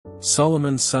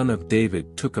Solomon son of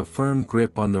David took a firm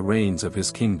grip on the reins of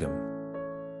his kingdom.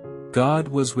 God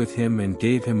was with him and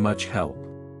gave him much help.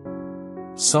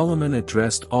 Solomon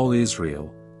addressed all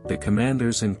Israel, the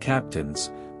commanders and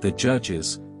captains, the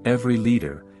judges, every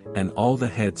leader, and all the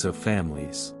heads of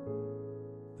families.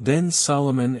 Then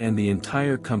Solomon and the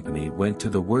entire company went to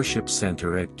the worship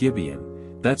center at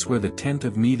Gibeon. That's where the tent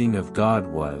of meeting of God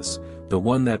was, the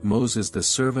one that Moses the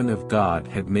servant of God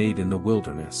had made in the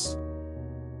wilderness.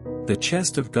 The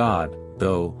chest of God,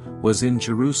 though, was in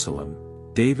Jerusalem.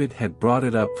 David had brought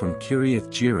it up from Kiriath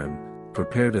Jearim,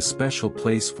 prepared a special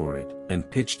place for it, and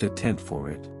pitched a tent for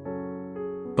it.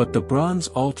 But the bronze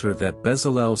altar that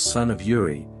Bezalel son of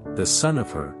Uri, the son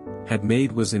of Hur, had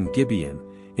made was in Gibeon,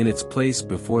 in its place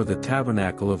before the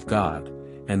tabernacle of God,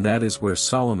 and that is where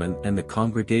Solomon and the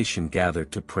congregation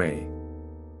gathered to pray.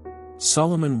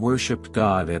 Solomon worshipped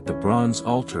God at the bronze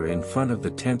altar in front of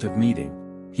the tent of meeting.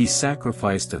 He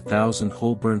sacrificed 1,000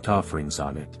 whole burnt offerings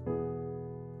on it.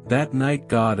 That night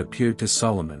God appeared to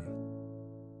Solomon.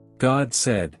 God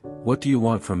said, "What do you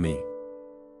want from me?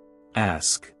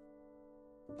 Ask."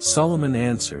 Solomon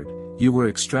answered, "You were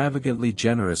extravagantly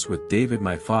generous with David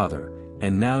my father,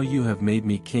 and now you have made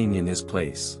me king in his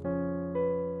place.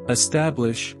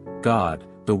 Establish, God,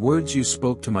 the words you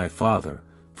spoke to my father,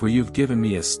 for you've given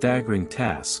me a staggering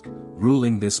task,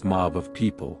 ruling this mob of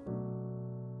people.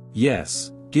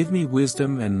 Yes, give me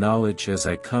wisdom and knowledge as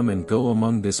I come and go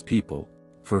among this people,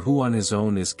 for who on his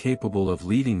own is capable of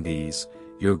leading these,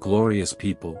 your glorious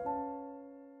people?"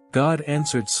 God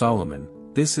answered Solomon,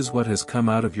 "This is what has come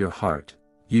out of your heart.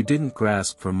 You didn't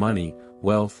grasp for money,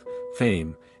 wealth,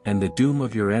 fame, and the doom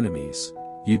of your enemies.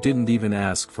 You didn't even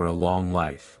ask for a long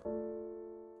life.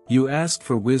 You asked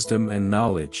for wisdom and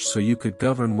knowledge so you could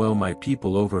govern well my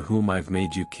people over whom I've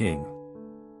made you king.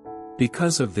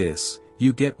 Because of this,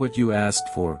 you get what you asked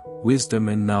for, wisdom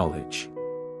and knowledge.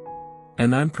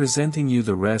 And I'm presenting you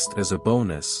the rest as a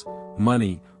bonus,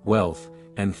 money, wealth,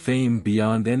 and fame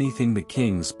beyond anything the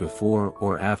kings before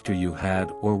or after you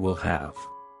had or will have."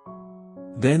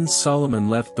 Then Solomon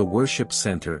left the worship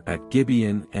center at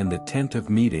Gibeon and the tent of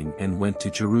meeting and went to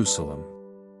Jerusalem.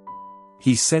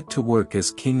 He set to work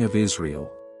as king of Israel.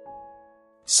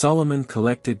 Solomon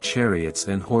collected chariots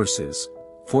and horses,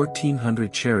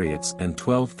 1,400 chariots and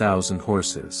 12,000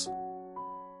 horses.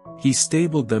 He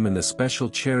stabled them in the special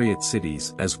chariot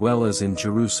cities as well as in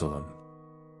Jerusalem.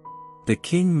 The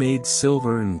king made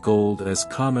silver and gold as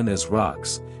common as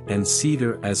rocks, and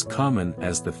cedar as common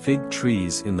as the fig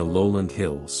trees in the lowland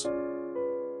hills.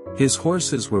 His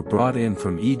horses were brought in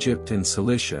from Egypt and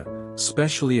Cilicia,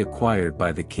 specially acquired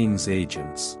by the king's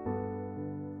agents.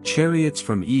 Chariots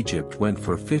from Egypt went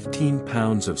for 15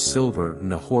 pounds of silver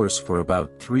and a horse for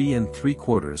about 3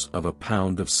 3/4 of a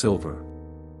pound of silver.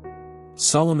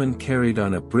 Solomon carried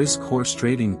on a brisk horse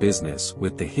trading business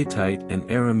with the Hittite and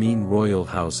Aramean royal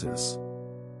houses.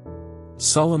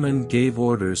 Solomon gave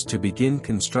orders to begin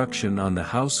construction on the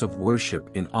house of worship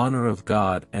in honor of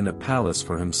God and a palace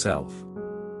for himself.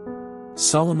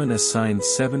 Solomon assigned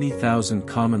 70,000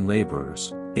 common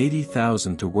laborers,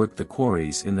 80,000 to work the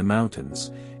quarries in the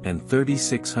mountains, and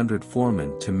 3,600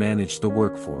 foremen to manage the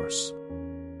workforce.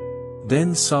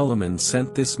 Then Solomon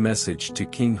sent this message to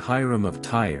King Hiram of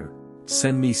Tyre,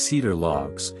 "Send me cedar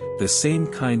logs, the same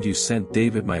kind you sent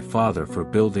David my father for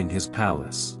building his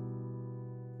palace.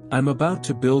 I'm about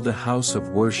to build a house of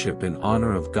worship in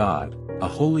honor of God, a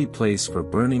holy place for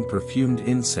burning perfumed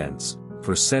incense,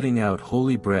 for setting out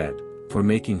holy bread, for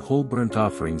making whole burnt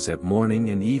offerings at morning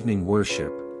and evening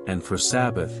worship, and for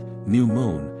Sabbath, new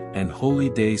moon, and holy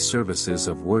day services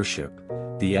of worship,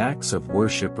 the acts of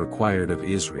worship required of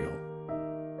Israel.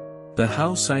 The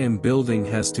house I am building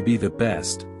has to be the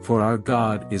best, for our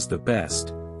God is the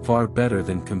best, far better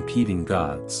than competing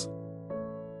gods.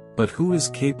 But who is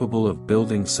capable of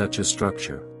building such a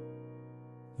structure?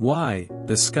 Why,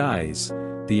 the skies,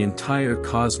 the entire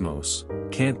cosmos,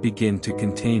 can't begin to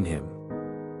contain him.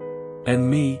 And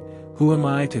me, who am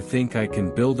I to think I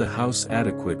can build a house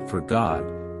adequate for God?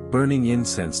 Burning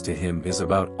incense to him is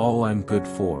about all I'm good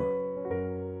for.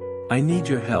 I need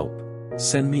your help.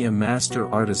 Send me a master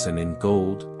artisan in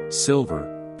gold,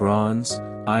 silver, bronze,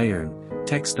 iron,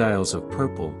 textiles of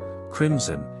purple,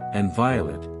 crimson, and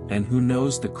violet, and who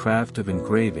knows the craft of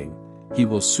engraving. He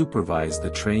will supervise the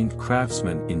trained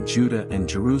craftsmen in Judah and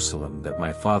Jerusalem that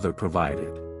my father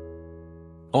provided.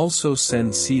 Also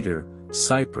send cedar,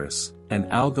 cypress, and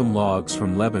algum logs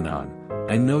from Lebanon.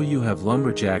 I know you have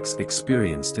lumberjacks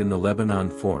experienced in the Lebanon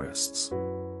forests.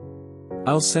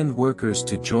 I'll send workers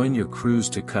to join your crews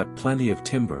to cut plenty of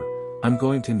timber. I'm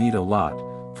going to need a lot,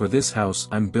 for this house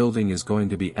I'm building is going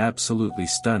to be absolutely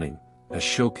stunning, a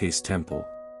showcase temple.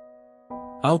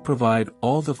 I'll provide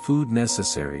all the food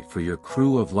necessary for your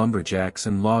crew of lumberjacks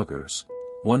and loggers,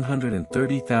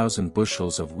 130,000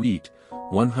 bushels of wheat,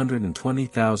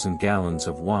 120,000 gallons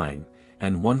of wine,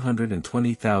 and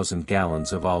 120,000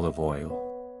 gallons of olive oil.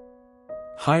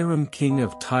 Hiram king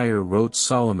of Tyre wrote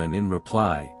Solomon in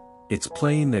reply, "It's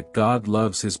plain that God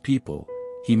loves his people,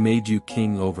 he made you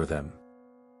king over them."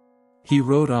 He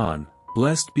wrote on,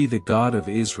 "Blessed be the God of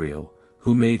Israel,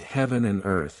 who made heaven and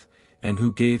earth, and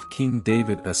who gave King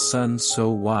David a son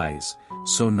so wise,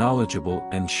 so knowledgeable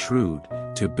and shrewd,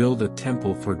 to build a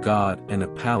temple for God and a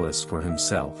palace for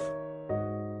himself.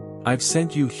 I've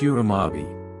sent you Huram-Abi,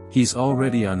 he's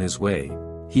already on his way,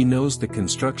 he knows the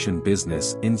construction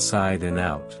business inside and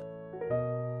out.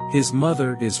 His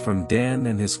mother is from Dan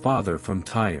and his father from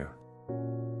Tyre.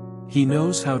 He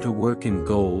knows how to work in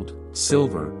gold,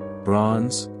 silver,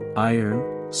 bronze,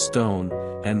 iron, stone,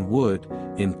 and wood,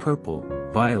 in purple,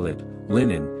 violet,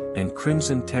 linen, and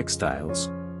crimson textiles.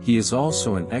 He is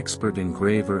also an expert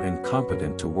engraver and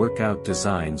competent to work out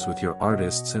designs with your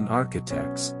artists and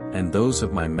architects, and those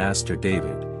of my master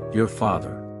David, your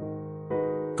father.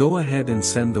 Go ahead and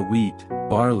send the wheat,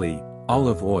 barley,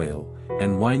 olive oil,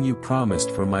 and wine you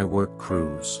promised for my work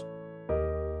crews.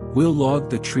 We'll log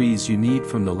the trees you need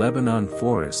from the Lebanon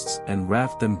forests and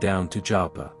raft them down to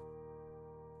Joppa.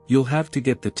 You'll have to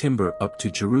get the timber up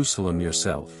to Jerusalem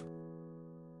yourself."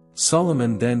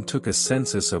 Solomon then took a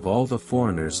census of all the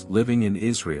foreigners living in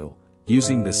Israel,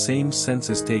 using the same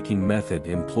census-taking method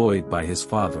employed by his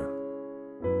father.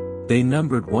 They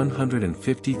numbered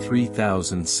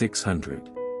 153,600.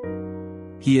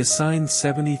 He assigned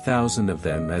 70,000 of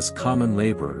them as common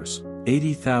laborers,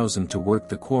 80,000 to work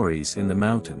the quarries in the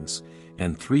mountains,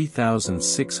 and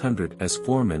 3,600 as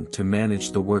foremen to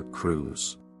manage the work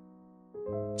crews.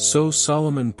 So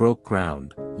Solomon broke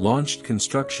ground, launched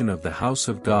construction of the house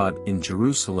of God in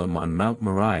Jerusalem on Mount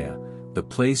Moriah, the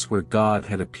place where God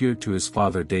had appeared to his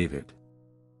father David.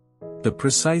 The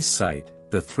precise site,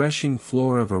 the threshing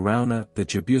floor of Araunah the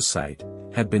Jebusite,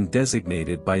 had been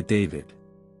designated by David.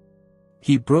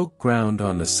 He broke ground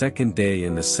on the second day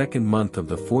in the second month of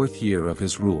the 4th year of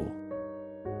his rule.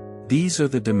 These are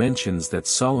the dimensions that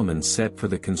Solomon set for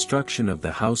the construction of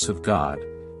the house of God,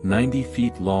 90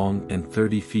 feet long and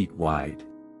 30 feet wide.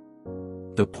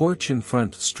 The porch in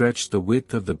front stretched the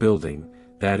width of the building,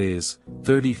 that is,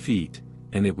 30 feet,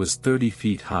 and it was 30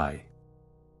 feet high.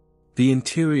 The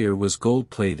interior was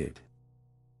gold-plated.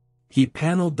 He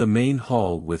paneled the main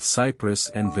hall with cypress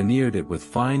and veneered it with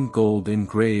fine gold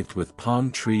engraved with palm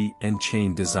tree and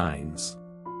chain designs.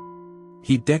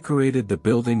 He decorated the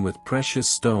building with precious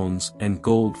stones and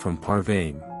gold from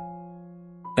Parvaim.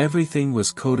 Everything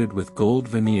was coated with gold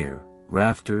veneer,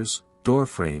 rafters,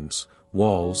 doorframes,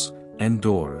 walls, and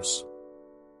doors.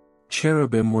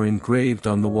 Cherubim were engraved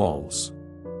on the walls.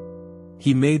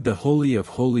 He made the Holy of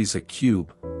Holies a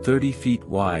cube, 30 feet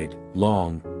wide,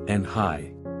 long, and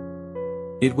high.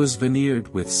 It was veneered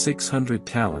with 600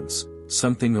 talents,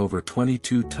 something over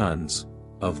 22 tons,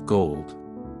 of gold.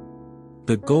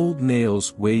 The gold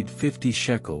nails weighed 50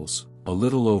 shekels, a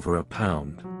little over a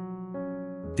pound.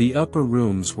 The upper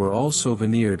rooms were also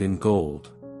veneered in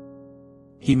gold.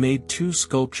 He made 2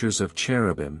 sculptures of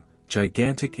cherubim,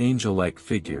 gigantic angel-like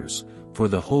figures, for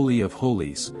the Holy of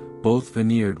Holies, both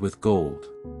veneered with gold.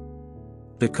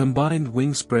 The combined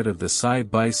wingspread of the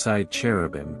side-by-side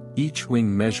cherubim, each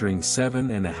wing measuring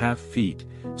 7.5 feet,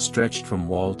 stretched from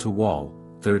wall to wall,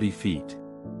 30 feet.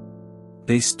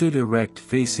 They stood erect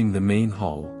facing the main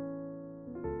hall.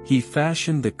 He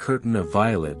fashioned the curtain of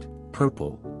violet,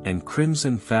 purple, and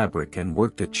crimson fabric and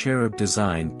worked a cherub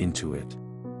design into it.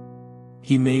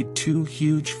 He made 2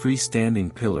 huge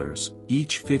freestanding pillars,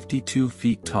 each 52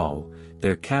 feet tall,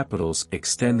 their capitals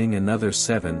extending another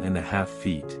 7.5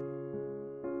 feet.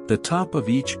 The top of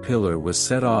each pillar was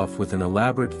set off with an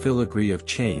elaborate filigree of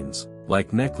chains,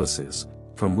 like necklaces,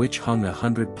 from which hung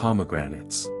 100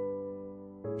 pomegranates.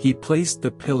 He placed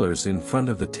the pillars in front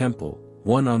of the temple,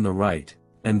 one on the right,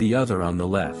 and the other on the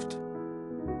left.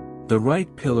 The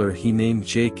right pillar he named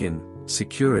Jachin,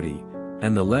 security,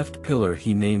 and the left pillar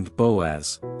he named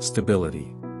Boaz,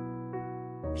 stability.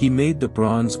 He made the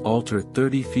bronze altar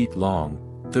 30 feet long,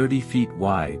 30 feet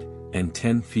wide, and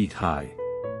 10 feet high.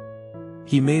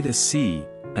 He made a sea,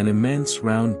 an immense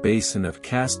round basin of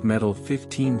cast metal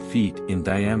 15 feet in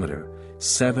diameter,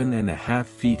 7.5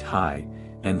 feet high,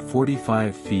 and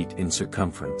 45 feet in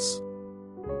circumference.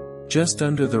 Just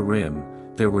under the rim,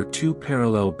 there were 2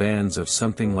 parallel bands of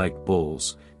something like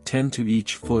bulls, 10 to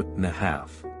each 1.5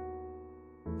 feet.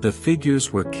 The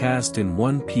figures were cast in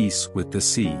one piece with the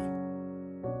sea.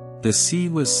 The sea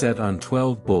was set on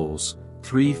 12 bulls,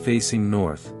 3 facing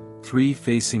north, 3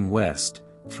 facing west,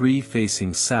 3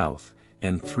 facing south,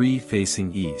 and 3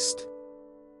 facing east.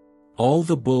 All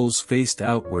the bulls faced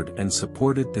outward and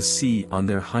supported the sea on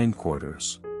their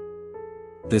hindquarters.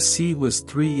 The sea was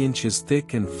 3 inches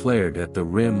thick and flared at the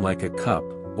rim like a cup,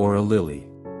 or a lily.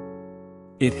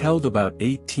 It held about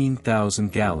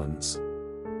 18,000 gallons.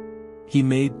 He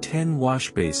made 10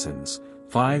 wash basins,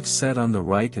 5 set on the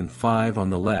right and 5 on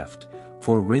the left,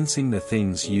 for rinsing the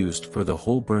things used for the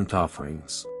whole burnt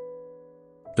offerings.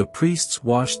 The priests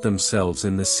washed themselves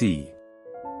in the sea.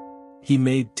 He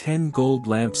made 10 gold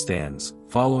lampstands,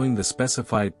 following the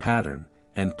specified pattern,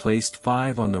 and placed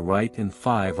 5 on the right and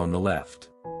 5 on the left.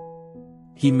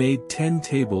 He made 10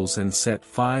 tables and set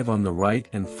 5 on the right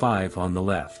and 5 on the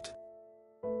left.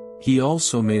 He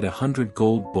also made 100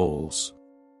 gold bowls.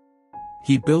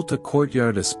 He built a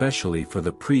courtyard especially for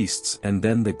the priests and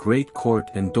then the great court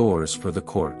and doors for the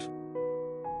court.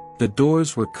 The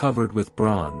doors were covered with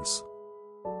bronze.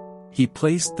 He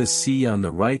placed the sea on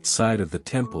the right side of the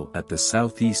temple at the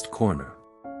southeast corner.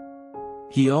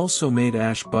 He also made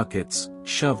ash buckets,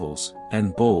 shovels,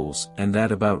 and bowls, and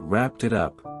that about wrapped it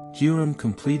up. Hiram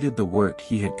completed the work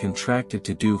he had contracted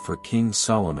to do for King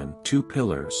Solomon: 2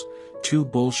 pillars, 2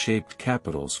 bowl-shaped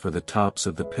capitals for the tops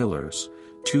of the pillars,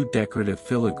 2 decorative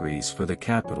filigrees for the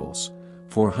capitals,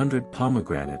 400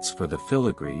 pomegranates for the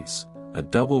filigrees, a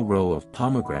double row of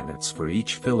pomegranates for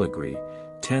each filigree,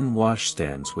 10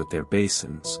 washstands with their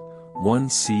basins, 1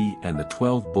 sea and the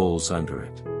 12 bowls under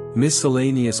it,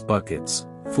 miscellaneous buckets,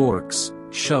 forks,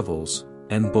 shovels,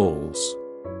 and bowls.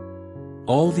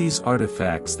 All these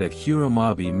artifacts that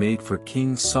Hiram-Abi made for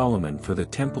King Solomon for the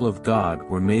temple of God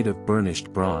were made of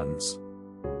burnished bronze.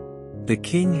 The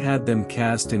king had them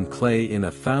cast in clay in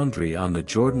a foundry on the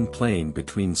Jordan plain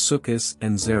between Succoth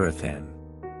and Zarethan.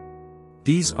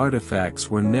 These artifacts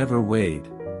were never weighed,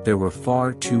 there were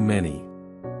far too many.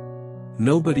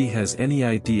 Nobody has any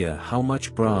idea how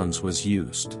much bronze was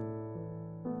used.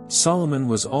 Solomon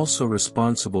was also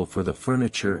responsible for the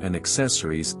furniture and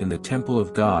accessories in the temple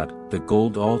of God, the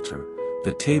gold altar,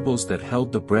 the tables that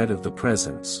held the bread of the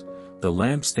presence, the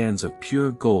lampstands of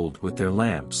pure gold with their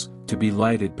lamps, to be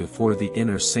lighted before the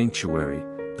inner sanctuary,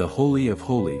 the Holy of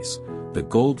Holies, the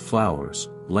gold flowers,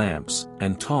 lamps,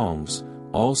 and tongs,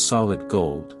 all solid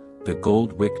gold, the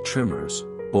gold wick trimmers,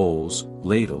 bowls,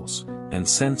 ladles, and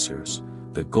censers,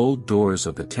 the gold doors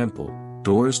of the temple,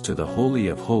 doors to the Holy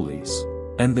of Holies,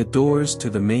 and the doors to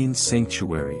the main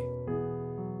sanctuary.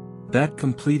 That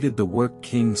completed the work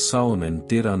King Solomon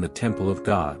did on the temple of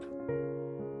God.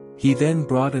 He then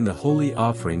brought in the holy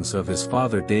offerings of his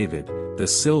father David, the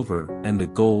silver and the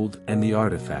gold and the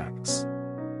artifacts.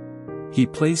 He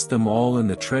placed them all in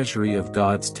the treasury of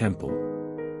God's temple.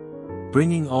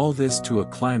 Bringing all this to a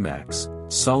climax,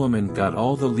 Solomon got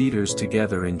all the leaders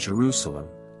together in Jerusalem,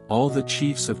 all the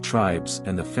chiefs of tribes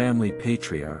and the family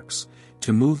patriarchs,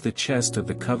 to move the chest of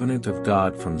the covenant of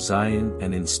God from Zion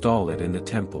and install it in the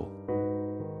temple.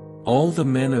 All the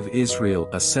men of Israel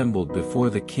assembled before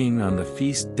the king on the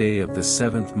feast day of the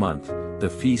 7th month, the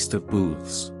Feast of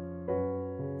Booths.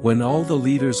 When all the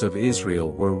leaders of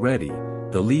Israel were ready,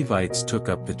 the Levites took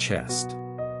up the chest.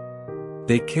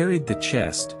 They carried the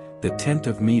chest, the tent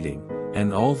of meeting,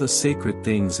 and all the sacred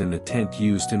things in the tent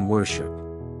used in worship.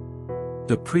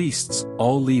 The priests,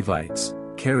 all Levites,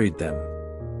 carried them.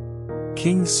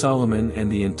 King Solomon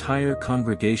and the entire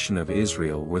congregation of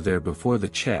Israel were there before the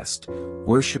chest,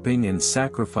 worshipping and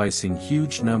sacrificing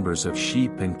huge numbers of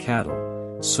sheep and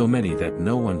cattle, so many that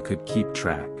no one could keep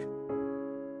track.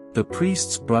 The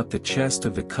priests brought the chest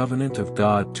of the covenant of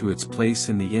God to its place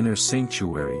in the inner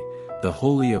sanctuary, the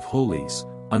Holy of Holies,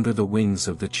 under the wings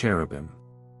of the cherubim.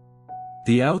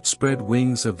 The outspread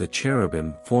wings of the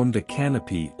cherubim formed a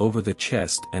canopy over the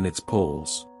chest and its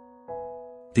poles.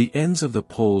 The ends of the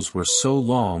poles were so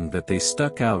long that they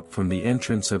stuck out from the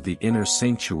entrance of the inner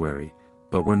sanctuary,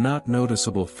 but were not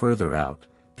noticeable further out.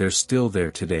 They're still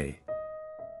there today.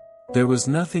 There was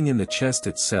nothing in the chest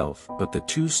itself but the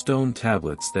 2 stone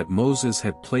tablets that Moses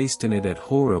had placed in it at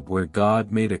Horeb, where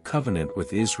God made a covenant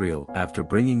with Israel after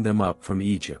bringing them up from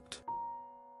Egypt.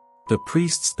 The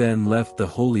priests then left the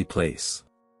holy place.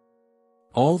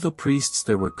 All the priests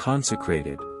there were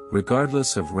consecrated,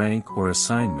 regardless of rank or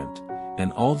assignment,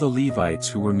 and all the Levites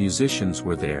who were musicians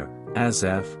were there,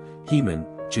 Asaph, Heman,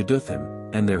 Jeduthun,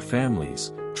 and their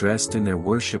families, dressed in their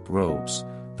worship robes.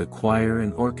 The choir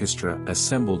and orchestra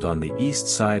assembled on the east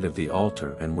side of the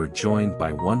altar and were joined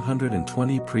by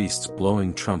 120 priests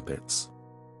blowing trumpets.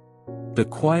 The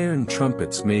choir and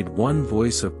trumpets made one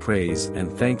voice of praise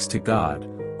and thanks to God,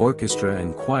 orchestra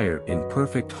and choir in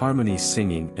perfect harmony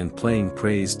singing and playing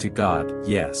praise to God.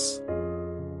 Yes.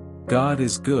 God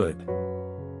is good.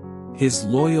 His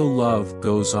loyal love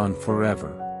goes on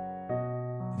forever.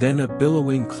 Then a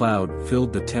billowing cloud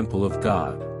filled the temple of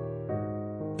God.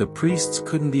 The priests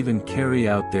couldn't even carry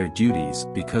out their duties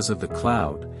because of the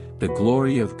cloud, the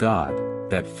glory of God,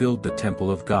 that filled the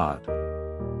temple of God.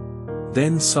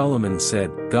 Then Solomon said,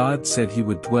 God said he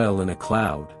would dwell in a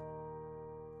cloud.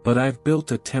 But I've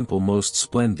built a temple most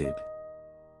splendid.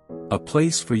 A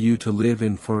place for you to live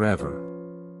in forever.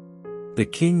 The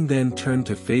king then turned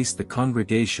to face the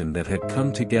congregation that had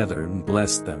come together and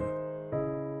blessed them.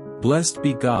 Blessed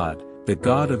be God, the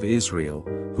God of Israel,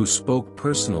 who spoke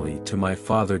personally to my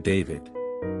father David.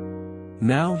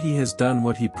 Now he has done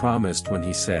what he promised when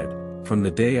he said, from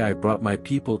the day I brought my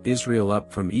people Israel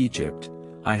up from Egypt,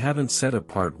 I haven't set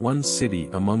apart one city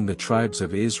among the tribes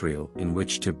of Israel in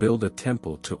which to build a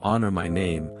temple to honor my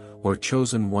name, or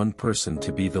chosen one person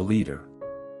to be the leader.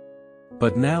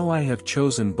 But now I have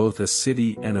chosen both a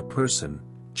city and a person,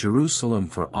 Jerusalem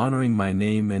for honoring my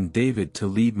name and David to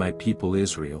lead my people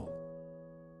Israel.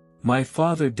 My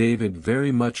father David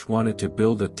very much wanted to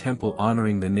build a temple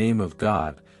honoring the name of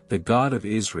God, the God of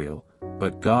Israel,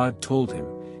 but God told him,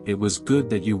 it was good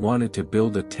that you wanted to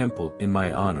build a temple in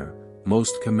my honor,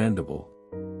 most commendable.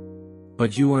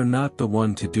 But you are not the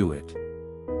one to do it.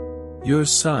 Your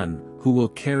son, who will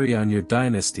carry on your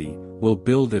dynasty, will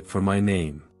build it for my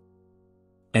name.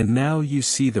 And now you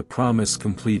see the promise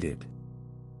completed.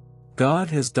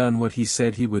 God has done what he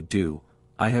said he would do.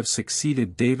 I have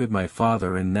succeeded David my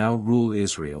father and now rule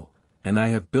Israel, and I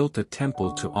have built a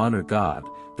temple to honor God,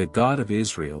 the God of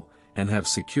Israel, and have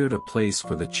secured a place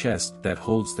for the chest that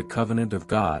holds the covenant of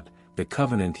God, the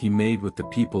covenant he made with the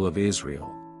people of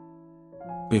Israel.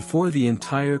 Before the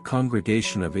entire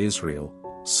congregation of Israel,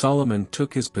 Solomon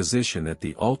took his position at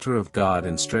the altar of God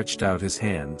and stretched out his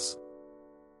hands.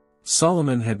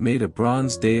 Solomon had made a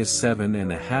bronze dais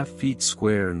 7.5 feet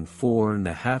square and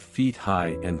 4.5 feet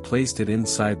high and placed it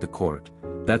inside the court.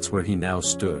 That's where he now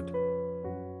stood.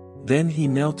 Then he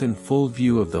knelt in full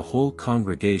view of the whole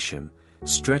congregation,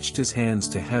 stretched his hands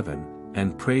to heaven,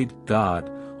 and prayed,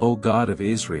 God, O God of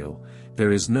Israel,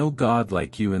 there is no God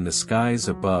like you in the skies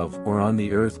above or on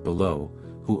the earth below,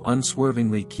 who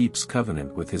unswervingly keeps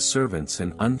covenant with his servants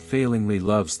and unfailingly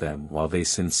loves them while they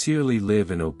sincerely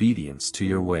live in obedience to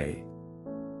your way.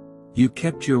 You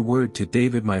kept your word to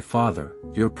David my father,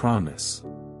 your promise.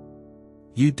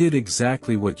 You did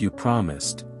exactly what you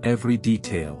promised, every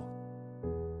detail.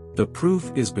 The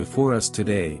proof is before us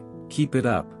today. Keep it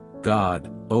up,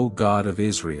 God, O God of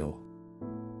Israel.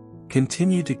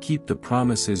 Continue to keep the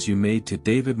promises you made to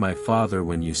David my father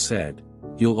when you said,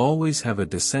 you'll always have a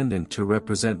descendant to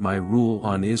represent my rule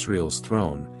on Israel's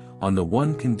throne, on the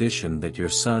one condition that your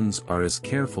sons are as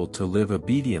careful to live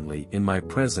obediently in my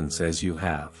presence as you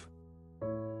have.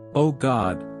 O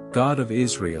God, God of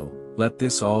Israel, let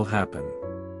this all happen.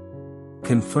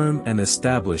 Confirm and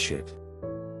establish it.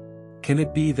 Can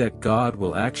it be that God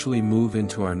will actually move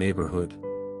into our neighborhood?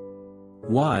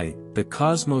 Why, the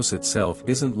cosmos itself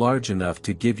isn't large enough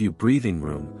to give you breathing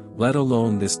room, let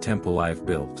alone this temple I've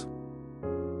built.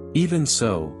 Even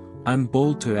so, I'm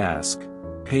bold to ask,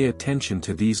 pay attention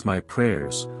to these my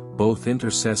prayers, both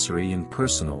intercessory and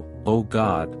personal, O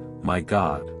God, my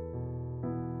God.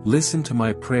 Listen to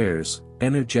my prayers,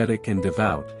 energetic and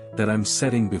devout, that I'm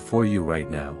setting before you right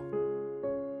now.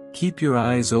 Keep your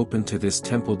eyes open to this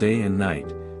temple day and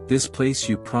night, this place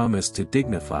you promised to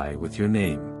dignify with your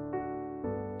name.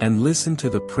 And listen to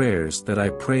the prayers that I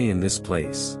pray in this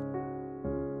place.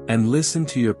 And listen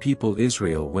to your people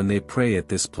Israel when they pray at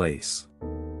this place.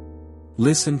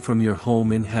 Listen from your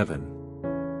home in heaven.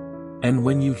 And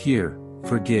when you hear,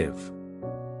 forgive.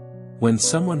 When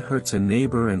someone hurts a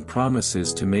neighbor and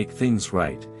promises to make things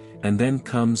right, and then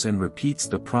comes and repeats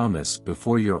the promise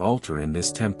before your altar in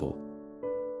this temple.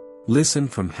 Listen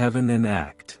from heaven and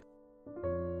act.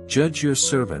 Judge your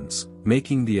servants,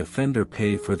 making the offender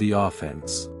pay for the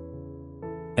offense.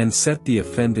 And set the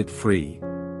offended free.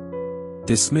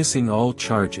 Dismissing all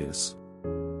charges.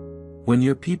 When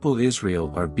your people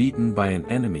Israel are beaten by an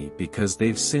enemy because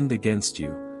they've sinned against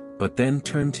you, but then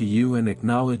turn to you and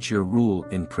acknowledge your rule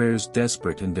in prayers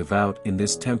desperate and devout in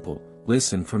this temple,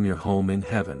 listen from your home in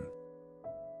heaven.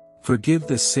 Forgive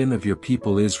the sin of your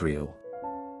people Israel.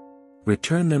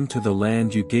 Return them to the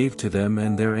land you gave to them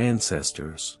and their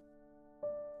ancestors.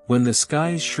 When the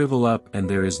skies shrivel up and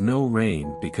there is no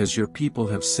rain because your people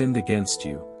have sinned against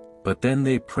you, but then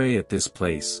they pray at this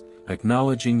place,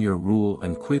 acknowledging your rule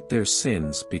and quit their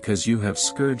sins because you have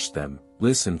scourged them,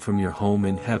 listen from your home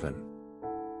in heaven.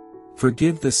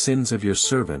 Forgive the sins of your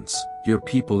servants, your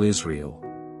people Israel.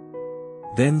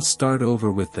 Then start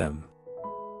over with them.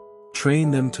 Train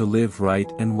them to live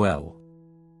right and well.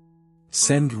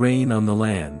 Send rain on the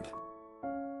land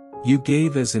you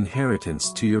gave as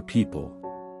inheritance to your people.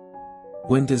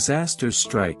 When disasters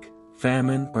strike,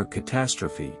 famine or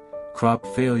catastrophe, crop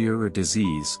failure or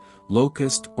disease,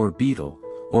 locust or beetle,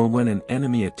 or when an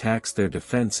enemy attacks their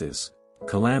defenses,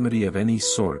 calamity of any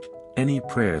sort, any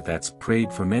prayer that's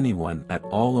prayed from anyone at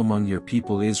all among your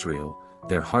people Israel,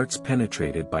 their hearts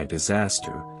penetrated by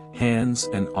disaster, hands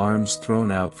and arms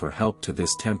thrown out for help to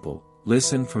this temple,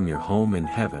 listen from your home in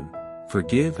heaven,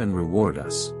 forgive and reward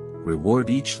us, reward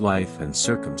each life and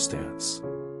circumstance.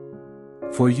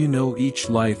 For you know each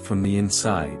life from the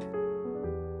inside.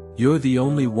 You're the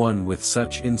only one with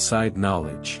such inside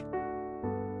knowledge.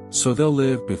 So they'll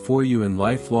live before you in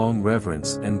lifelong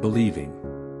reverence and believing.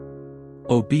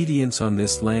 Obedience on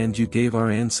this land you gave our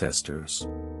ancestors.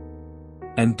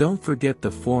 And don't forget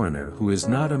the foreigner who is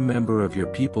not a member of your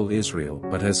people Israel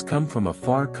but has come from a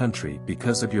far country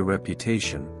because of your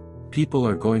reputation. People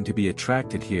are going to be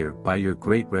attracted here by your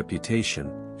great reputation,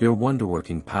 your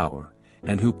wonder-working power,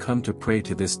 and who come to pray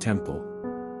to this temple.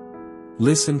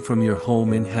 Listen from your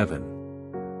home in heaven.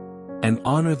 And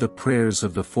honor the prayers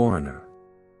of the foreigner.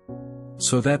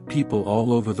 So that people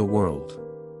all over the world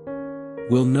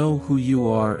will know who you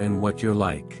are and what you're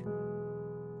like.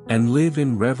 And live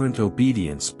in reverent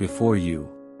obedience before you.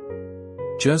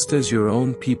 Just as your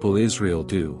own people Israel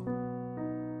do.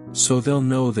 So they'll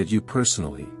know that you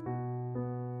personally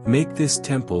make this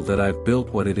temple that I've built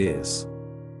what it is.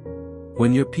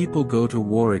 When your people go to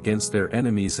war against their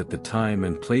enemies at the time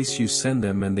and place you send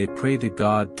them and they pray to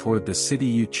God toward the city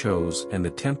you chose and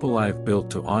the temple I've built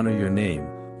to honor your name,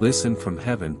 listen from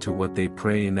heaven to what they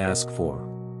pray and ask for.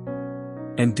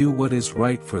 And do what is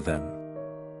right for them.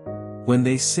 When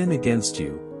they sin against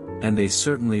you, and they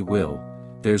certainly will,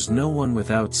 there's no one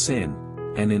without sin,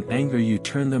 and in anger you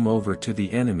turn them over to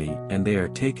the enemy and they are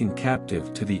taken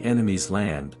captive to the enemy's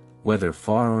land, whether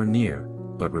far or near,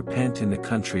 but repent in the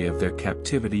country of their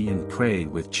captivity and pray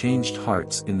with changed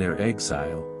hearts in their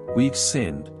exile, we've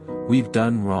sinned, we've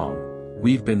done wrong,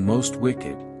 we've been most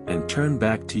wicked, and turn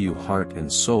back to you heart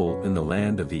and soul in the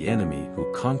land of the enemy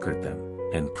who conquered them,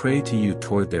 and pray to you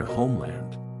toward their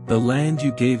homeland, the land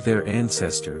you gave their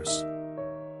ancestors.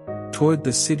 Toward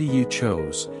the city you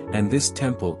chose, and this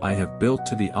temple I have built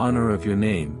to the honor of your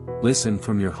name, listen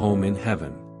from your home in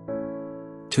heaven.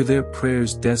 To their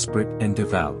prayers desperate and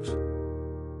devout.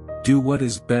 Do what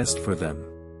is best for them.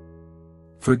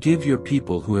 Forgive your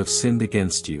people who have sinned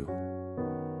against you.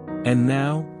 And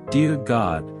now, dear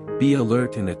God, be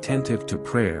alert and attentive to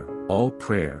prayer, all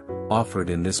prayer, offered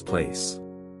in this place.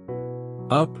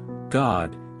 Up,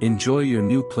 God, enjoy your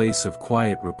new place of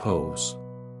quiet repose.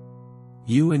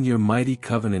 You and your mighty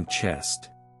covenant chest.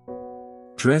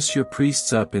 Dress your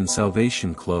priests up in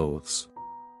salvation clothes.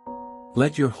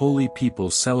 Let your holy people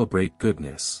celebrate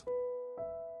goodness.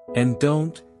 And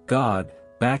don't, God,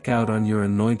 back out on your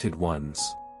anointed ones.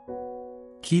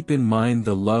 Keep in mind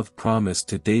the love promised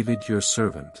to David your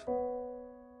servant.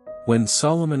 When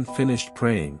Solomon finished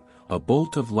praying, a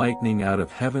bolt of lightning out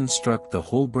of heaven struck the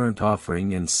whole burnt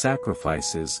offering and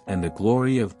sacrifices, and the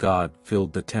glory of God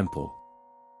filled the temple.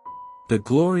 The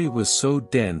glory was so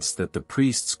dense that the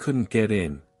priests couldn't get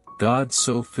in. God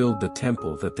so filled the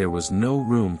temple that there was no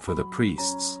room for the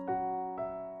priests.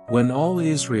 When all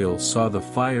Israel saw the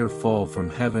fire fall from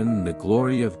heaven and the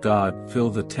glory of God fill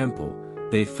the temple,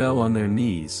 they fell on their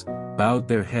knees, bowed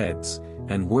their heads,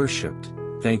 and worshipped,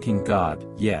 thanking God.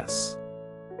 Yes,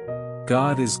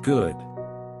 God is good.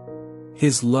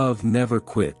 His love never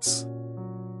quits.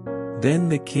 Then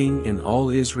the king and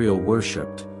all Israel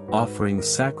worshipped, offering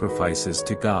sacrifices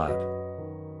to God.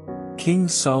 King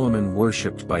Solomon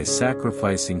worshipped by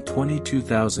sacrificing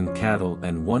 22,000 cattle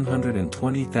and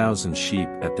 120,000 sheep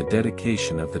at the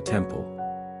dedication of the temple.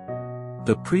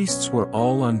 The priests were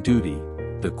all on duty,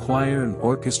 the choir and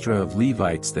orchestra of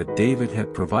Levites that David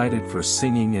had provided for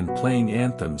singing and playing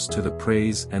anthems to the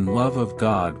praise and love of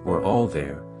God were all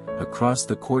there. Across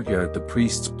the courtyard the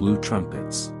priests blew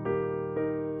trumpets.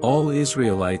 All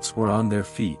Israelites were on their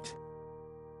feet.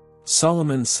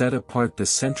 Solomon set apart the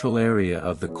central area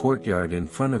of the courtyard in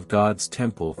front of God's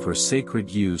temple for sacred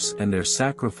use, and there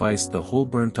sacrificed the whole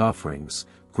burnt offerings,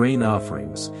 grain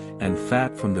offerings, and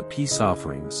fat from the peace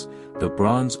offerings. The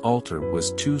bronze altar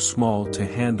was too small to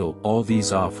handle all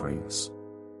these offerings.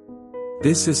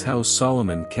 This is how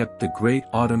Solomon kept the great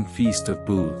autumn feast of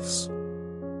booths.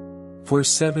 For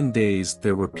 7 days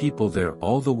there were people there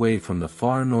all the way from the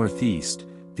far northeast,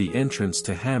 the entrance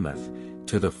to Hamath,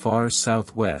 to the far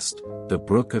southwest, the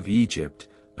brook of Egypt,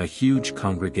 a huge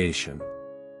congregation.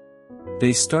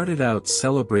 They started out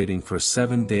celebrating for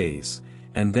 7 days,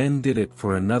 and then did it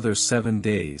for another 7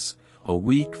 days, a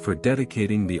week for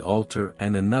dedicating the altar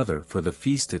and another for the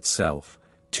feast itself,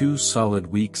 2 solid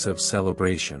weeks of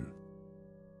celebration.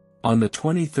 On the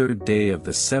 23rd day of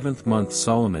the 7th month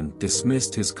Solomon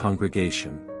dismissed his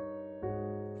congregation.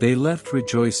 They left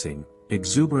rejoicing,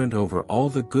 exuberant over all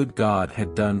the good God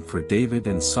had done for David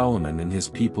and Solomon and his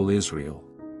people Israel.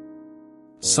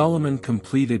 Solomon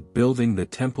completed building the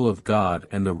temple of God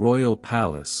and the royal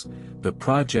palace, the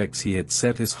projects he had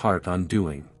set his heart on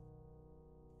doing.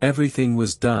 Everything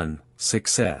was done,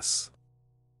 success.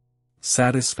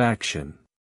 Satisfaction.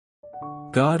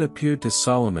 God appeared to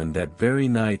Solomon that very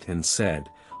night and said,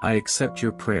 I accept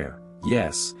your prayer,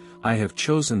 yes, I have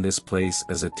chosen this place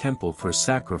as a temple for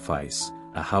sacrifice,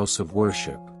 a house of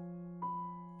worship.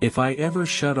 If I ever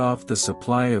shut off the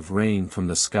supply of rain from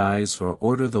the skies or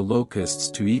order the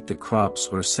locusts to eat the crops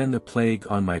or send a plague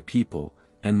on my people,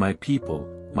 and my people,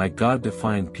 my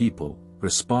God-defined people,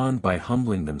 respond by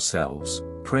humbling themselves,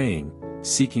 praying,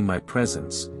 seeking my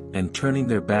presence, and turning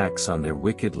their backs on their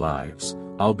wicked lives,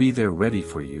 I'll be there ready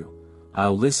for you,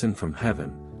 I'll listen from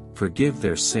heaven, forgive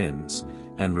their sins,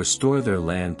 and restore their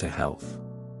land to health.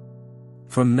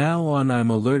 From now on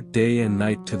I'm alert day and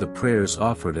night to the prayers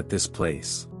offered at this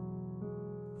place.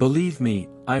 Believe me,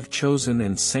 I've chosen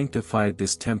and sanctified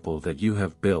this temple that you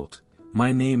have built,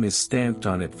 my name is stamped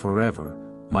on it forever,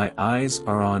 my eyes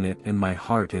are on it and my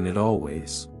heart in it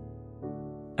always.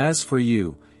 As for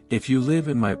you, if you live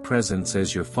in my presence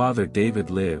as your father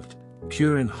David lived,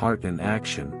 pure in heart and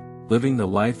action, living the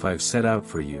life I've set out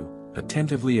for you,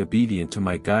 attentively obedient to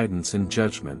my guidance and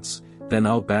judgments, then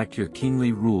I'll back your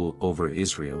kingly rule over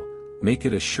Israel, make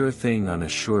it a sure thing on a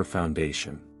sure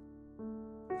foundation.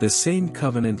 The same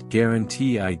covenant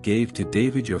guarantee I gave to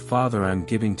David your father I'm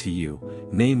giving to you,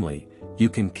 namely, you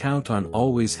can count on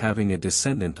always having a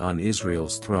descendant on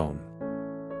Israel's throne.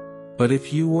 But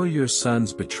if you or your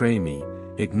sons betray me,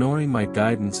 ignoring my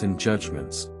guidance and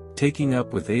judgments, taking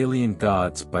up with alien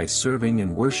gods by serving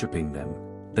and worshipping them,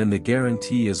 then the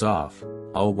guarantee is off,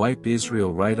 I'll wipe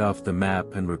Israel right off the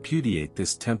map and repudiate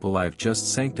this temple I've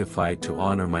just sanctified to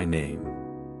honor my name.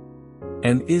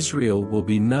 And Israel will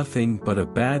be nothing but a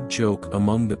bad joke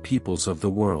among the peoples of the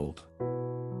world.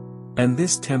 And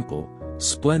this temple,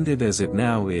 splendid as it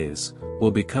now is,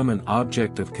 will become an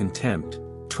object of contempt,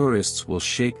 tourists will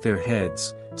shake their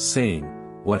heads, saying,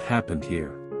 what happened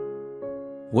here?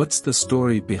 What's the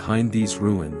story behind these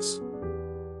ruins?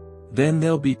 Then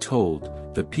they'll be told,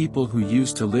 the people who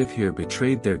used to live here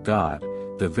betrayed their God,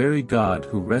 the very God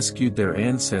who rescued their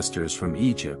ancestors from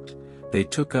Egypt, they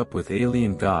took up with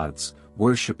alien gods,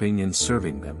 worshipping and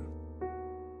serving them.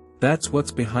 That's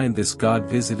what's behind this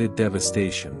God-visited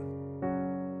devastation.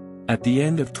 At the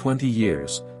end of 20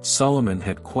 years, Solomon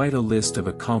had quite a list of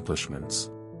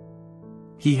accomplishments.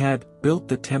 He had built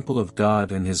the temple of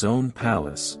God and his own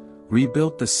palace,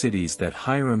 rebuilt the cities that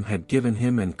Hiram had given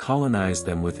him and colonized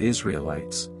them with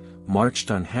Israelites,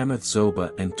 marched on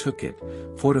Hamath-Zobah and took it,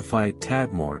 fortified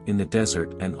Tadmor in the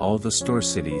desert and all the store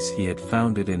cities he had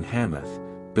founded in Hamath,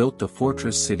 built the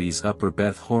fortress cities Upper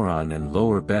Beth-Horon and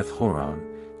Lower Beth-Horon,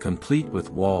 complete with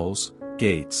walls,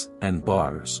 gates, and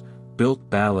bars, built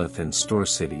Baalath and store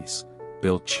cities,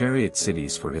 built chariot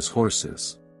cities for his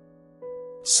horses.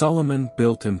 Solomon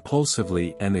built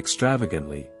impulsively and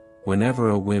extravagantly, whenever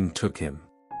a whim took him.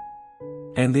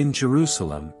 And in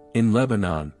Jerusalem, in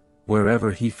Lebanon,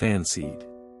 wherever he fancied.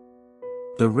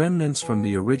 The remnants from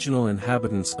the original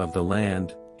inhabitants of the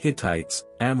land, Hittites,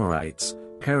 Amorites,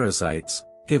 Perizzites,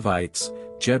 Hivites,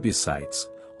 Jebusites,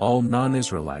 all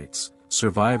non-Israelites,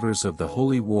 survivors of the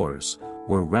holy wars,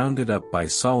 were rounded up by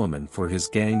Solomon for his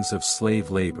gangs of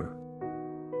slave labor.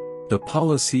 The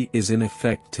policy is in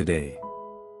effect today.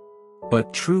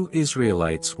 But true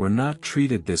Israelites were not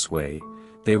treated this way,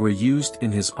 they were used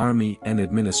in his army and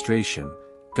administration,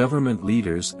 government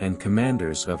leaders and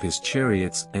commanders of his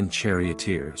chariots and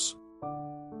charioteers.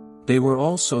 They were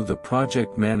also the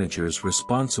project managers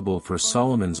responsible for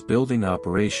Solomon's building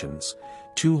operations,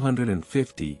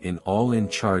 250 in all in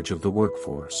charge of the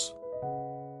workforce.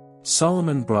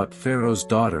 Solomon brought Pharaoh's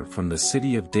daughter from the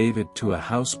city of David to a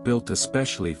house built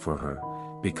especially for her,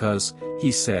 because,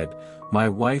 he said, my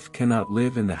wife cannot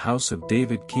live in the house of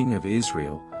David king of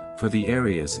Israel, for the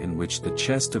areas in which the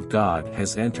chest of God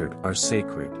has entered are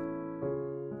sacred.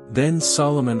 Then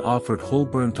Solomon offered whole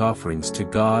burnt offerings to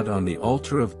God on the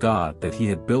altar of God that he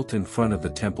had built in front of the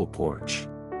temple porch.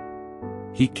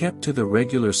 He kept to the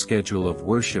regular schedule of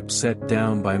worship set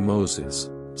down by Moses,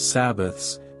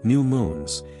 Sabbaths, new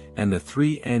moons, and the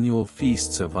 3 annual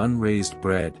feasts of unraised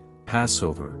bread,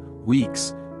 Passover,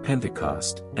 weeks,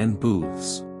 Pentecost, and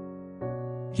booths.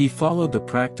 He followed the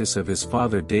practice of his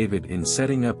father David in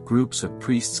setting up groups of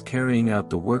priests carrying out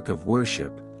the work of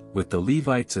worship, with the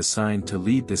Levites assigned to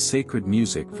lead the sacred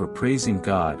music for praising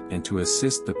God and to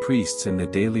assist the priests in the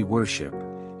daily worship.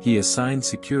 He assigned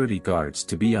security guards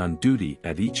to be on duty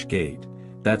at each gate.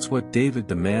 That's what David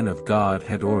the man of God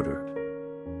had ordered.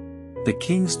 The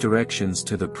king's directions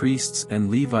to the priests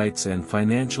and Levites and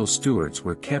financial stewards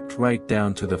were kept right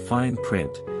down to the fine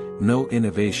print, no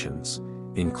innovations,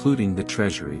 including the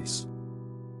treasuries.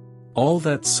 All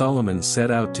that Solomon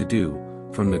set out to do,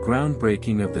 from the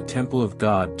groundbreaking of the temple of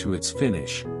God to its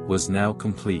finish, was now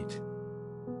complete.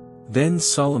 Then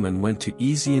Solomon went to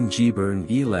Ezion-Geber and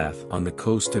Elath on the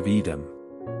coast of Edom.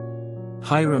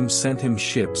 Hiram sent him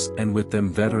ships and with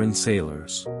them veteran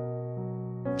sailors.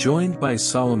 Joined by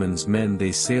Solomon's men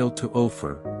they sailed to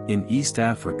Ophir, in East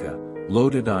Africa,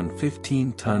 loaded on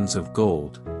 15 tons of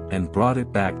gold, and brought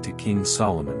it back to King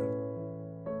Solomon.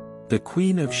 The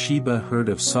Queen of Sheba heard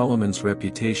of Solomon's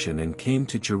reputation and came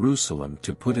to Jerusalem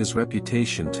to put his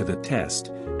reputation to the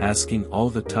test, asking all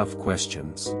the tough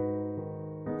questions.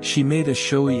 She made a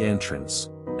showy entrance,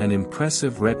 an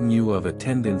impressive retinue of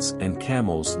attendants and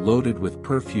camels loaded with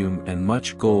perfume and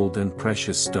much gold and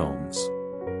precious stones.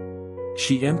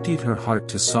 She emptied her heart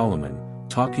to Solomon,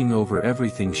 talking over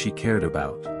everything she cared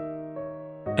about.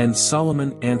 And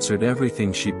Solomon answered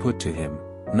everything she put to him,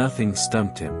 nothing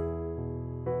stumped him.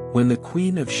 When the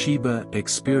Queen of Sheba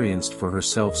experienced for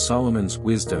herself Solomon's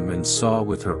wisdom and saw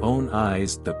with her own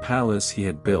eyes the palace he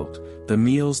had built, the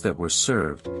meals that were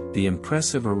served, the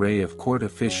impressive array of court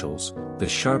officials, the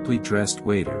sharply dressed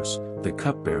waiters, the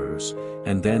cupbearers,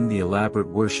 and then the elaborate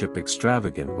worship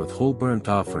extravagant with whole burnt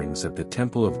offerings at the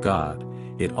temple of God,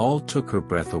 it all took her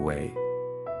breath away.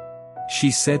 She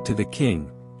said to the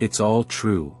king, "It's all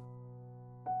true.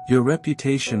 Your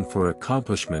reputation for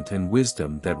accomplishment and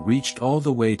wisdom that reached all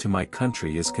the way to my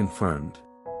country is confirmed.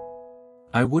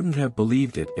 I wouldn't have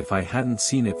believed it if I hadn't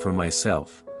seen it for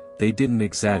myself. They didn't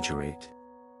exaggerate.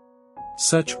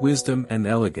 Such wisdom and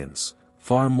elegance,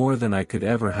 far more than I could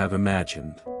ever have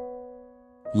imagined.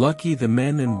 Lucky the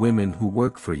men and women who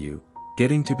work for you,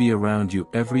 getting to be around you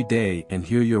every day and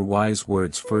hear your wise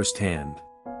words firsthand.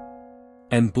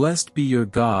 And blessed be your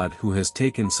God who has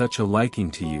taken such a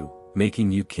liking to you,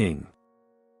 making you king."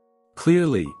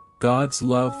 Clearly, God's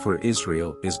love for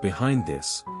Israel is behind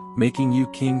this, making you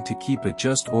king to keep a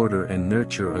just order and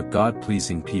nurture a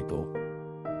God-pleasing people.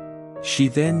 She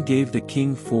then gave the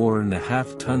king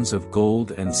 4.5 tons of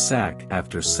gold and sack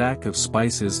after sack of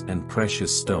spices and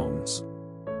precious stones.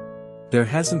 There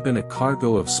hasn't been a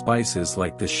cargo of spices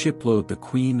like the shipload the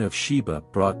Queen of Sheba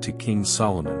brought to King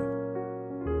Solomon.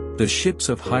 The ships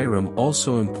of Hiram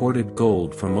also imported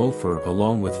gold from Ophir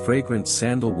along with fragrant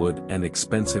sandalwood and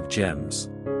expensive gems.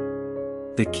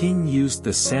 The king used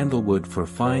the sandalwood for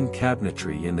fine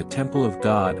cabinetry in the temple of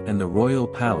God and the royal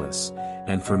palace,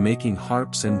 and for making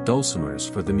harps and dulcimers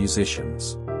for the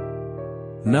musicians.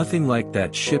 Nothing like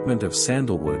that shipment of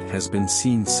sandalwood has been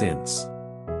seen since.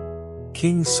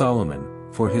 King Solomon,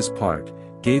 for his part,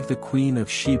 gave the Queen of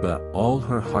Sheba all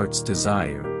her heart's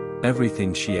desire,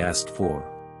 everything she asked for.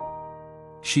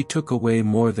 She took away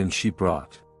more than she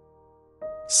brought.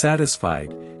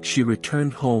 Satisfied, she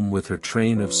returned home with her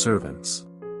train of servants.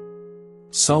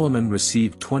 Solomon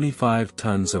received 25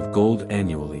 tons of gold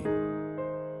annually.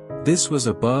 This was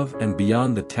above and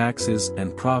beyond the taxes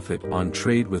and profit on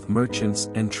trade with merchants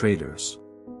and traders.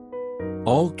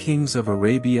 All kings of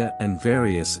Arabia and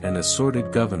various and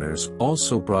assorted governors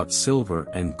also brought silver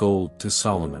and gold to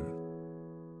Solomon.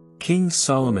 King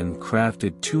Solomon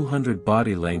crafted 200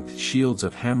 body-length shields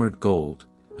of hammered gold,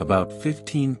 about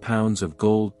 15 pounds of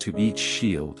gold to each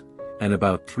shield, and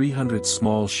about 300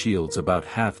 small shields about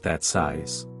half that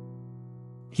size.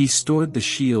 He stored the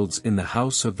shields in the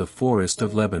house of the forest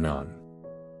of Lebanon.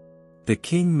 The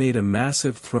king made a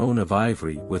massive throne of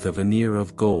ivory with a veneer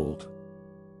of gold.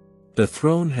 The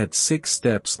throne had 6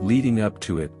 steps leading up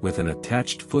to it with an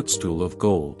attached footstool of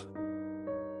gold.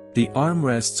 The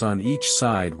armrests on each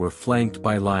side were flanked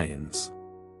by lions.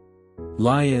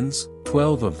 Lions,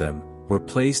 12 of them, were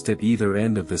placed at either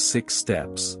end of the 6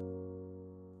 steps.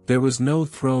 There was no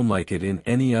throne like it in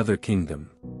any other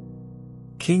kingdom.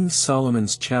 King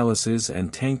Solomon's chalices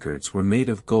and tankards were made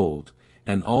of gold,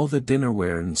 and all the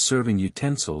dinnerware and serving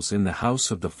utensils in the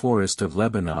house of the forest of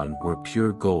Lebanon were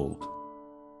pure gold.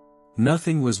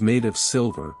 Nothing was made of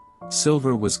silver.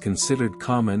 Silver was considered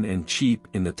common and cheap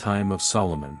in the time of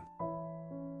Solomon.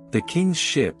 The king's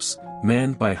ships,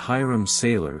 manned by Hiram's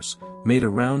sailors, made a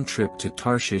round trip to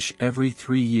Tarshish every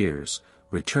 3 years,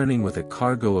 returning with a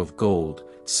cargo of gold,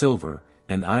 silver,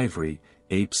 and ivory,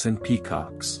 apes and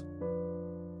peacocks.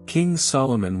 King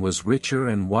Solomon was richer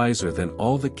and wiser than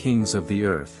all the kings of the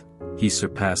earth, he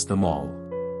surpassed them all.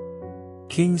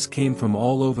 Kings came from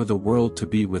all over the world to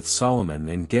be with Solomon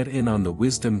and get in on the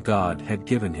wisdom God had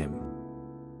given him.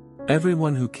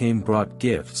 Everyone who came brought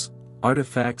gifts,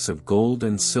 artifacts of gold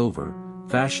and silver,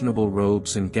 fashionable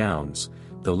robes and gowns,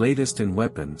 the latest in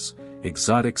weapons,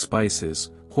 exotic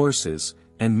spices, horses,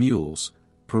 and mules,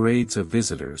 parades of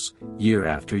visitors, year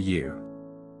after year.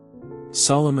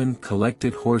 Solomon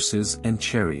collected horses and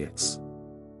chariots.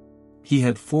 He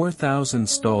had 4,000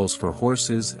 stalls for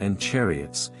horses and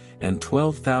chariots, and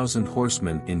 12,000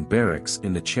 horsemen in barracks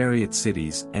in the chariot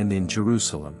cities and in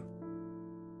Jerusalem.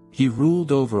 He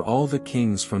ruled over all the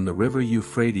kings from the river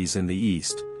Euphrates in the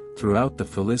east, throughout the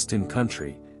Philistine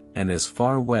country, and as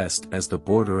far west as the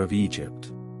border of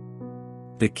Egypt.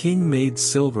 The king made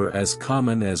silver as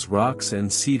common as rocks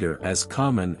and cedar as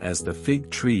common as the fig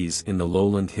trees in the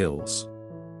lowland hills.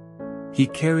 He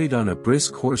carried on a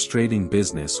brisk horse-trading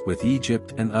business with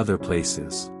Egypt and other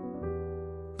places.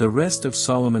 The rest of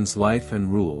Solomon's life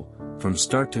and rule, from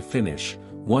start to finish,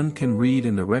 one can read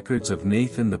in the records of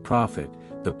Nathan the prophet,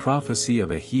 the prophecy of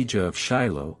Ahijah of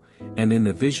Shiloh, and in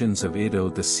the visions of Iddo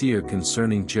the seer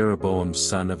concerning Jeroboam's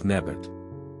son of Nebat.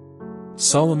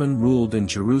 Solomon ruled in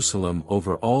Jerusalem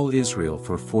over all Israel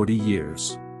for 40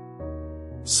 years.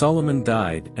 Solomon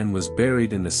died and was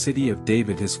buried in the city of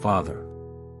David his father.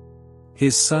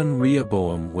 His son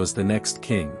Rehoboam was the next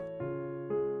king.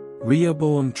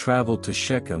 Rehoboam traveled to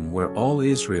Shechem where all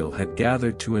Israel had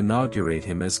gathered to inaugurate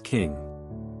him as king.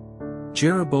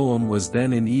 Jeroboam was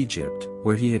then in Egypt,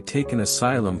 where he had taken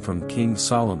asylum from King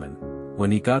Solomon.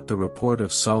 When he got the report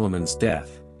of Solomon's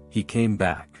death, he came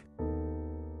back.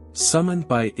 Summoned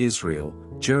by Israel,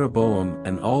 Jeroboam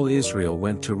and all Israel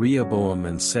went to Rehoboam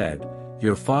and said,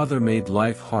 "Your father made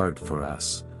life hard for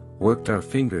us, worked our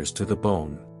fingers to the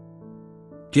bone.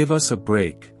 Give us a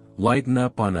break, lighten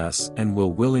up on us and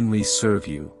we'll willingly serve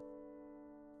you."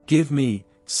 "Give me,"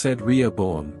 said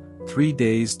Rehoboam, 3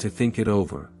 days to think it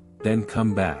over, then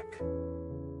come back.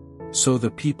 So the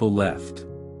people left.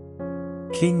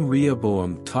 King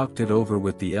Rehoboam talked it over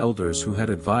with the elders who had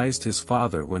advised his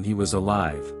father when he was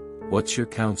alive. "What's your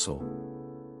counsel?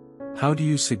 How do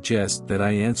you suggest that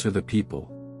I answer the people?"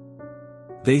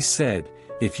 They said,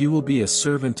 "If you will be a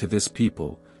servant to this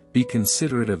people, be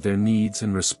considerate of their needs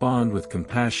and respond with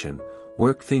compassion,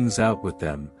 work things out with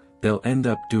them, they'll end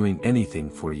up doing anything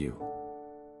for you."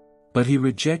 But he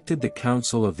rejected the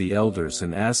counsel of the elders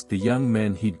and asked the young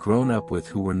men he'd grown up with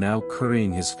who were now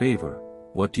currying his favor,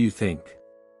 "What do you think?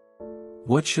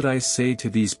 What should I say to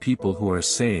these people who are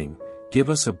saying, 'Give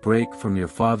us a break from your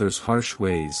father's harsh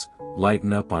ways,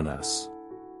 lighten up on us'?"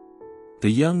 The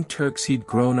young Turks he'd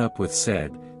grown up with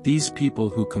said, "These people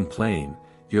who complain,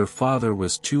 'Your father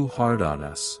was too hard on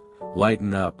us,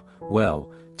 lighten up,' well,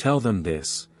 tell them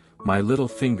this, 'My little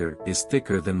finger is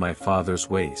thicker than my father's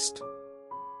waist.'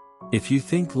 If you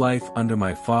think life under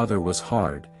my father was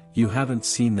hard, you haven't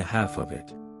seen the half of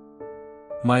it.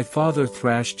 My father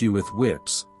thrashed you with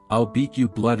whips, I'll beat you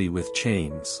bloody with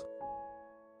chains."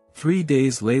 3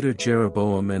 days later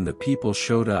Jeroboam and the people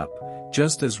showed up,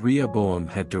 just as Rehoboam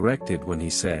had directed when he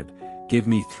said, "Give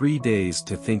me 3 days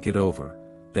to think it over,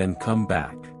 then come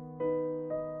back."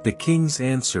 The king's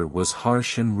answer was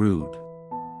harsh and rude.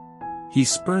 He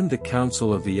spurned the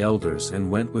counsel of the elders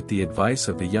and went with the advice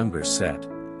of the younger set.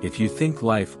 "If you think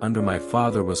life under my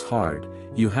father was hard,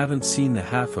 you haven't seen the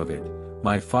half of it.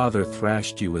 My father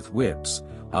thrashed you with whips,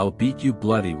 I'll beat you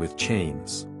bloody with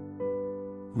chains."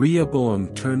 Rehoboam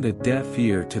turned a deaf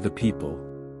ear to the people.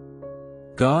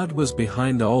 God was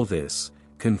behind all this,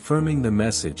 confirming the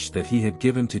message that he had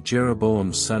given to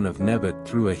Jeroboam son of Nebat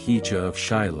through Ahijah of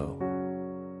Shiloh.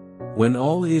 When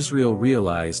all Israel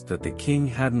realized that the king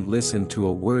hadn't listened to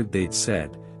a word they'd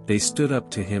said, they stood up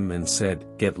to him and said,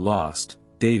 "Get lost,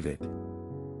 David.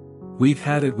 We've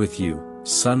had it with you,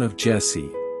 son of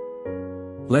Jesse.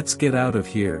 Let's get out of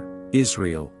here,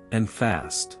 Israel, and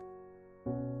fast.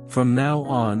 From now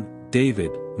on,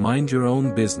 David, mind your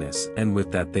own business," and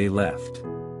with that they left.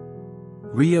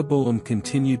 Rehoboam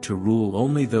continued to rule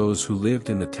only those who lived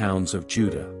in the towns of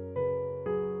Judah.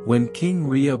 When King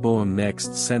Rehoboam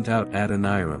next sent out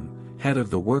Adoniram, head of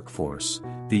the workforce,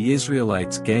 the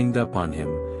Israelites ganged up on him,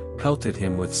 pelted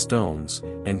him with stones,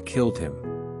 and killed him.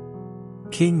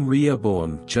 King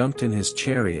Rehoboam jumped in his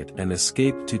chariot and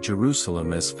escaped to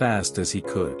Jerusalem as fast as he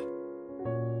could.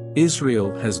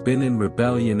 Israel has been in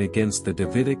rebellion against the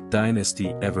Davidic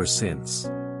dynasty ever since.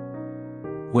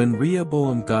 When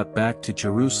Rehoboam got back to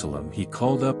Jerusalem, he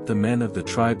called up the men of the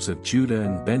tribes of Judah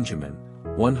and Benjamin,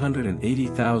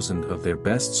 180,000 of their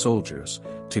best soldiers,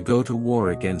 to go to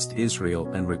war against Israel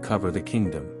and recover the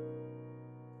kingdom.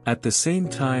 At the same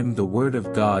time the word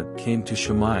of God came to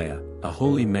Shemaiah, a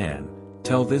holy man,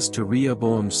 "Tell this to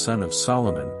Rehoboam son of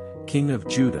Solomon, king of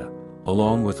Judah,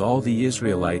 along with all the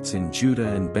Israelites in Judah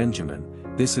and Benjamin,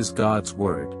 this is God's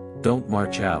word, don't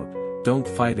march out, don't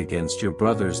fight against your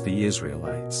brothers the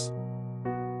Israelites.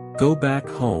 Go back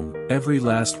home, every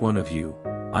last one of you,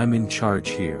 I'm in charge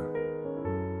here."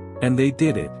 And they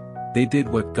did it, they did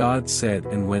what God said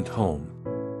and went home.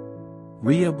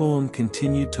 Rehoboam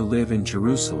continued to live in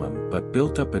Jerusalem but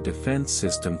built up a defense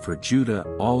system for Judah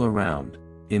all around,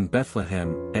 in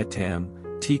Bethlehem, Etam,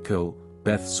 Tekoa,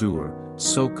 Beth-zur,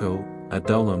 Soko,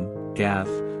 Adullam, Gath,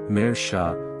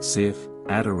 Mareshah, Ziph,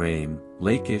 Adoraim,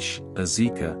 Lachish,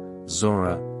 Azekah,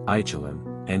 Zorah, Aijalon,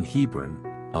 and Hebron,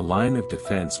 a line of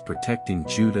defense protecting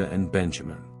Judah and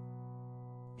Benjamin.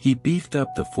 He beefed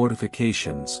up the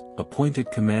fortifications,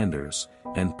 appointed commanders,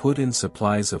 and put in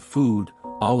supplies of food,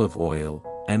 olive oil,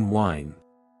 and wine.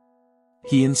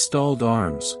 He installed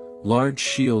arms, large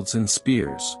shields and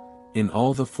spears, in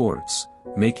all the forts,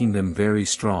 making them very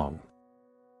strong.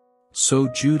 So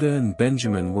Judah and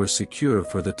Benjamin were secure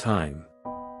for the time.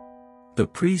 The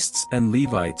priests and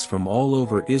Levites from all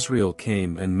over Israel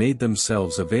came and made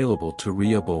themselves available to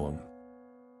Rehoboam.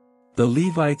 The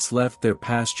Levites left their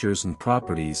pastures and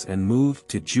properties and moved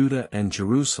to Judah and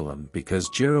Jerusalem because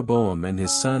Jeroboam and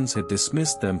his sons had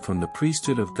dismissed them from the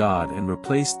priesthood of God and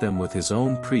replaced them with his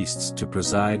own priests to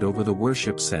preside over the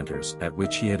worship centers at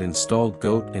which he had installed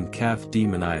goat and calf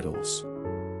demon idols.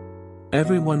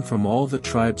 Everyone from all the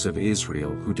tribes of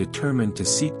Israel who determined to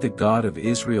seek the God of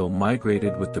Israel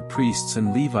migrated with the priests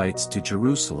and Levites to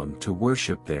Jerusalem to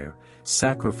worship there,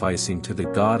 sacrificing to the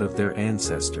God of their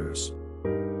ancestors.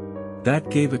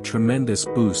 That gave a tremendous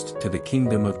boost to the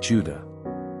kingdom of Judah.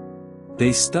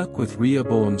 They stuck with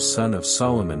Rehoboam son of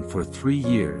Solomon for 3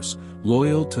 years,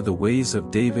 loyal to the ways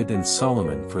of David and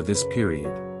Solomon for this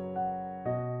period.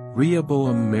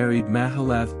 Rehoboam married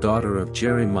Mahalath daughter of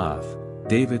Jerimoth,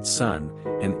 David's son,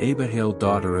 and Abihail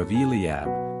daughter of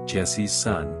Eliab, Jesse's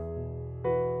son.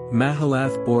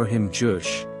 Mahalath bore him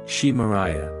Jush,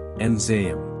 Shemariah, and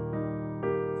Zaim.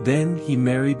 Then he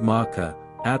married Maacah,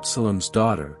 Absalom's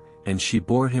daughter, and she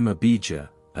bore him Abijah,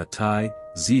 Attai,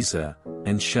 Ziza,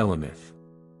 and Shelomith.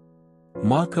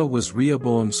 Maacah was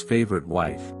Rehoboam's favorite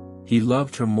wife, he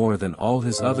loved her more than all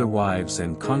his other wives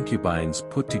and concubines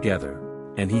put together,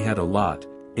 and he had a lot,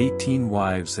 18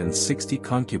 wives and 60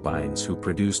 concubines who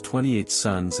produced 28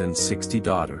 sons and 60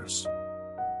 daughters.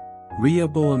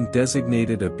 Rehoboam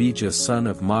designated Abijah son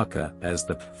of Maacah as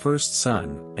the first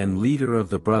son and leader of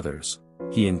the brothers,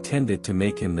 he intended to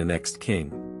make him the next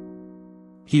king.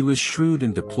 He was shrewd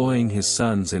in deploying his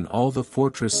sons in all the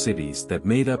fortress cities that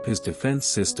made up his defense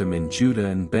system in Judah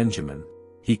and Benjamin,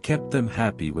 he kept them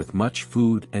happy with much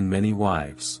food and many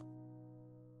wives.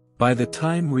 By the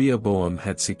time Rehoboam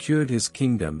had secured his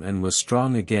kingdom and was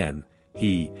strong again,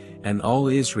 he, and all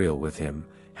Israel with him,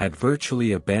 had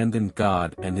virtually abandoned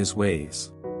God and his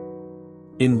ways.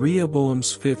 In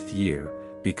Rehoboam's 5th year,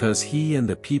 because he and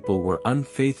the people were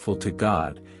unfaithful to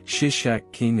God,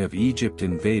 Shishak king of Egypt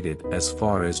invaded as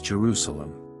far as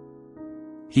Jerusalem.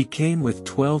 He came with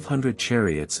 1,200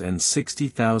 chariots and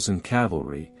 60,000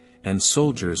 cavalry, and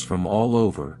soldiers from all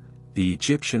over. The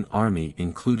Egyptian army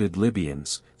included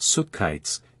Libyans,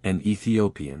 Sukkites, and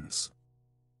Ethiopians.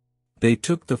 They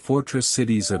took the fortress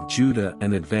cities of Judah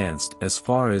and advanced as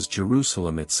far as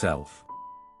Jerusalem itself.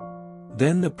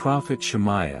 Then the prophet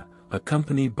Shemaiah,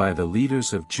 accompanied by the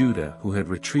leaders of Judah who had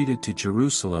retreated to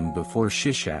Jerusalem before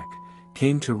Shishak,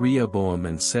 came to Rehoboam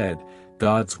and said,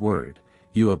 "God's word,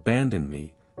 you abandoned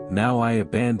me, now I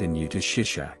abandon you to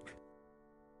Shishak."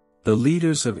 The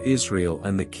leaders of Israel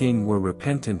and the king were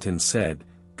repentant and said,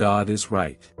 "God is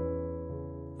right."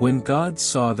 When God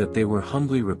saw that they were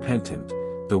humbly repentant,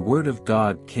 the word of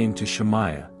God came to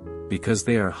Shemaiah, "Because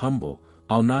they are humble,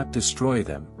 I'll not destroy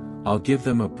them, I'll give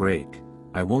them a break.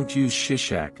 I won't use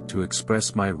Shishak to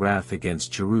express my wrath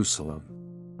against Jerusalem.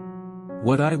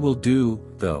 What I will do,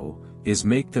 though, is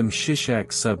make them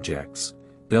Shishak subjects,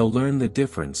 they'll learn the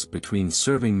difference between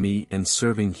serving me and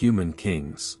serving human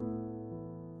kings."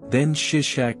 Then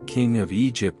Shishak king of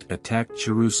Egypt attacked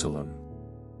Jerusalem.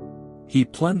 He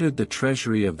plundered the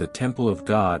treasury of the temple of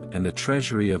God and the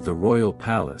treasury of the royal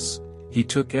palace, he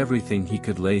took everything he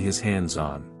could lay his hands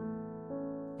on.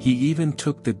 He even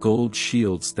took the gold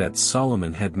shields that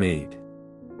Solomon had made.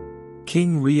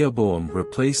 King Rehoboam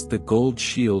replaced the gold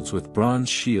shields with bronze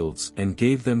shields and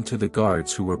gave them to the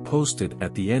guards who were posted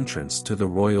at the entrance to the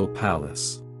royal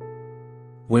palace.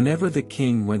 Whenever the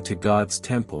king went to God's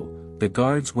temple, the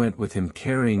guards went with him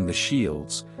carrying the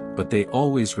shields, but they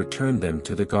always returned them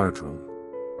to the guardroom.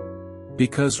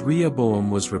 Because Rehoboam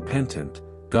was repentant,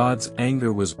 God's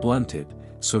anger was blunted,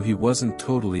 so he wasn't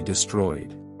totally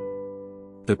destroyed.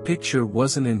 The picture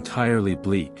wasn't entirely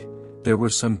bleak. There were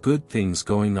some good things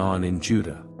going on in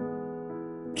Judah.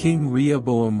 King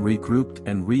Rehoboam regrouped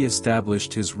and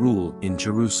re-established his rule in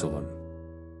Jerusalem.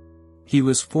 He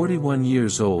was 41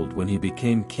 years old when he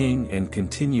became king and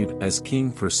continued as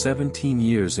king for 17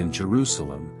 years in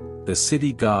Jerusalem, the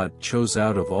city God chose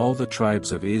out of all the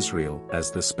tribes of Israel as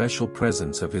the special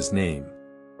presence of his name.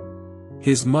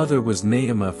 His mother was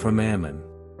Naamah from Ammon.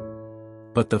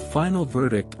 But the final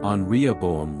verdict on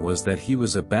Rehoboam was that he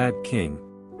was a bad king.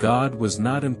 God was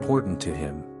not important to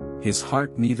him, his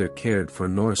heart neither cared for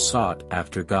nor sought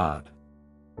after God.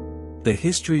 The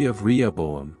history of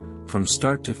Rehoboam, from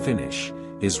start to finish,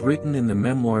 is written in the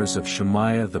memoirs of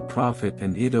Shemaiah the prophet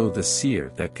and Iddo the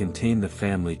seer that contain the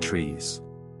family trees.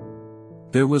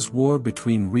 There was war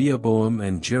between Rehoboam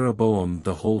and Jeroboam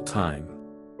the whole time.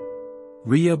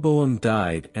 Rehoboam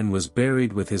died and was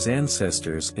buried with his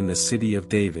ancestors in the city of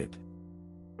David.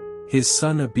 His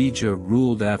son Abijah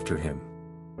ruled after him.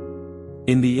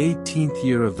 In the 18th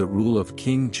year of the rule of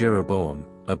King Jeroboam,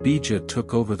 Abijah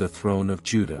took over the throne of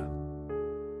Judah.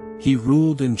 He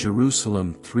ruled in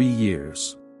Jerusalem 3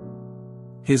 years.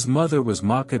 His mother was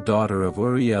Maacah daughter of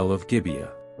Uriel of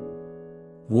Gibeah.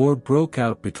 War broke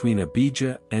out between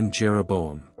Abijah and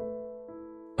Jeroboam.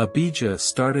 Abijah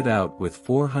started out with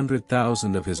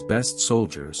 400,000 of his best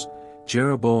soldiers,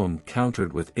 Jeroboam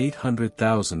countered with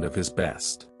 800,000 of his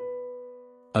best.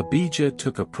 Abijah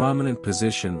took a prominent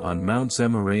position on Mount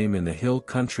Zemaraim in the hill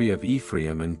country of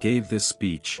Ephraim and gave this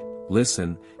speech,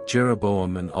 "Listen,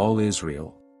 Jeroboam and all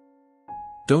Israel.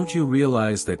 Don't you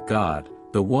realize that God,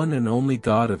 the one and only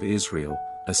God of Israel,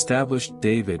 established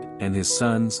David and his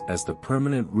sons as the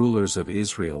permanent rulers of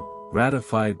Israel,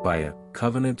 ratified by a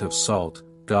covenant of salt,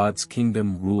 God's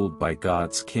kingdom ruled by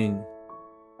God's king?"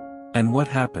 And what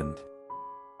happened?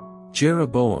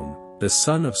 Jeroboam, the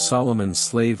son of Solomon's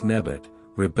slave Nebat,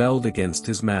 rebelled against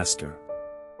his master.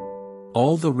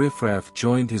 All the riffraff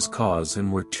joined his cause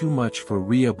and were too much for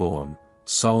Rehoboam,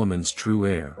 Solomon's true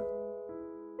heir.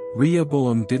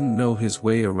 Rehoboam didn't know his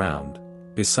way around,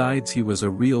 besides he was a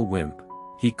real wimp,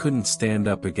 he couldn't stand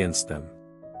up against them.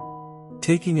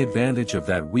 Taking advantage of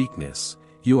that weakness,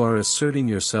 you are asserting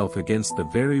yourself against the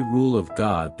very rule of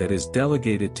God that is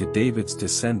delegated to David's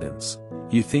descendants.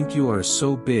 You think you are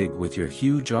so big with your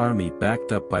huge army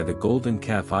backed up by the golden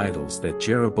calf idols that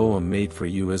Jeroboam made for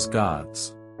you as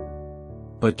gods.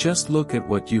 But just look at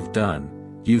what you've done.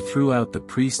 You threw out the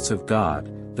priests of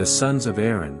God, the sons of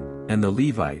Aaron, and the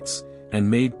Levites, and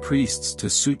made priests to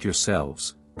suit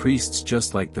yourselves, priests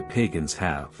just like the pagans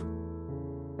have.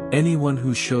 Anyone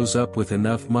who shows up with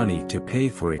enough money to pay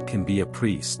for it can be a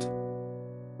priest.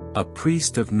 A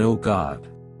priest of no God.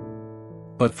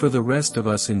 But for the rest of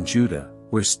us in Judah,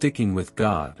 we're sticking with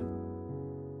God.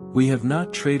 We have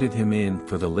not traded him in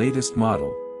for the latest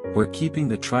model, we're keeping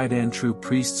the tried and true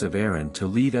priests of Aaron to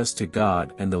lead us to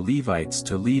God and the Levites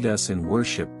to lead us in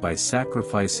worship by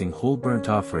sacrificing whole burnt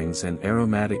offerings and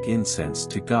aromatic incense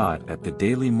to God at the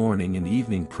daily morning and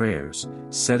evening prayers,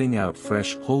 setting out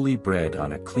fresh holy bread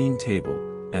on a clean table,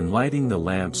 and lighting the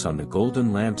lamps on the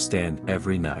golden lampstand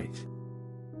every night.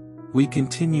 We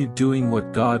continue doing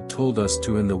what God told us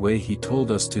to in the way he told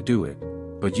us to do it,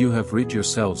 but you have rid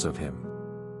yourselves of him.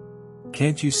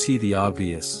 Can't you see the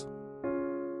obvious?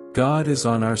 God is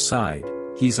on our side,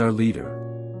 he's our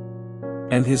leader.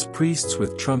 And his priests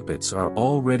with trumpets are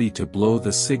all ready to blow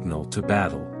the signal to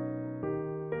battle.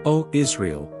 O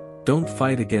Israel, don't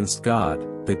fight against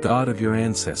God, the God of your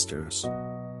ancestors.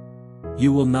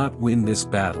 You will not win this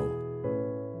battle.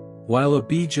 While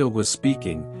Abijah was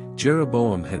speaking,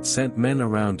 Jeroboam had sent men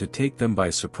around to take them by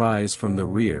surprise from the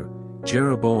rear,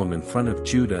 Jeroboam in front of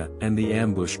Judah and the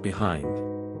ambush behind.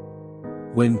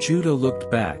 When Judah looked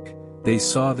back, they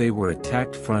saw they were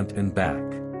attacked front and back.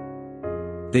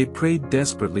 They prayed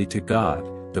desperately to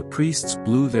God, the priests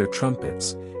blew their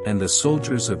trumpets, and the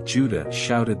soldiers of Judah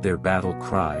shouted their battle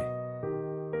cry.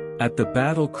 At the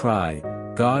battle cry,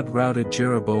 God routed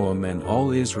Jeroboam and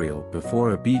all Israel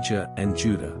before Abijah and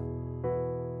Judah.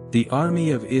 The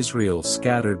army of Israel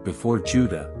scattered before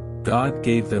Judah, God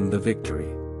gave them the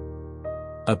victory.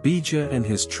 Abijah and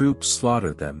his troops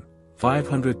slaughtered them,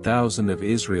 500,000 of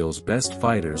Israel's best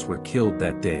fighters were killed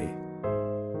that day.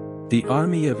 The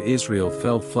army of Israel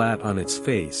fell flat on its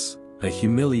face, a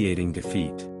humiliating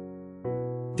defeat.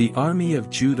 The army of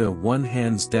Judah won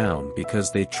hands down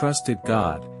because they trusted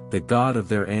God, the God of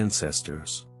their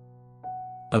ancestors.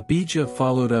 Abijah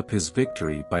followed up his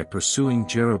victory by pursuing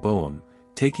Jeroboam,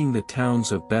 taking the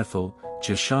towns of Bethel,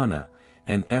 Jeshanah,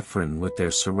 and Ephron with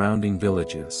their surrounding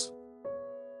villages.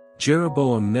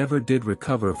 Jeroboam never did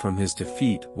recover from his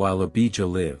defeat while Abijah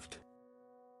lived.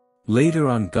 Later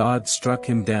on, God struck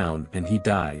him down and he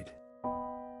died.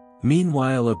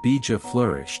 Meanwhile, Abijah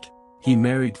flourished. He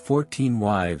married 14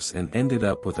 wives and ended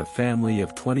up with a family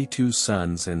of 22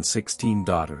 sons and 16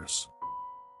 daughters.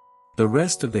 The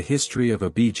rest of the history of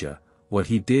Abijah, what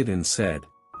he did and said,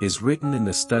 is written in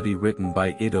the study written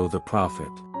by Iddo the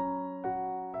prophet.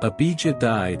 Abijah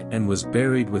died and was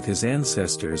buried with his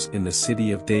ancestors in the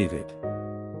city of David.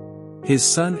 His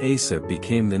son Asa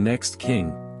became the next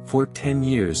king. For 10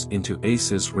 years into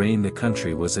Asa's reign the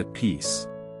country was at peace.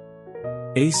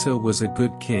 Asa was a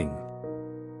good king.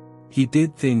 He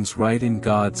did things right in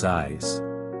God's eyes.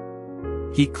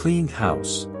 He cleaned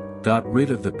house, got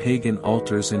rid of the pagan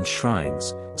altars and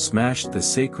shrines, smashed the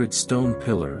sacred stone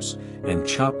pillars, and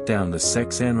chopped down the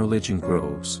sex-and-religion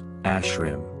groves,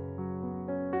 Ashrim.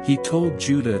 He told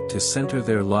Judah to center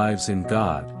their lives in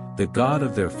God, the God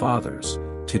of their fathers,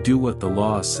 to do what the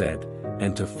law said,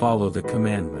 and to follow the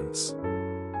commandments.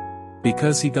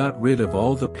 Because he got rid of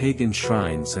all the pagan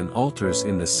shrines and altars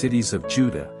in the cities of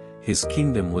Judah, his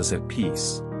kingdom was at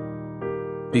peace.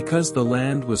 Because the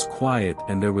land was quiet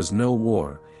and there was no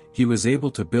war, he was able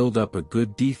to build up a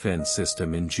good defense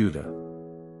system in Judah.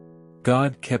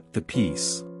 God kept the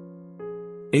peace.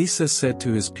 Asa said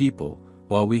to his people,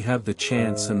 "While we have the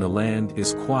chance and the land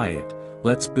is quiet,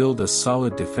 let's build a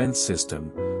solid defense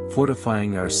system,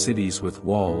 fortifying our cities with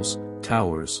walls,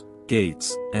 towers,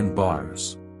 gates, and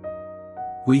bars.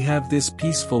 We have this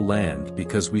peaceful land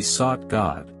because we sought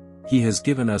God. He has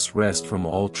given us rest from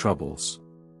all troubles."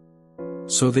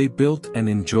 So they built and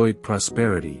enjoyed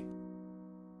prosperity.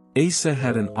 Asa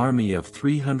had an army of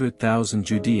 300,000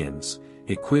 Judeans,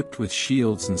 equipped with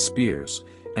shields and spears,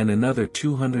 and another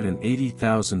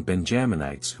 280,000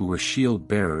 Benjaminites who were shield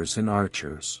bearers and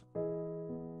archers.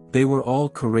 They were all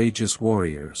courageous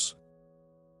warriors.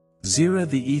 Zerah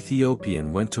the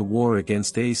Ethiopian went to war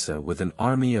against Asa with an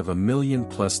army of 1,000,000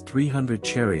 plus 300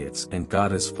 chariots and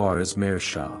got as far as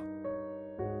Mareshah.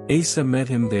 Asa met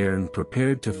him there and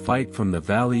prepared to fight from the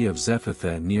valley of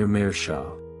Zephathah near Mareshah.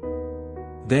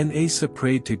 Then Asa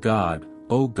prayed to God,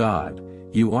 "O God,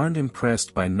 you aren't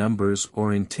impressed by numbers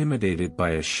or intimidated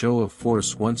by a show of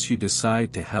force once you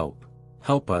decide to help.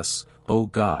 Help us, O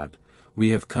God. We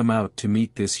have come out to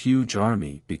meet this huge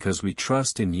army because we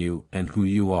trust in you and who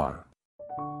you are.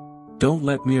 Don't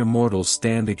let mere mortals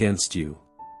stand against you."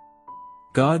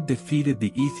 God defeated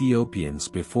the Ethiopians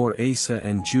before Asa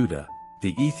and Judah.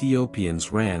 The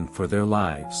Ethiopians ran for their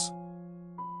lives.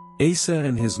 Asa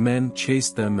and his men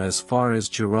chased them as far as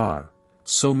Gerar.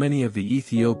 So many of the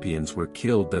Ethiopians were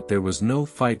killed that there was no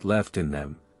fight left in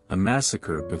them, a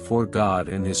massacre before God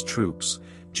and his troops.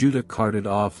 Judah carted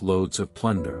off loads of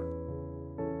plunder.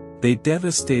 They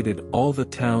devastated all the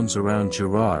towns around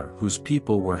Gerar whose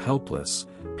people were helpless,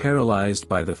 paralyzed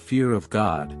by the fear of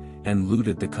God, and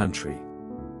looted the country.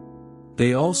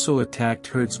 They also attacked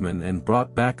herdsmen and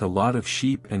brought back a lot of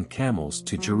sheep and camels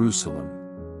to Jerusalem.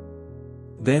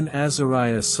 Then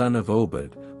Azariah son of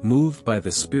Obed, moved by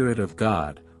the Spirit of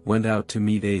God, went out to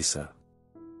meet Asa.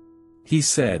 He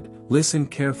said, "Listen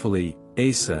carefully,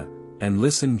 Asa, and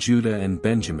listen Judah and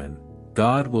Benjamin.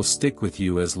 God will stick with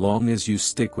you as long as you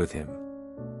stick with him.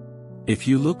 If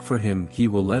you look for him, he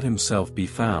will let himself be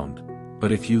found,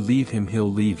 but if you leave him,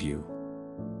 he'll leave you."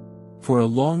 For a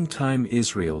long time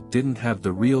Israel didn't have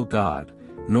the real God,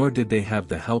 nor did they have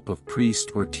the help of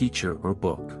priest or teacher or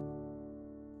book.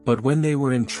 But when they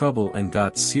were in trouble and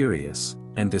got serious,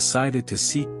 and decided to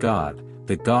seek God,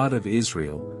 the God of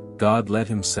Israel, God let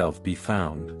himself be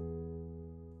found.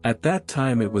 At that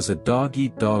time it was a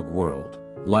dog-eat-dog world.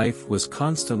 Life was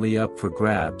constantly up for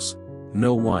grabs.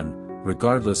 No one,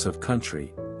 regardless of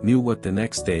country, knew what the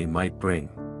next day might bring.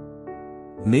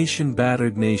 Nation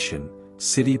battered nation,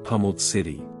 city pummeled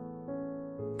city.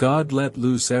 God let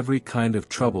loose every kind of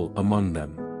trouble among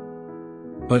them.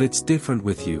 But it's different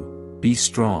with you. Be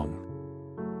strong.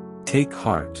 Take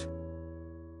heart.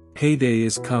 Payday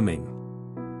is coming.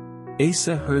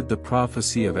 Asa heard the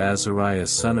prophecy of Azariah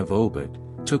son of Obed,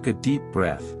 took a deep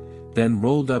breath, then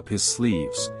rolled up his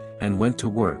sleeves, and went to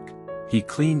work. He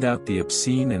cleaned out the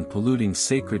obscene and polluting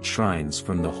sacred shrines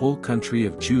from the whole country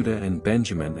of Judah and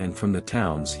Benjamin and from the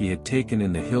towns he had taken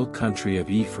in the hill country of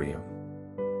Ephraim.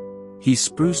 He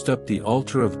spruced up the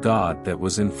altar of God that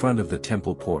was in front of the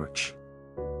temple porch.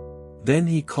 Then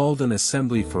he called an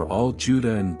assembly for all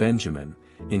Judah and Benjamin,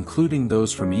 including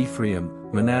those from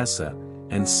Ephraim, Manasseh,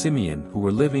 and Simeon who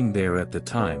were living there at the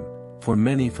time, for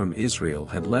many from Israel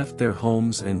had left their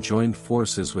homes and joined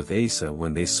forces with Asa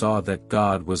when they saw that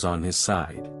God was on his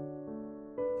side.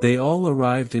 They all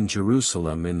arrived in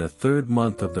Jerusalem in the 3rd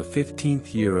month of the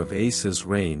 15th year of Asa's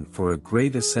reign for a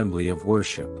great assembly of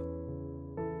worship.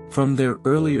 From their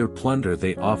earlier plunder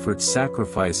they offered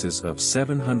sacrifices of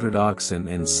 700 oxen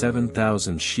and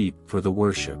 7,000 sheep for the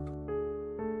worship.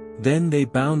 Then they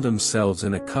bound themselves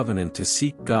in a covenant to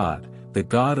seek God, the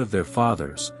God of their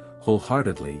fathers,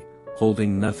 wholeheartedly,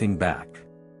 holding nothing back.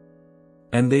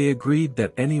 And they agreed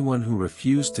that anyone who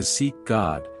refused to seek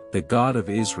God, the God of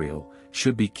Israel,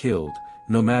 should be killed,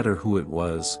 no matter who it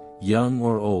was, young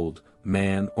or old,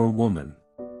 man or woman.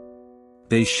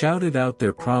 They shouted out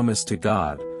their promise to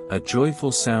God, a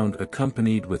joyful sound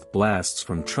accompanied with blasts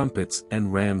from trumpets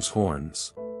and ram's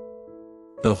horns.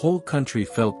 The whole country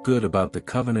felt good about the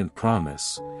covenant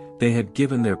promise. They had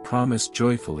given their promise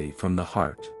joyfully from the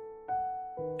heart.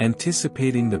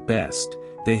 Anticipating the best,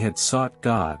 they had sought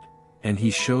God, and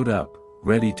He showed up,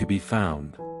 ready to be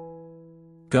found.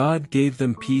 God gave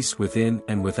them peace within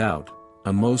and without,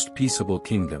 a most peaceable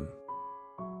kingdom.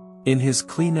 In his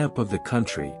cleanup of the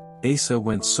country, Asa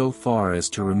went so far as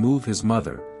to remove his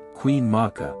mother, Queen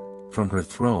Maacah, from her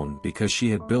throne because she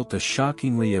had built a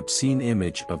shockingly obscene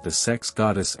image of the sex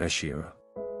goddess Asherah.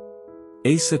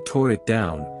 Asa tore it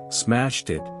down, smashed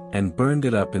it, and burned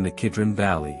it up in the Kidron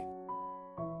Valley.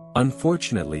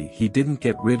 Unfortunately, he didn't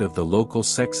get rid of the local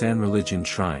sex and religion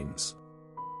shrines.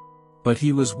 But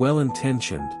he was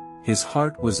well-intentioned, his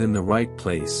heart was in the right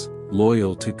place,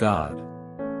 loyal to God.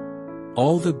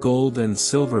 All the gold and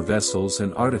silver vessels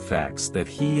and artifacts that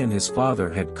he and his father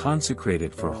had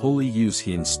consecrated for holy use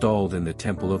he installed in the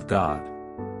temple of God.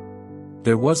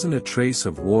 There wasn't a trace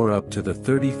of war up to the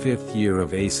 35th year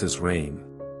of Asa's reign.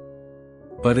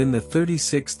 But in the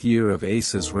 36th year of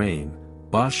Asa's reign,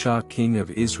 Baasha king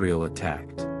of Israel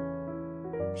attacked.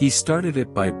 He started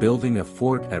it by building a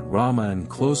fort at Ramah and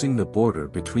closing the border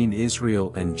between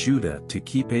Israel and Judah to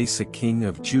keep Asa king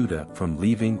of Judah from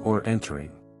leaving or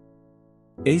entering.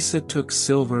 Asa took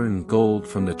silver and gold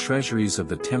from the treasuries of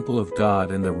the temple of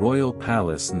God and the royal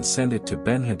palace and sent it to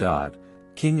Ben-Hadad,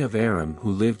 king of Aram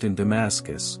who lived in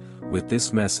Damascus, with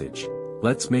this message: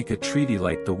 "Let's make a treaty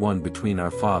like the one between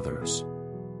our fathers.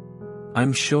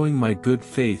 I'm showing my good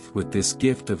faith with this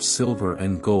gift of silver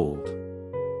and gold.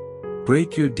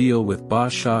 Break your deal with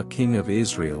Baasha king of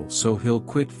Israel so he'll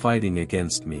quit fighting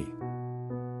against me."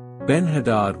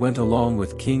 Ben-Hadad went along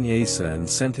with King Asa and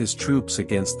sent his troops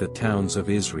against the towns of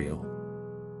Israel.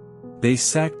 They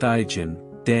sacked Ijon,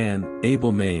 Dan,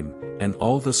 Abel-Maim, and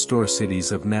all the store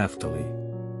cities of Naphtali.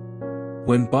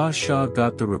 When Baasha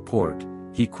got the report,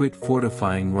 he quit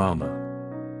fortifying Ramah.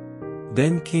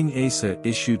 Then King Asa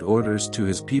issued orders to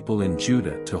his people in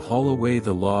Judah to haul away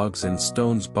the logs and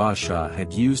stones Baasha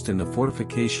had used in the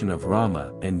fortification of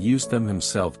Ramah and used them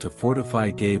himself to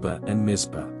fortify Geba and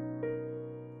Mizpah.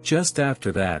 Just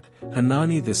after that,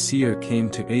 Hanani the seer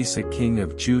came to Asa king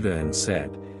of Judah and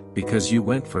said, "Because you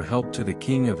went for help to the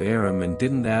king of Aram and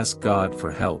didn't ask God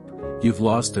for help, you've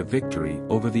lost a victory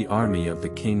over the army of the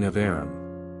king of Aram.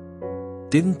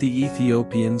 Didn't the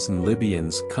Ethiopians and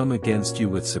Libyans come against you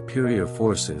with superior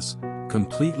forces,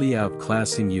 completely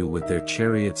outclassing you with their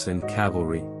chariots and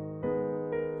cavalry?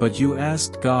 But you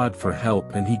asked God for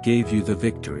help and He gave you the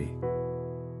victory."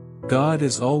 God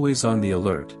is always on the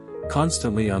alert,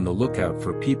 constantly on the lookout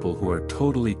for people who are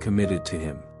totally committed to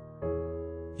Him.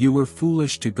 You were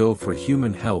foolish to go for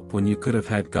human help when you could have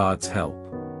had God's help.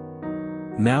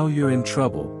 Now you're in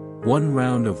trouble, one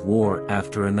round of war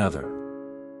after another.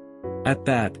 At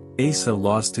that, Asa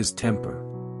lost his temper.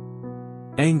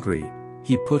 Angry,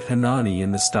 he put Hanani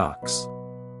in the stocks.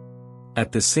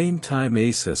 At the same time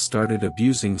Asa started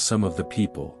abusing some of the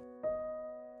people.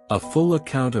 A full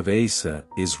account of Asa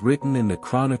is written in the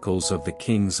Chronicles of the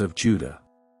Kings of Judah.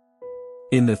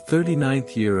 In the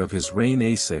 39th year of his reign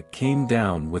Asa came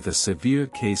down with a severe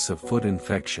case of foot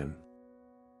infection.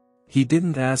 He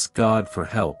didn't ask God for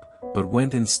help, but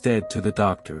went instead to the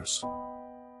doctors.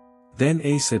 Then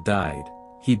Asa died.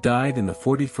 He died in the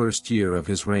 41st year of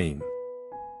his reign.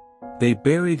 They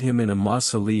buried him in a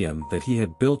mausoleum that he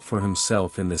had built for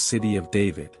himself in the city of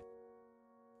David.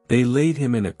 They laid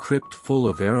him in a crypt full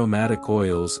of aromatic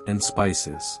oils and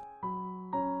spices.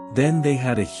 Then they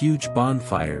had a huge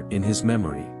bonfire in his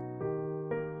memory.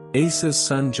 Asa's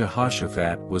son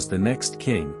Jehoshaphat was the next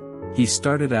king. He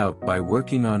started out by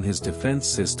working on his defense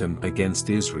system against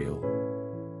Israel.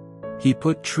 He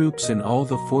put troops in all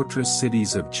the fortress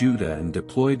cities of Judah and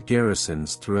deployed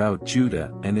garrisons throughout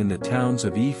Judah and in the towns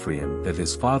of Ephraim that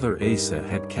his father Asa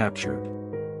had captured.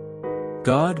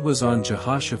 God was on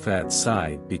Jehoshaphat's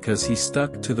side because he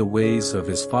stuck to the ways of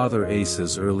his father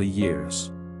Asa's early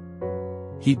years.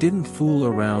 He didn't fool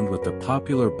around with the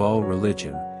popular Baal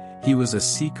religion. He was a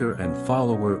seeker and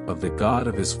follower of the God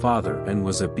of his father and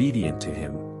was obedient to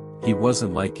him. He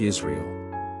wasn't like Israel.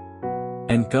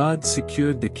 And God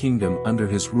secured the kingdom under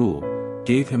his rule,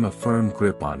 gave him a firm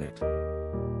grip on it.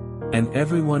 And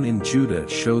everyone in Judah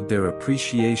showed their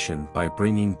appreciation by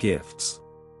bringing gifts.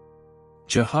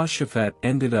 Jehoshaphat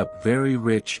ended up very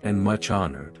rich and much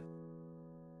honored.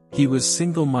 He was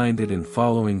single-minded in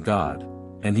following God,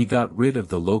 and he got rid of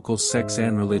the local sex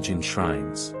and religion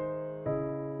shrines.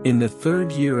 In the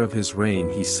 3rd year of his reign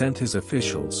he sent his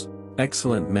officials,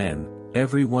 excellent men,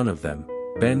 every one of them,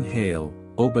 Ben-Hail,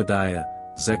 Obadiah,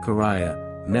 Zechariah,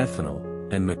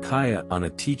 Nethanel, and Micaiah on a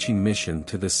teaching mission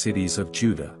to the cities of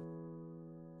Judah.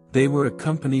 They were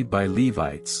accompanied by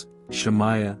Levites,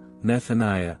 Shemaiah,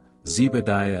 Nethaniah,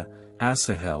 Zebadiah,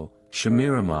 Asahel,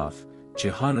 Shemiramoth,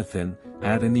 Jehonathan,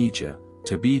 Adonijah,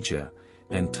 Tobijah,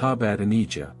 and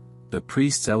Tobadonijah. The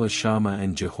priests Elishama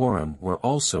and Jehoram were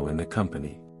also in the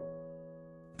company.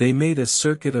 They made a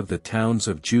circuit of the towns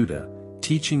of Judah,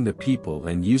 teaching the people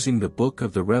and using the book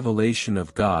of the revelation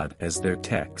of God as their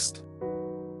text.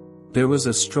 There was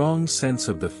a strong sense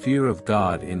of the fear of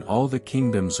God in all the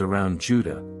kingdoms around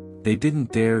Judah. They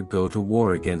didn't dare go to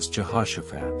war against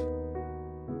Jehoshaphat.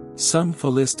 Some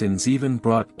Philistines even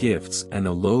brought gifts and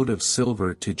a load of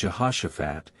silver to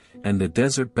Jehoshaphat, and the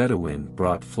desert Bedouin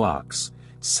brought flocks,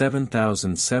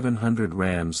 7,700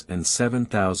 rams and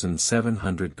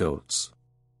 7,700 goats.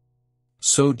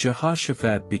 So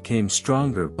Jehoshaphat became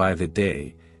stronger by the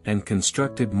day, and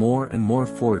constructed more and more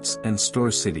forts and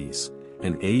store cities,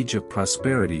 an age of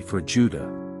prosperity for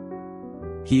Judah.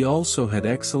 He also had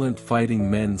excellent fighting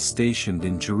men stationed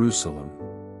in Jerusalem.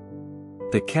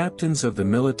 The captains of the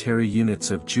military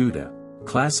units of Judah,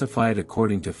 classified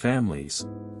according to families,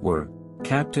 were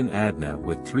Captain Adnah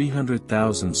with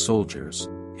 300,000 soldiers,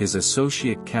 his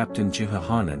associate Captain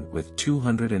Jehohanan with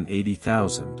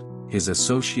 280,000, his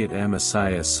associate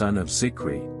Amasiah son of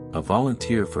Zichri, a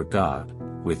volunteer for God,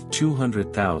 with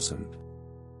 200,000.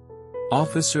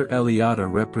 Officer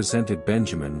Eliada represented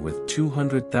Benjamin with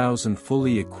 200,000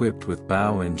 fully equipped with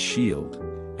bow and shield,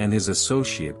 and his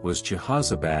associate was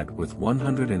Jehozabad with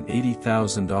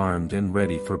 180,000 armed and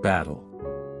ready for battle.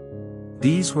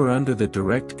 These were under the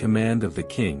direct command of the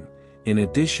king. In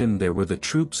addition there were the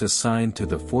troops assigned to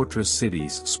the fortress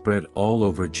cities spread all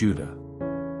over Judah.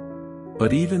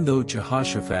 But even though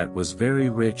Jehoshaphat was very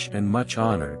rich and much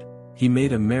honored, he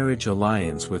made a marriage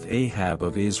alliance with Ahab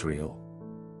of Israel.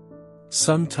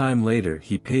 Some time later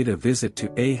he paid a visit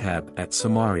to Ahab at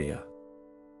Samaria.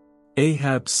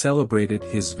 Ahab celebrated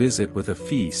his visit with a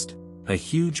feast, a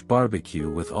huge barbecue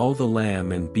with all the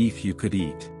lamb and beef you could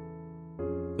eat.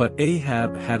 But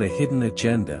Ahab had a hidden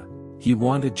agenda. He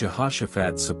wanted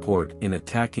Jehoshaphat's support in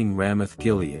attacking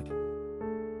Ramoth-Gilead.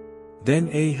 Then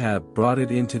Ahab brought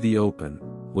it into the open.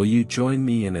 Will you join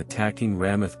me in attacking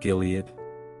Ramoth-Gilead?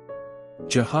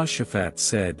 Jehoshaphat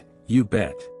said, You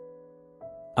bet.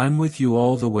 I'm with you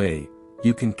all the way,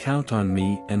 you can count on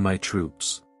me and my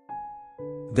troops.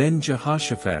 Then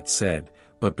Jehoshaphat said,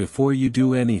 But before you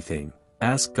do anything,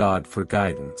 ask God for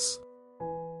guidance.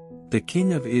 The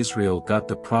king of Israel got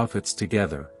the prophets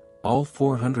together, all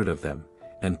 400 of them,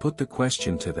 and put the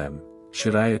question to them,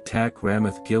 Should I attack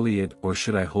Ramoth-Gilead or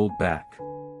should I hold back?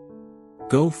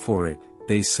 Go for it,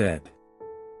 they said.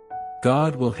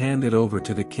 God will hand it over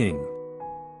to the king.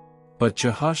 But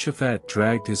Jehoshaphat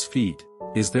dragged his feet.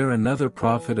 Is there another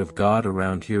prophet of God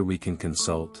around here we can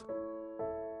consult?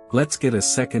 Let's get a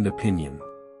second opinion.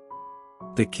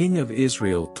 The king of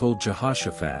Israel told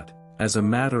Jehoshaphat, As a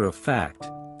matter of fact,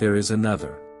 there is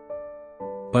another.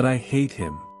 But I hate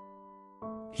him.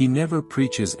 He never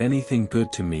preaches anything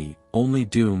good to me, only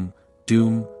doom,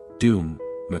 doom, doom,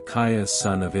 Micaiah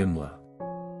son of Imlah.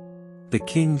 The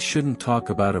king shouldn't talk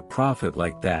about a prophet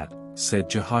like that, said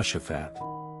Jehoshaphat.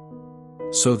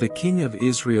 So the king of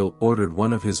Israel ordered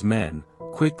one of his men,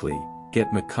 Quickly,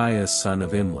 get Micaiah son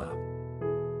of Imlah.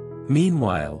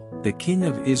 Meanwhile, the king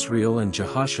of Israel and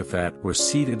Jehoshaphat were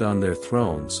seated on their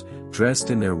thrones, dressed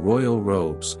in their royal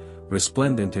robes,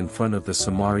 resplendent in front of the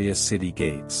Samaria city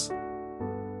gates.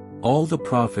 All the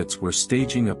prophets were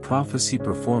staging a prophecy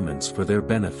performance for their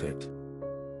benefit.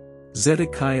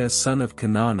 Zedekiah son of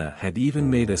Kenana had even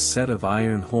made a set of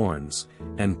iron horns,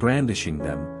 and brandishing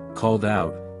them, called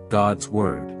out, God's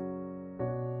word.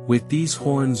 With these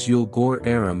horns you'll gore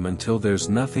Aram until there's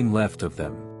nothing left of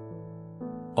them.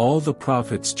 All the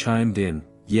prophets chimed in,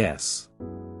 yes.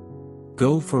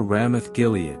 Go for Ramoth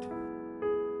Gilead.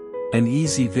 An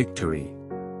easy victory.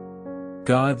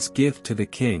 God's gift to the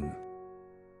king.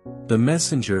 The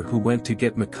messenger who went to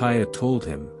get Micaiah told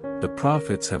him, the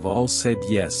prophets have all said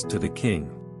yes to the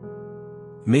king.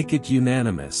 Make it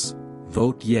unanimous,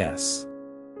 vote yes.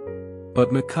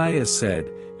 But Micaiah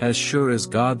said, as sure as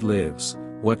God lives,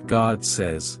 what God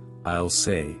says, I'll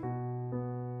say.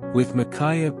 With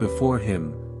Micaiah before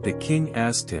him, the king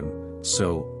asked him,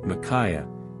 so, Micaiah,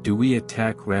 do we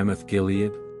attack Ramoth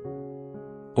Gilead?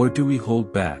 Or do we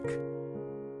hold back?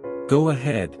 Go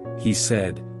ahead, he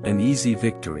said, an easy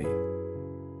victory.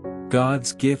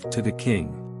 God's gift to the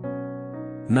king.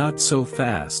 Not so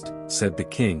fast, said the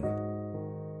king.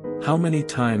 How many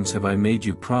times have I made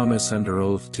you promise under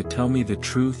oath to tell me the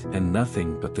truth and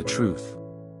nothing but the truth?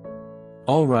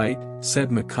 All right,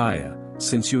 said Micaiah,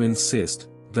 since you insist,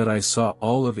 that I saw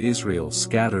all of Israel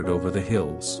scattered over the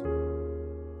hills.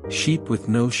 Sheep with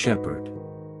no shepherd.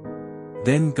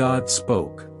 Then God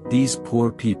spoke, these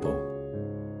poor people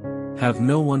have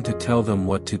no one to tell them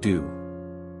what to do.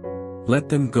 Let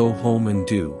them go home and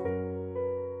do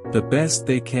the best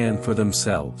they can for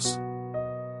themselves.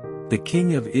 The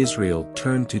king of Israel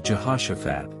turned to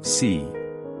Jehoshaphat, see.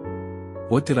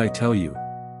 What did I tell you?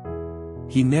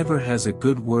 He never has a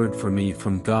good word for me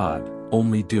from God,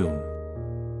 only doom.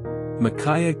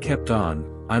 Micaiah kept on,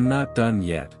 I'm not done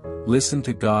yet, listen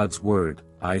to God's word,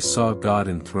 I saw God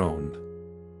enthroned.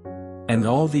 And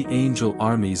all the angel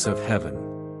armies of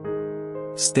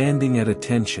heaven, standing at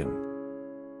attention,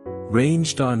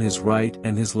 ranged on his right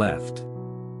and his left.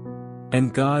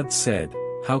 And God said,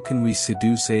 how can we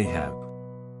seduce Ahab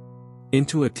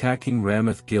into attacking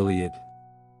Ramoth Gilead?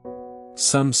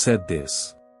 Some said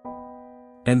this,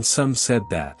 and some said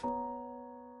that.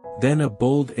 Then a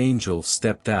bold angel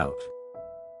stepped out,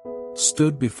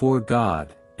 stood before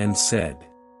God, and said,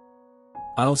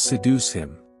 I'll seduce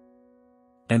him.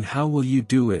 And how will you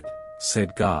do it?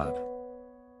 Said God.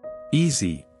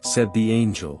 Easy, said the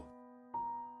angel.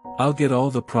 I'll get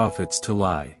all the prophets to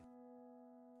lie.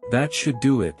 That should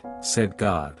do it, said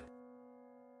God.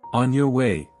 On your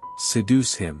way,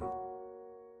 seduce him.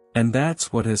 And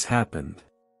that's what has happened.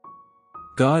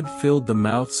 God filled the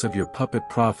mouths of your puppet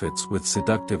prophets with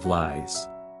seductive lies.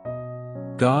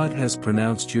 God has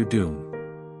pronounced your doom.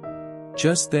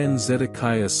 Just then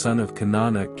Zedekiah son of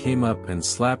Kenana came up and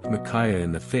slapped Micaiah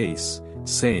in the face,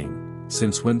 saying,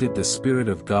 Since when did the Spirit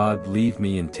of God leave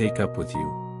me and take up with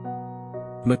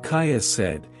you? Micaiah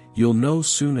said, You'll know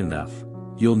soon enough,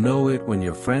 you'll know it when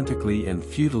you're frantically and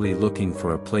futilely looking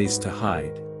for a place to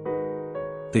hide.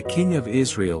 The king of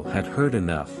Israel had heard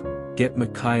enough, get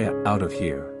Micaiah out of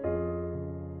here.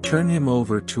 Turn him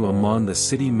over to Amon the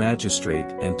city magistrate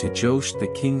and to Joash the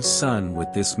king's son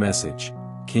with this message,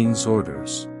 King's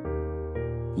orders.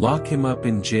 Lock him up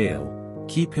in jail,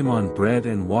 keep him on bread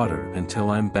and water until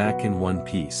I'm back in one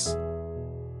piece.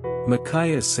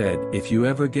 Micaiah said, If you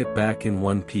ever get back in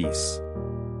one piece,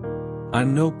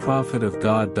 I'm no prophet of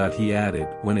God. He added,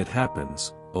 When it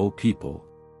happens, O people,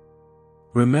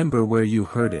 remember where you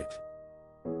heard it.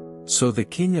 So the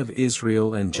king of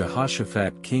Israel and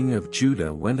Jehoshaphat king of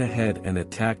Judah went ahead and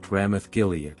attacked Ramoth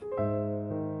Gilead.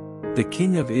 The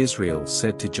king of Israel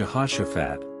said to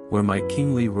Jehoshaphat, Wear my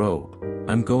kingly robe,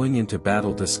 I'm going into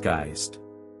battle disguised.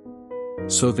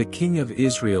 So the king of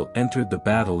Israel entered the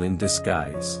battle in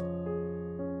disguise.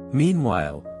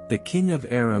 Meanwhile, the king of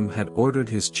Aram had ordered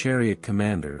his chariot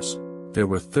commanders, there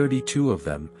were 32 of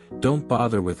them, Don't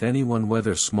bother with anyone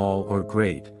whether small or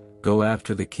great, go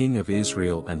after the king of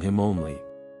Israel and him only.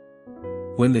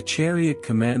 When the chariot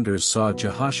commanders saw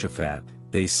Jehoshaphat,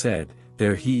 they said,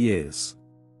 There he is,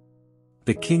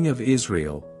 the king of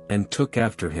Israel, and took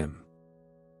after him.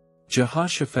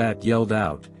 Jehoshaphat yelled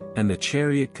out, and the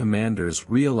chariot commanders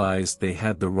realized they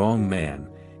had the wrong man,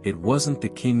 it wasn't the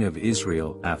king of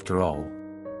Israel after all.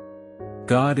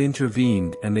 God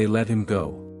intervened and they let him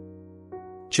go.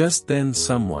 Just then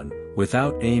someone,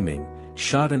 without aiming,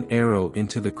 shot an arrow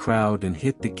into the crowd and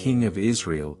hit the king of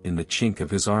Israel in the chink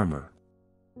of his armor.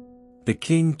 The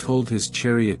king told his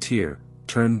charioteer,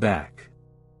 Turn back.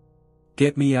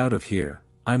 Get me out of here,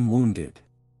 I'm wounded.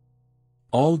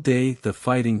 All day the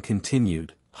fighting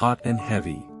continued, hot and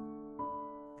heavy.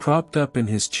 Propped up in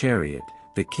his chariot,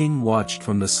 the king watched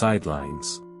from the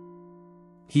sidelines.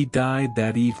 He died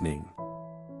that evening.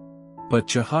 But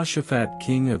Jehoshaphat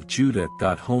king of Judah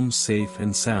got home safe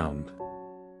and sound.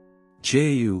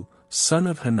 Jehu, son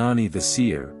of Hanani the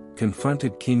seer,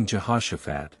 confronted King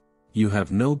Jehoshaphat, You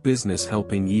have no business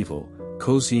helping evil,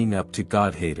 cozying up to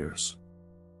God-haters.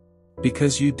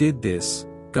 Because you did this,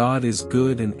 God is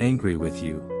good and angry with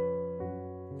you.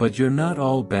 But you're not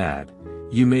all bad,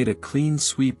 you made a clean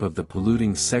sweep of the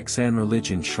polluting sex and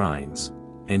religion shrines,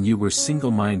 and you were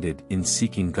single-minded in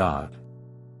seeking God.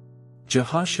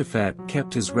 Jehoshaphat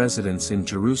kept his residence in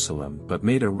Jerusalem but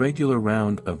made a regular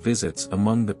round of visits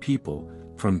among the people,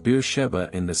 from Beersheba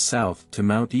in the south to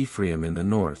Mount Ephraim in the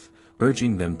north,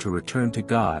 urging them to return to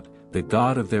God, the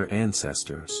God of their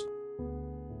ancestors.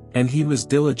 And he was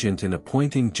diligent in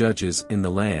appointing judges in the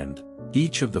land.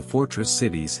 Each of the fortress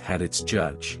cities had its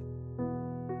judge.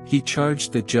 He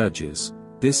charged the judges,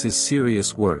 "This is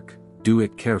serious work, do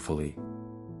it carefully.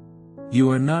 You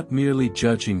are not merely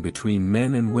judging between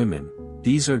men and women,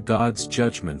 these are God's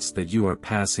judgments that you are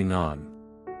passing on.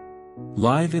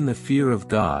 Live in the fear of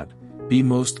God, be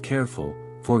most careful,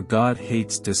 for God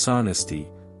hates dishonesty,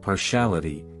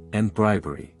 partiality, and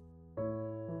bribery."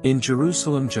 In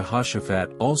Jerusalem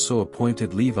Jehoshaphat also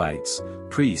appointed Levites,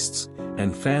 priests,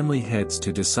 and family heads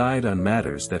to decide on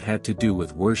matters that had to do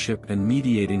with worship and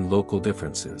mediating local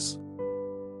differences.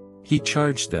 He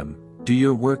charged them, "Do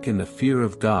your work in the fear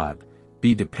of God,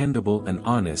 be dependable and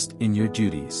honest in your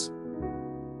duties.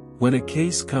 When a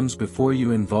case comes before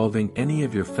you involving any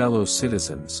of your fellow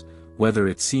citizens, whether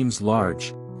it seems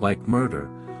large, like murder,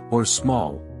 or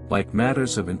small, like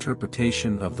matters of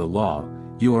interpretation of the law,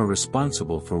 you are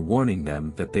responsible for warning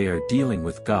them that they are dealing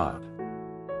with God.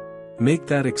 Make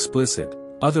that explicit,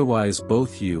 otherwise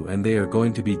both you and they are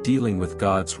going to be dealing with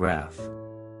God's wrath.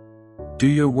 Do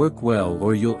your work well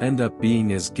or you'll end up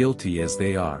being as guilty as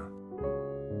they are."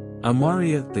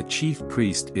 Amariah the chief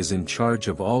priest is in charge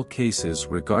of all cases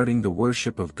regarding the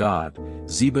worship of God.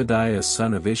 Zebadiah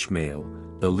son of Ishmael,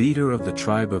 the leader of the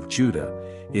tribe of Judah,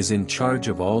 is in charge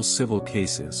of all civil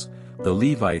cases. The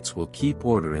Levites will keep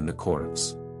order in the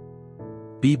courts.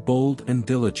 Be bold and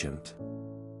diligent.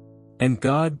 And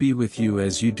God be with you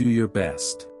as you do your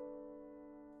best.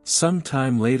 Some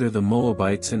time later the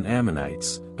Moabites and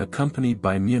Ammonites, accompanied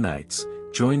by Meunites,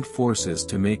 joined forces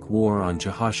to make war on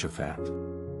Jehoshaphat.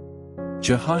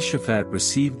 Jehoshaphat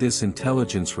received this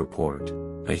intelligence report: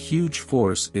 "A huge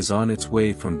force is on its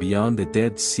way from beyond the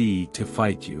Dead Sea to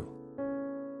fight you.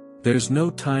 There's no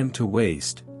time to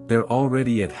waste, they're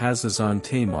already at Hazazon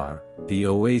Tamar, the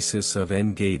oasis of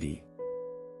En-Gedi."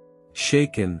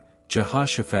 Shaken,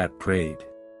 Jehoshaphat prayed.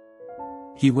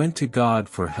 He went to God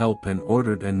for help and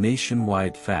ordered a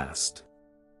nationwide fast.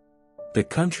 The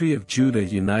country of Judah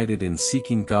united in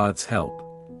seeking God's help.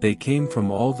 They came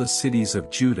from all the cities of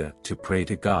Judah to pray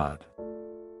to God.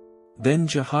 Then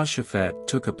Jehoshaphat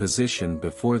took a position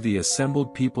before the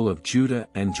assembled people of Judah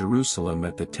and Jerusalem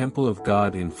at the temple of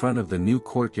God in front of the new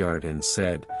courtyard and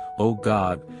said, "O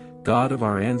God, God of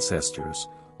our ancestors,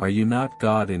 are you not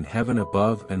God in heaven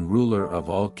above and ruler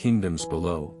of all kingdoms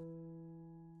below?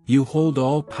 You hold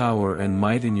all power and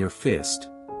might in your fist,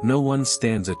 no one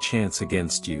stands a chance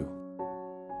against you.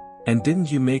 And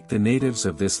didn't you make the natives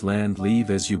of this land leave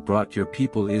as you brought your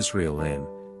people Israel in,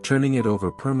 turning it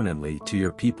over permanently to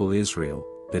your people Israel,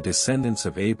 the descendants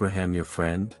of Abraham your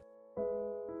friend?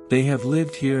 They have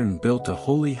lived here and built a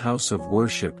holy house of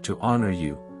worship to honor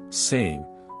you, saying,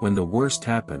 when the worst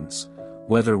happens,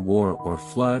 whether war or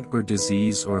flood or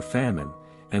disease or famine,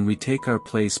 and we take our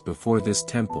place before this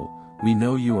temple, we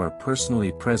know you are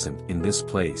personally present in this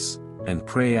place, and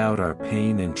pray out our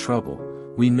pain and trouble,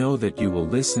 we know that you will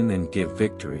listen and give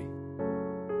victory.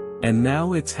 And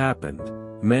now it's happened,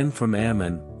 men from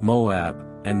Ammon, Moab,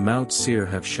 and Mount Seir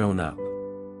have shown up.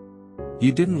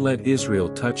 You didn't let Israel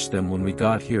touch them when we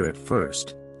got here at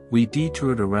first, we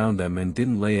detoured around them and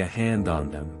didn't lay a hand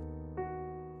on them.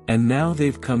 And now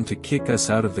they've come to kick us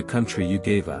out of the country you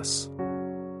gave us.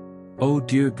 Oh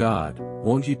dear God,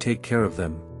 won't you take care of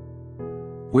them?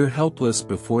 We're helpless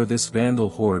before this vandal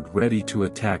horde ready to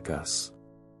attack us.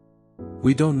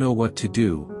 We don't know what to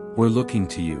do, we're looking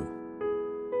to you."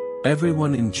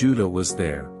 Everyone in Judah was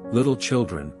there, little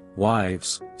children,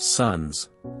 wives, sons,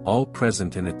 all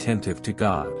present and attentive to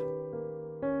God.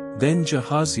 Then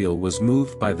Jehaziel was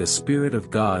moved by the Spirit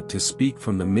of God to speak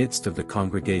from the midst of the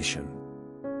congregation.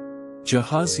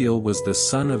 Jehaziel was the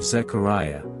son of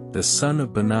Zechariah, the son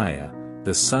of Benaiah,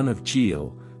 the son of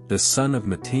Jeiel, the son of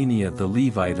Mattaniah the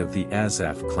Levite of the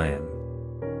Asaph clan.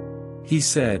 He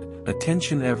said,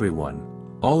 "Attention everyone,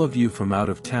 all of you from out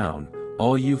of town,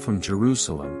 all you from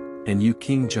Jerusalem, and you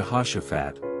King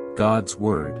Jehoshaphat, God's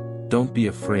word, don't be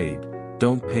afraid,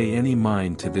 don't pay any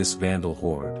mind to this vandal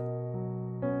horde.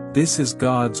 This is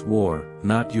God's war,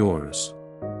 not yours.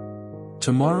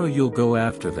 Tomorrow you'll go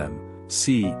after them,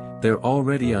 see, they're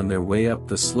already on their way up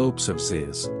the slopes of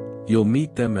Ziz, you'll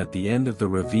meet them at the end of the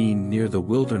ravine near the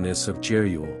wilderness of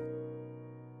Jeruel.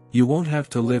 You won't have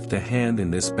to lift a hand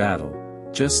in this battle,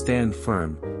 just stand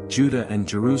firm, Judah and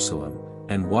Jerusalem,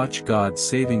 and watch God's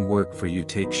saving work for you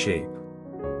take shape.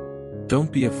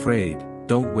 Don't be afraid,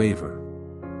 don't waver.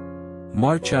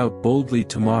 March out boldly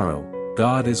tomorrow,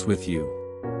 God is with you.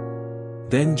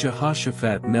 Then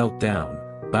Jehoshaphat knelt down,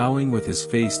 bowing with his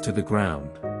face to the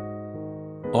ground.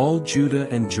 All Judah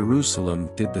and Jerusalem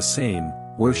did the same,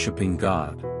 worshipping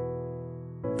God.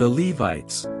 The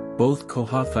Levites, both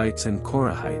Kohathites and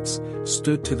Korahites,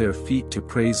 stood to their feet to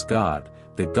praise God,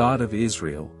 the God of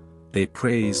Israel. They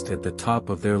praised at the top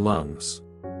of their lungs.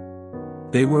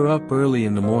 They were up early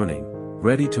in the morning,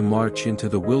 ready to march into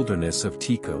the wilderness of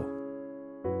Tekoa.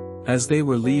 As they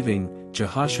were leaving,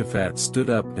 Jehoshaphat stood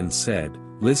up and said,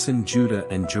 "Listen, Judah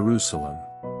and Jerusalem.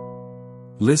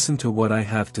 Listen to what I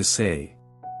have to say.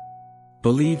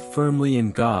 Believe firmly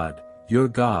in God, your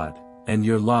God, and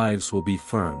your lives will be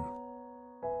firm.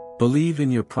 Believe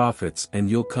in your prophets and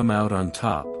you'll come out on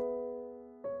top."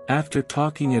 After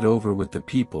talking it over with the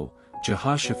people,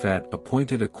 Jehoshaphat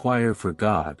appointed a choir for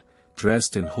God,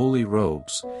 dressed in holy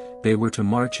robes. They were to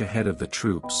march ahead of the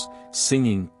troops,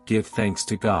 singing, "Give thanks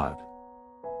to God.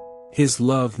 His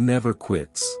love never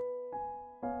quits."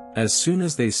 As soon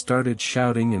as they started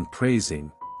shouting and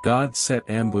praising, God set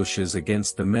ambushes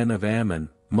against the men of Ammon,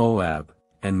 Moab,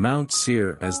 and Mount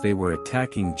Seir as they were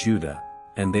attacking Judah,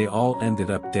 and they all ended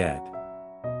up dead.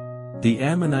 The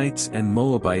Ammonites and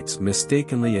Moabites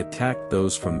mistakenly attacked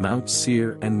those from Mount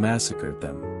Seir and massacred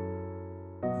them.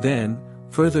 Then,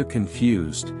 further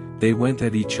confused, they went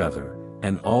at each other,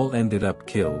 and all ended up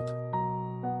killed.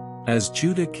 As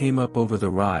Judah came up over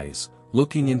the rise,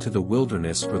 looking into the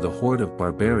wilderness for the horde of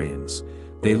barbarians,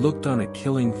 they looked on a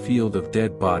killing field of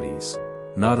dead bodies,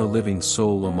 not a living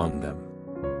soul among them.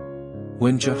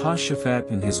 When Jehoshaphat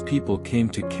and his people came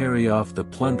to carry off the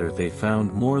plunder, they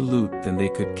found more loot than they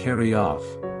could carry off: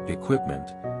 equipment,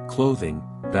 clothing,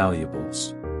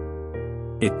 valuables.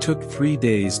 It took 3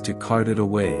 days to cart it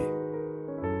away.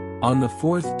 On the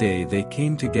 4th day they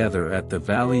came together at the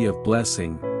Valley of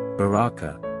Blessing,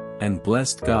 Barakah, and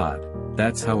blessed God.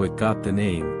 That's how it got the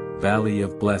name, Valley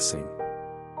of Blessing.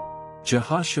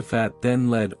 Jehoshaphat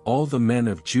then led all the men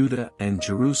of Judah and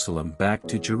Jerusalem back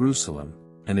to Jerusalem,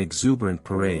 an exuberant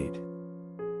parade.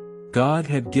 God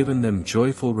had given them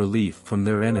joyful relief from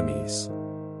their enemies.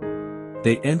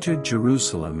 They entered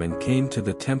Jerusalem and came to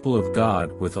the temple of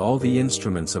God with all the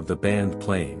instruments of the band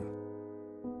playing.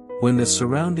 When the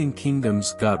surrounding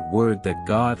kingdoms got word that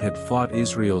God had fought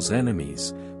Israel's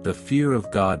enemies, the fear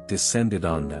of God descended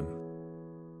on them.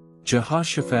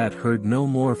 Jehoshaphat heard no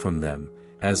more from them.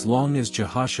 As long as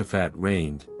Jehoshaphat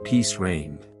reigned, peace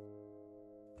reigned.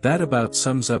 That about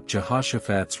sums up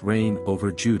Jehoshaphat's reign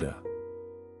over Judah.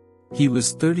 He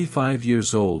was 35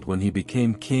 years old when he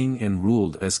became king and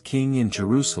ruled as king in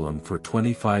Jerusalem for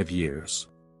 25 years.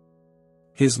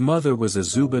 His mother was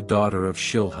Azubah, daughter of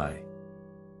Shilhi.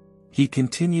 He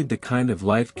continued the kind of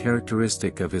life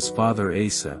characteristic of his father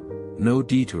Asa: no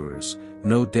detours,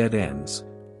 no dead ends,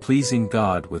 pleasing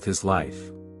God with his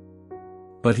life.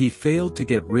 But he failed to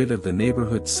get rid of the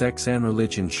neighborhood sex and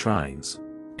religion shrines.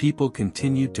 People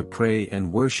continued to pray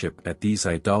and worship at these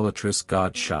idolatrous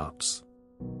god shops.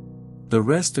 The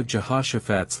rest of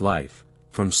Jehoshaphat's life,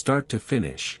 from start to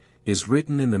finish, is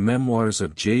written in the memoirs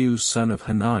of Jehu son of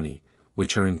Hanani,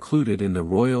 which are included in the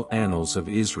royal annals of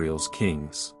Israel's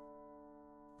kings.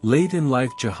 Late in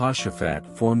life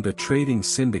Jehoshaphat formed a trading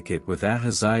syndicate with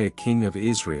Ahaziah king of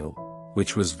Israel,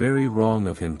 which was very wrong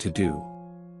of him to do.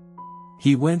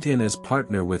 He went in as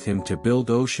partner with him to build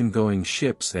ocean-going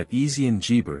ships at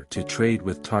Ezion-Geber to trade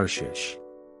with Tarshish.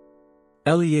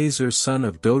 Eleazar son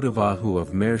of Dodavahu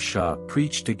of Mareshah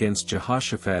preached against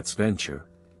Jehoshaphat's venture,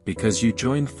 "Because you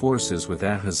joined forces with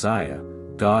Ahaziah,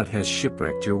 God has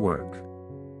shipwrecked your work."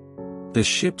 The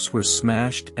ships were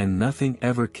smashed and nothing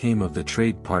ever came of the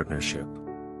trade partnership.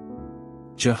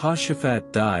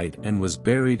 Jehoshaphat died and was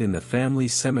buried in the family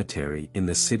cemetery in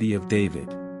the city of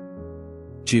David.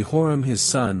 Jehoram his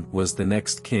son was the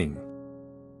next king.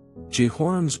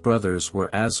 Jehoram's brothers were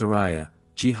Azariah,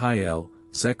 Jehiel,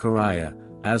 Zechariah,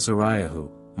 Azariahu,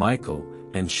 Michael,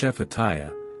 and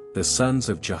Shephatiah, the sons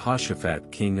of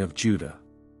Jehoshaphat king of Judah.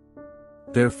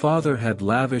 Their father had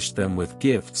lavished them with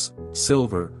gifts,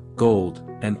 silver, gold,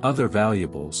 and other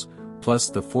valuables, plus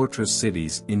the fortress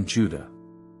cities in Judah.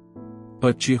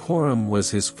 But Jehoram was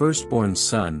his firstborn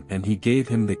son and he gave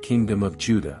him the kingdom of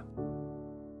Judah.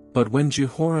 But when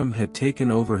Jehoram had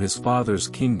taken over his father's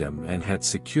kingdom and had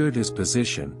secured his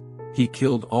position, he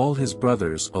killed all his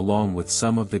brothers along with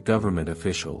some of the government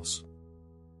officials.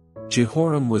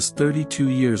 Jehoram was 32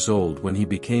 years old when he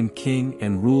became king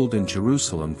and ruled in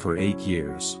Jerusalem for 8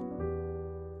 years.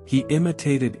 He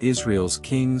imitated Israel's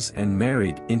kings and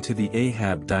married into the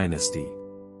Ahab dynasty.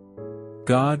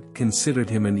 God considered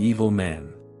him an evil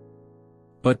man.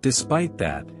 But despite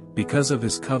that, because of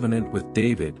his covenant with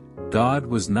David, God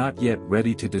was not yet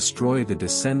ready to destroy the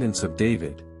descendants of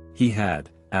David. He had,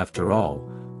 after all,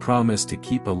 promised to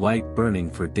keep a light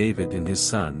burning for David and his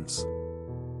sons.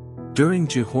 During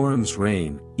Jehoram's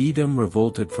reign, Edom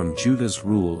revolted from Judah's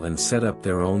rule and set up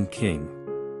their own king.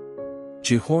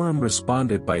 Jehoram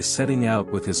responded by setting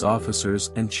out with his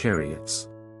officers and chariots.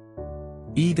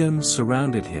 Edom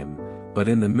surrounded him, but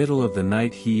in the middle of the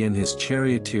night he and his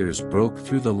charioteers broke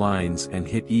through the lines and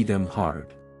hit Edom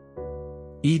hard.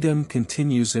 Edom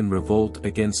continues in revolt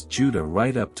against Judah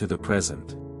right up to the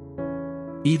present.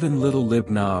 Even little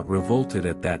Libnah revolted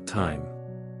at that time.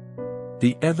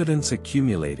 The evidence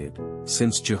accumulated,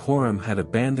 since Jehoram had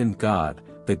abandoned God,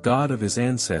 the God of his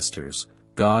ancestors,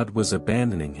 God was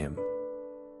abandoning him.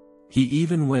 He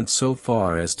even went so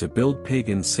far as to build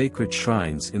pagan sacred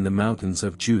shrines in the mountains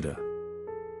of Judah.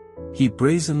 He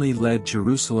brazenly led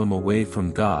Jerusalem away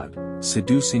from God,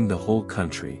 seducing the whole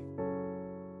country.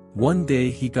 One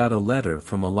day he got a letter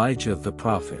from Elijah the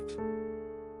prophet.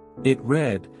 It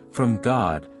read, "From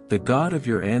God, the God of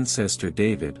your ancestor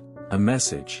David, a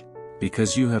message,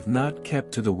 because you have not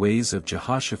kept to the ways of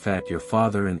Jehoshaphat your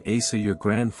father and Asa your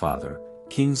grandfather,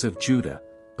 kings of Judah,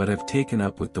 but have taken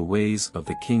up with the ways of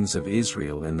the kings of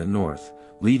Israel in the north,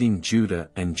 leading Judah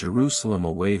and Jerusalem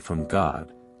away from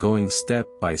God, going step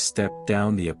by step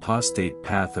down the apostate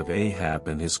path of Ahab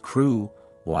and his crew.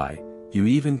 Why, you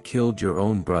even killed your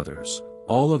own brothers,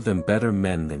 all of them better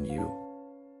men than you.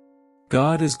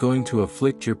 God is going to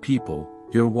afflict your people,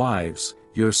 your wives,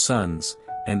 your sons,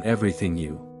 and everything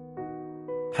you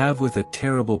have with a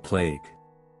terrible plague.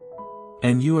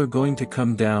 And you are going to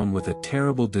come down with a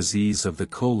terrible disease of the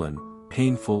colon,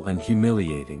 painful and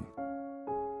humiliating."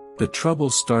 The trouble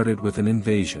started with an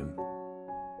invasion.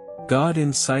 God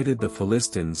incited the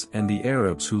Philistines and the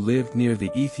Arabs who lived near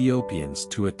the Ethiopians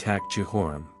to attack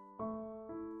Jehoram.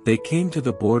 They came to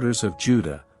the borders of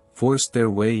Judah, forced their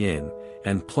way in,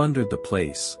 and plundered the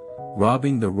place,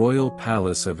 robbing the royal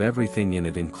palace of everything in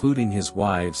it including his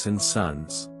wives and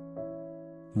sons.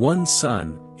 One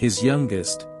son, his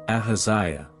youngest,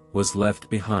 Ahaziah, was left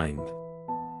behind.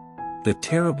 The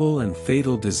terrible and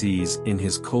fatal disease in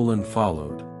his colon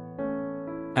followed.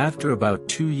 After about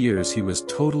 2 years he was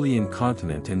totally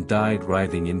incontinent and died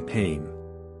writhing in pain.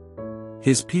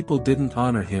 His people didn't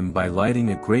honor him by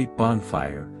lighting a great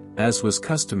bonfire, as was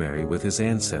customary with his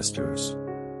ancestors.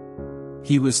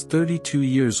 He was 32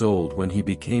 years old when he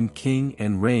became king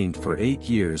and reigned for 8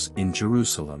 years in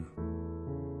Jerusalem.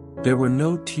 There were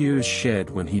no tears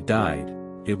shed when he died.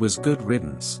 It was good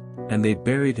riddance, and they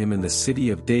buried him in the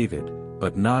city of David,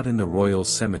 but not in the royal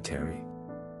cemetery.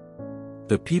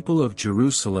 The people of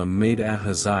Jerusalem made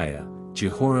Ahaziah,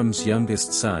 Jehoram's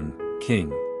youngest son,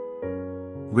 king.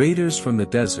 Raiders from the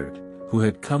desert, who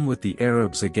had come with the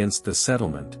Arabs against the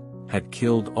settlement, had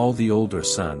killed all the older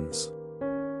sons.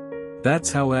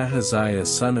 That's how Ahaziah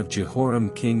son of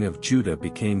Jehoram king of Judah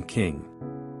became king.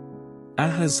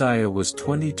 Ahaziah was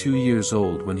 22 years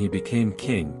old when he became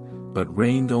king, but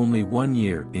reigned only 1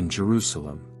 year in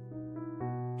Jerusalem.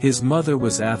 His mother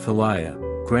was Athaliah,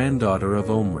 granddaughter of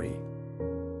Omri.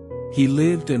 He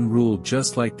lived and ruled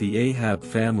just like the Ahab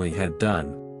family had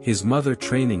done, his mother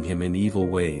training him in evil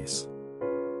ways.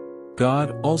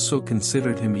 God also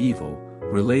considered him evil,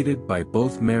 related by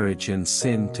both marriage and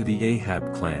sin to the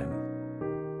Ahab clan.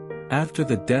 After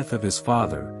the death of his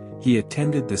father, he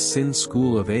attended the sin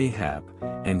school of Ahab,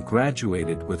 and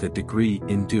graduated with a degree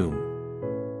in doom.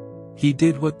 He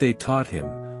did what they taught him,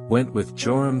 went with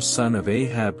Joram son of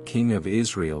Ahab king of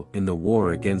Israel in the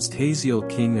war against Hazael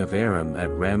king of Aram at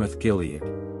Ramoth-Gilead.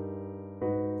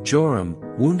 Joram,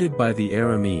 wounded by the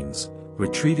Arameans,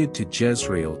 retreated to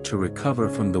Jezreel to recover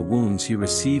from the wounds he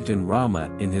received in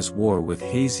Ramah in his war with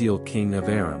Hazael king of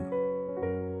Aram.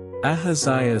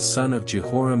 Ahaziah son of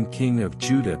Jehoram king of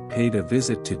Judah paid a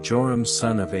visit to Joram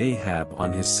son of Ahab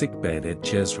on his sickbed at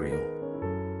Jezreel.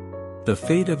 The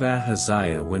fate of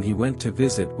Ahaziah when he went to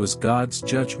visit was God's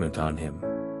judgment on him.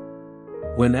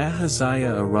 When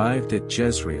Ahaziah arrived at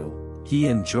Jezreel, he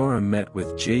and Joram met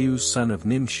with Jehu son of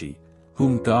Nimshi,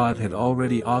 whom God had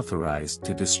already authorized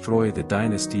to destroy the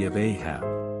dynasty of Ahab.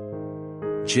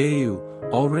 Jehu,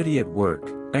 already at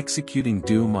work, executing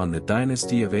doom on the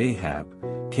dynasty of Ahab,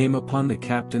 came upon the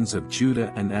captains of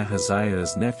Judah and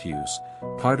Ahaziah's nephews,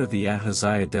 part of the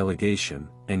Ahaziah delegation,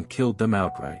 and killed them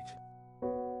outright.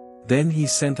 Then he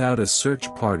sent out a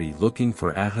search party looking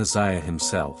for Ahaziah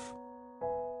himself.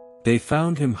 They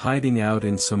found him hiding out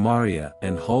in Samaria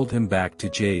and hauled him back to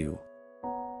Jehu.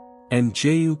 And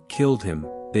Jehu killed him.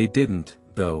 They didn't,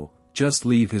 though, just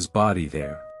leave his body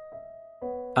there.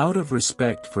 Out of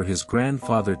respect for his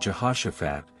grandfather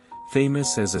Jehoshaphat,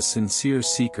 famous as a sincere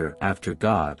seeker after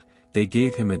God, they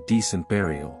gave him a decent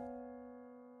burial.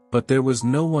 But there was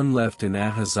no one left in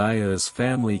Ahaziah's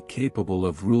family capable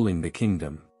of ruling the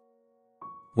kingdom.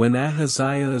 When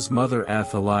Ahaziah's mother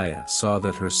Athaliah saw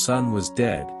that her son was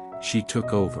dead, she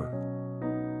took over.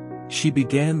 She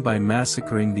began by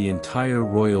massacring the entire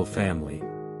royal family.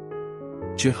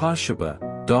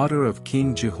 Jehosheba, daughter of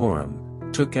King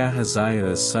Jehoram, took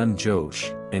Ahaziah's son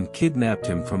Joash, and kidnapped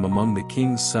him from among the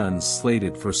king's sons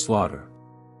slated for slaughter.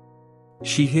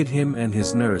 She hid him and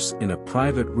his nurse in a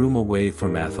private room away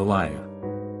from Athaliah.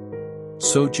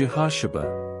 So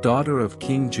Jehosheba, daughter of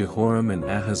King Jehoram and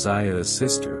Ahaziah's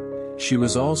sister, she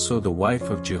was also the wife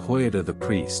of Jehoiada the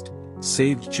priest,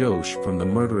 saved Joash from the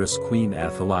murderous queen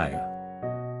Athaliah.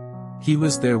 He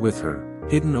was there with her,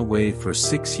 hidden away for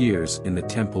 6 years in the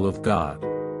temple of God.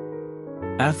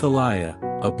 Athaliah,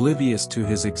 oblivious to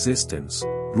his existence,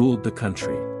 ruled the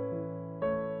country.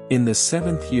 In the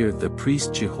 7th year the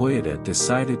priest Jehoiada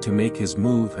decided to make his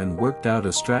move and worked out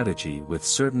a strategy with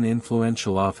certain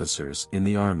influential officers in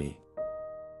the army.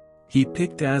 He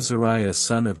picked Azariah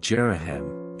son of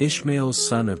Jeroham, Ishmael's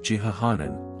son of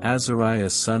Jehohanan, Azariah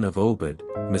son of Obed,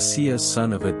 Messiah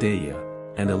son of Adaiah,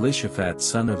 and Elishaphat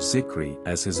son of Zichri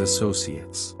as his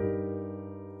associates.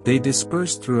 They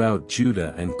dispersed throughout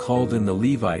Judah and called in the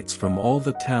Levites from all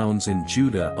the towns in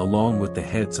Judah along with the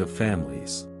heads of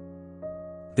families.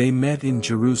 They met in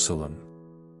Jerusalem.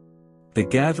 The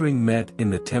gathering met in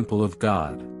the temple of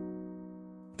God.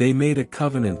 They made a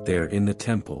covenant there in the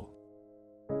temple.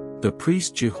 The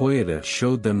priest Jehoiada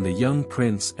showed them the young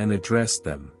prince and addressed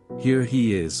them, "Here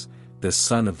he is, the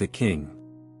son of the king.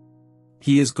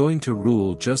 He is going to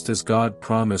rule just as God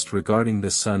promised regarding the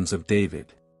sons of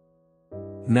David.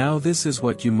 Now this is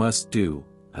what you must do.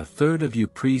 A third of you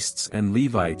priests and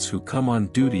Levites who come on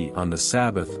duty on the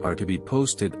Sabbath are to be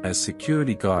posted as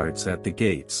security guards at the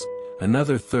gates,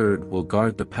 another third will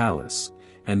guard the palace,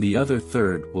 and the other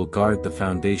third will guard the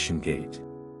foundation gate.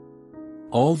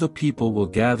 All the people will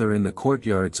gather in the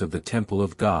courtyards of the temple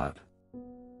of God.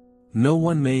 No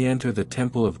one may enter the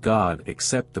temple of God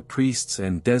except the priests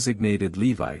and designated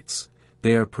Levites.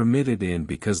 They are permitted in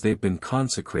because they've been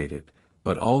consecrated,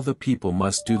 but all the people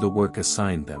must do the work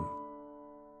assigned them.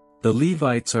 The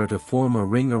Levites are to form a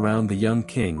ring around the young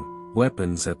king,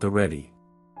 weapons at the ready.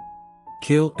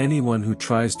 Kill anyone who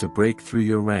tries to break through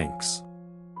your ranks.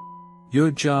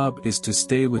 Your job is to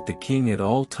stay with the king at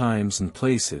all times and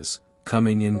places,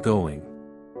 coming and going."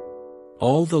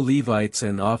 All the Levites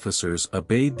and officers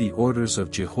obeyed the orders of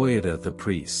Jehoiada the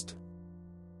priest.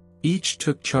 Each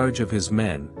took charge of his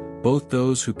men, both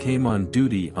those who came on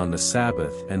duty on the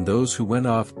Sabbath and those who went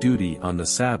off duty on the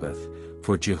Sabbath,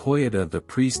 for Jehoiada the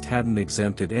priest hadn't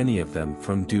exempted any of them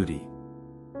from duty.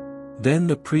 Then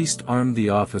the priest armed the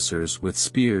officers with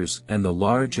spears and the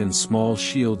large and small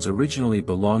shields originally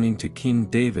belonging to King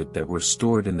David that were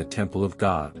stored in the temple of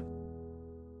God.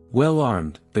 Well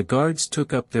armed, the guards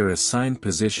took up their assigned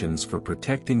positions for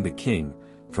protecting the king,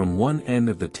 from one end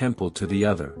of the temple to the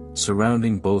other,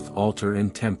 surrounding both altar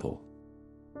and temple.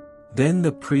 Then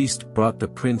the priest brought the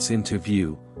prince into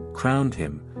view, crowned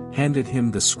him, handed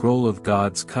him the scroll of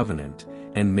God's covenant,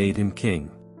 and made him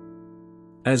king.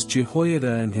 As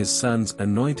Jehoiada and his sons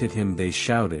anointed him they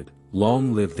shouted,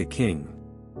 "Long live the king!"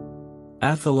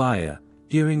 Athaliah,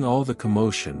 hearing all the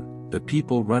commotion, the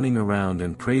people running around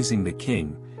and praising the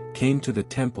king, came to the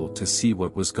temple to see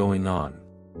what was going on.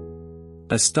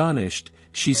 Astonished,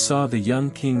 she saw the young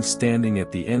king standing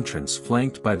at the entrance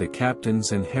flanked by the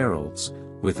captains and heralds,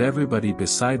 with everybody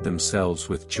beside themselves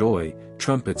with joy,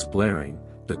 trumpets blaring,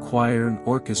 the choir and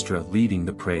orchestra leading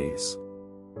the praise.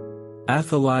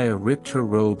 Athaliah ripped her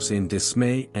robes in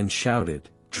dismay and shouted,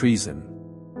 "Treason!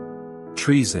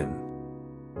 Treason!"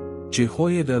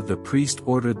 Jehoiada the priest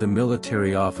ordered the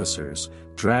military officers,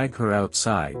 "Drag her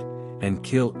outside, and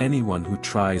kill anyone who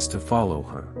tries to follow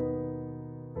her."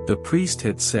 The priest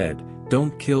had said,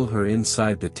 "Don't kill her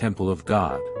inside the temple of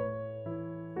God."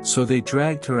 So they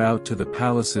dragged her out to the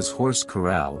palace's horse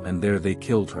corral and there they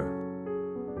killed her.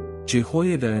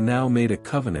 Jehoiada now made a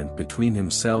covenant between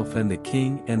himself and the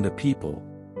king and the people.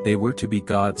 They were to be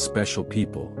God's special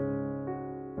people.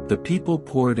 The people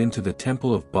poured into the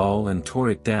temple of Baal and tore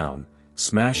it down,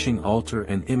 smashing altar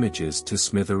and images to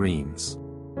smithereens.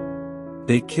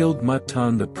 They killed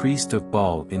Mattan the priest of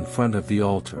Baal in front of the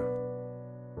altar.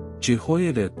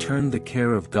 Jehoiada turned the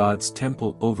care of God's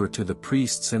temple over to the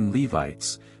priests and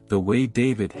Levites, the way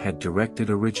David had directed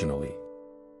originally.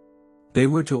 They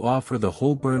were to offer the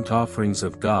whole burnt offerings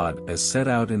of God as set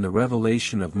out in the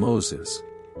revelation of Moses,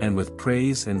 and with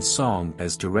praise and song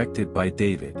as directed by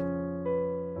David.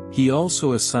 He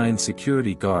also assigned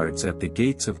security guards at the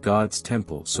gates of God's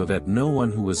temple so that no one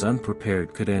who was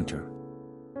unprepared could enter.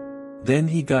 Then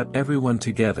he got everyone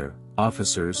together,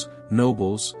 officers,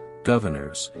 nobles,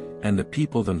 governors, and the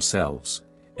people themselves,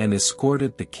 and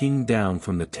escorted the king down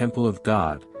from the temple of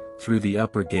God, through the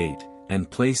upper gate, and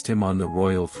placed him on the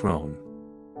royal throne.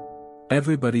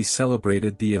 Everybody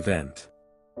celebrated the event.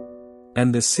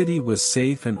 And the city was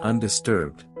safe and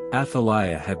undisturbed.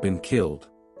 Athaliah had been killed.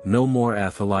 No more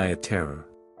Athaliah terror.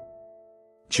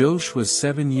 Joash was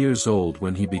 7 years old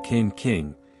when he became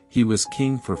king. He was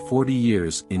king for 40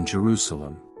 years in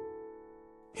Jerusalem.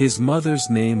 His mother's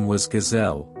name was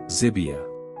Gazelle, Zibiah.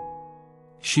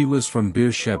 She was from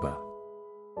Beersheba.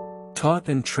 Taught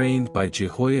and trained by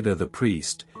Jehoiada the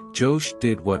priest, Joash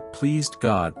did what pleased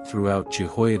God throughout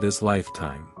Jehoiada's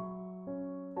lifetime.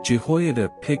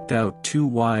 Jehoiada picked out 2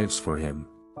 wives for him.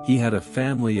 He had a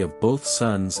family of both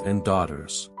sons and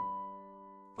daughters.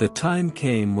 The time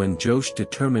came when Joash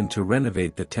determined to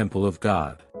renovate the temple of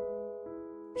God.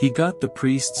 He got the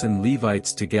priests and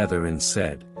Levites together and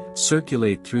said,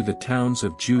 "Circulate through the towns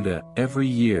of Judah every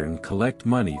year and collect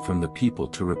money from the people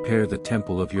to repair the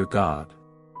temple of your God.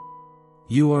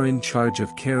 You are in charge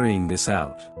of carrying this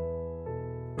out."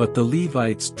 But the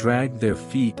Levites dragged their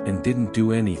feet and didn't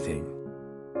do anything.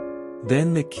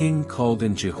 Then the king called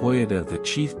in Jehoiada the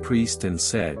chief priest and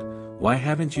said, "Why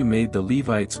haven't you made the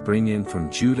Levites bring in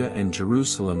from Judah and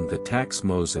Jerusalem the tax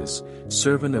Moses,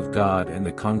 servant of God, and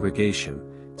the congregation,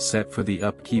 set for the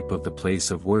upkeep of the place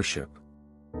of worship?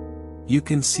 You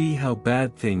can see how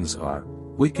bad things are."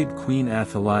 Wicked Queen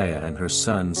Athaliah and her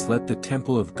sons let the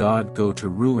temple of God go to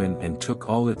ruin and took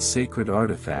all its sacred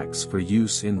artifacts for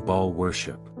use in Baal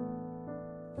worship.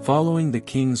 Following the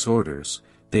king's orders,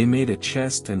 they made a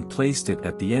chest and placed it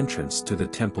at the entrance to the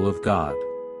temple of God.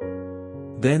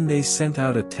 Then they sent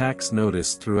out a tax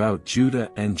notice throughout Judah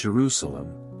and Jerusalem,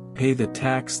 "Pay the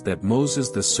tax that Moses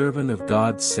the servant of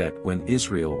God set when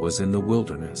Israel was in the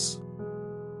wilderness."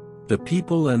 The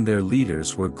people and their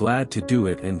leaders were glad to do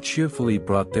it and cheerfully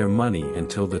brought their money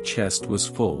until the chest was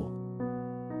full.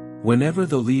 Whenever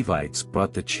the Levites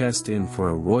brought the chest in for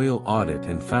a royal audit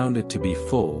and found it to be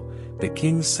full, the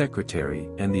king's secretary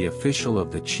and the official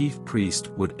of the chief priest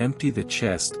would empty the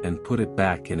chest and put it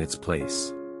back in its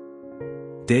place.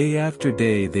 Day after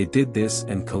day they did this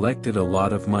and collected a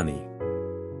lot of money.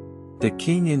 The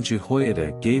king and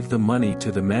Jehoiada gave the money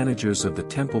to the managers of the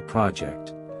temple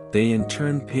project. They in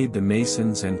turn paid the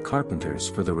masons and carpenters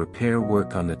for the repair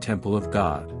work on the temple of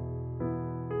God.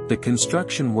 The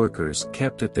construction workers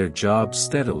kept at their jobs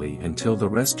steadily until the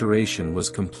restoration was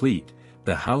complete,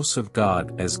 the house of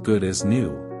God as good as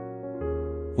new.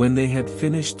 When they had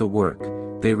finished the work,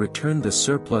 they returned the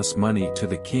surplus money to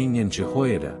the king and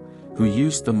Jehoiada, who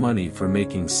used the money for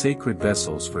making sacred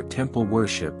vessels for temple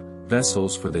worship,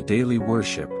 vessels for the daily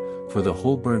worship, for the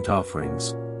whole burnt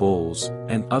offerings, bowls,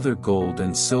 and other gold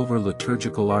and silver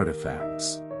liturgical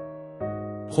artifacts.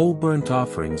 Whole burnt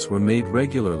offerings were made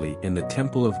regularly in the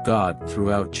temple of God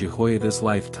throughout Jehoiada's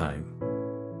lifetime.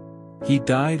 He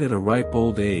died at a ripe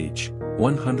old age,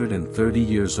 130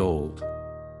 years old.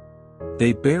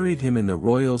 They buried him in the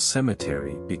royal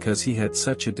cemetery because he had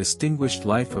such a distinguished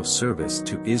life of service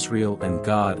to Israel and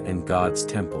God's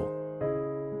temple.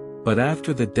 But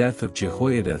after the death of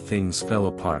Jehoiada things fell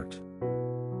apart.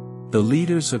 The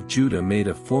leaders of Judah made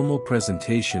a formal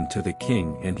presentation to the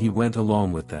king and he went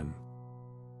along with them.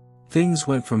 Things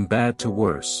went from bad to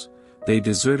worse. They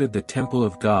deserted the temple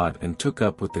of God and took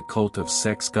up with the cult of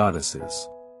sex goddesses.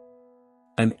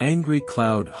 An angry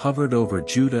cloud hovered over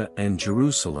Judah and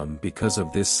Jerusalem because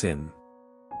of this sin.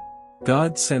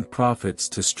 God sent prophets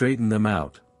to straighten them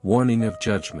out, warning of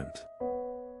judgment.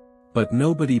 But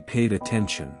nobody paid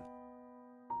attention.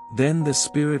 Then the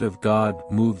Spirit of God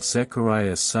moved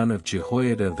Zechariah son of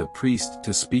Jehoiada the priest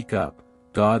to speak up,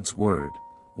 God's word.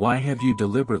 Why have you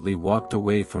deliberately walked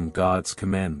away from God's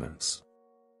commandments?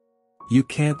 You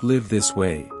can't live this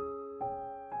way.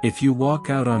 If you walk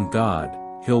out on God,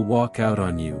 He'll walk out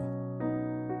on you.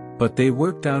 But they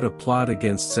worked out a plot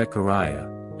against Zechariah,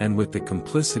 and with the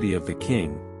complicity of the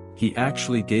king, he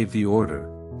actually gave the order.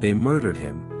 They murdered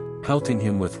him, pelting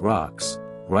him with rocks,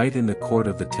 right in the court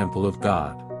of the temple of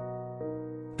God.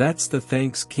 That's the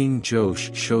thanks King Joash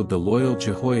showed the loyal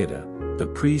Jehoiada, the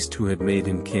priest who had made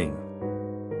him king.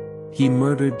 He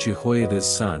murdered Jehoiada's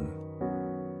son.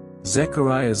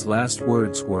 Zechariah's last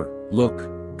words were,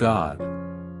 "Look, God.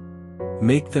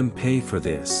 Make them pay for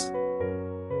this."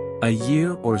 A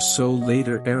year or so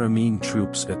later Aramean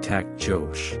troops attacked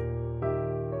Joash.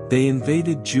 They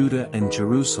invaded Judah and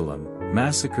Jerusalem,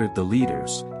 massacred the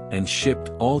leaders, and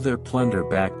shipped all their plunder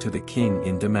back to the king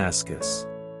in Damascus.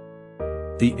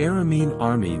 The Aramean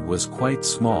army was quite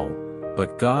small,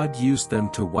 but God used them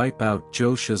to wipe out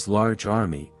Joash's large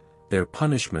army, their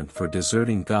punishment for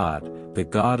deserting God, the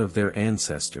God of their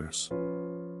ancestors.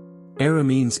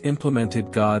 Arameans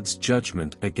implemented God's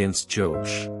judgment against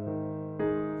Joash.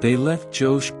 They left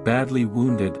Joash badly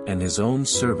wounded and his own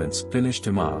servants finished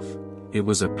him off. It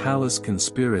was a palace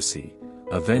conspiracy,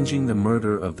 avenging the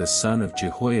murder of the son of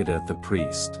Jehoiada the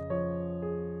priest.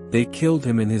 They killed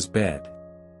him in his bed.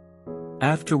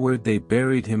 Afterward they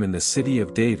buried him in the city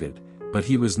of David, but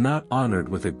he was not honored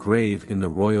with a grave in the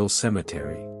royal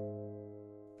cemetery.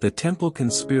 The temple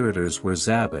conspirators were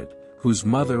Zabad, whose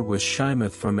mother was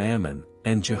Shimeth from Ammon,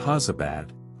 and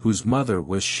Jehozabad, whose mother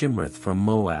was Shimrith from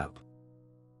Moab.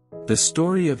 The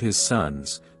story of his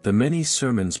sons, the many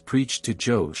sermons preached to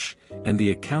Joash, and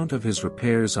the account of his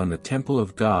repairs on the temple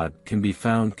of God can be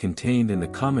found contained in the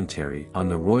commentary on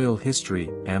the royal history.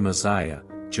 Amaziah,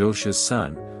 Joash's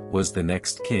son, was the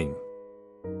next king.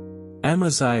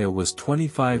 Amaziah was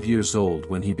 25 years old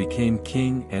when he became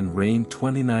king and reigned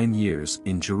 29 years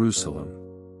in Jerusalem.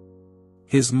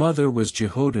 His mother was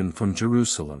Jehoadan from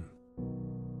Jerusalem.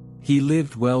 He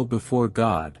lived well before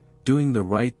God, doing the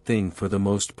right thing for the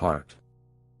most part.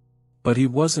 But he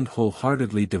wasn't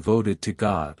wholeheartedly devoted to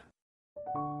God.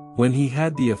 When he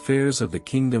had the affairs of the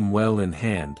kingdom well in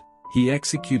hand, he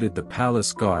executed the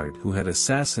palace guard who had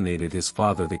assassinated his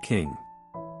father the king.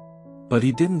 But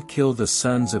he didn't kill the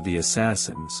sons of the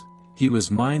assassins. He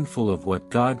was mindful of what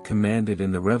God commanded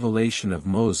in the revelation of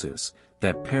Moses,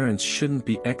 that parents shouldn't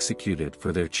be executed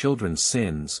for their children's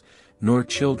sins, nor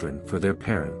children for their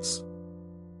parents.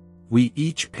 We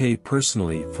each pay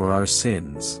personally for our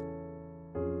sins.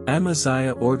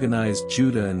 Amaziah organized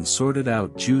Judah and sorted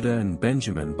out Judah and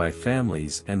Benjamin by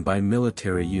families and by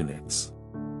military units.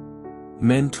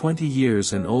 Men 20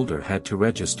 years and older had to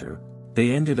register.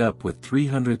 They ended up with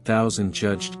 300,000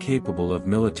 judged capable of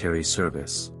military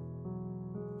service.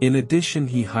 In addition,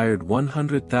 he hired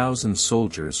 100,000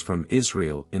 soldiers from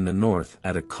Israel in the north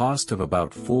at a cost of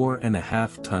about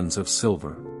 4.5 tons of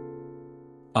silver.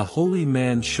 A holy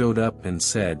man showed up and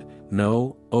said,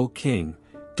 "No, O king,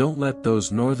 don't let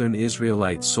those northern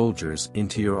Israelite soldiers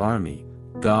into your army.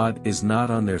 God is not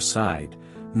on their side,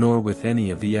 nor with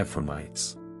any of the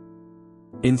Ephraimites.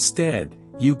 Instead,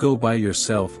 you go by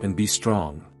yourself and be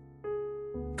strong.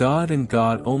 God and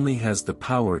God only has the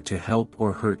power to help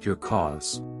or hurt your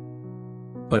cause."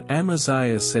 But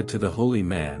Amaziah said to the holy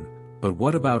man, "But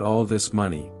what about all this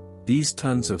money? These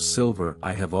tons of silver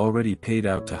I have already paid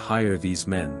out to hire these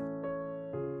men."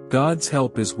 "God's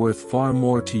help is worth far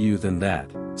more to you than that,"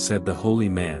 said the holy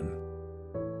man.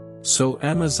 So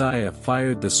Amaziah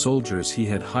fired the soldiers he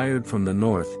had hired from the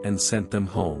north and sent them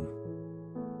home.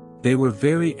 They were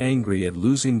very angry at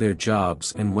losing their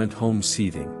jobs and went home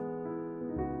seething.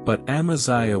 But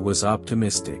Amaziah was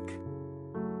optimistic.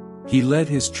 He led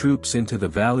his troops into the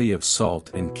Valley of Salt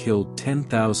and killed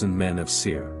 10,000 men of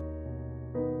Seir.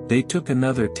 They took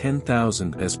another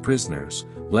 10,000 as prisoners,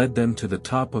 led them to the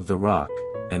top of the rock,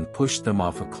 and pushed them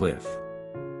off a cliff.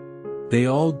 They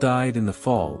all died in the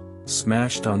fall,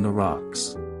 smashed on the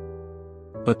rocks.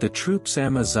 But the troops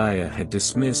Amaziah had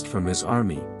dismissed from his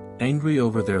army, angry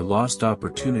over their lost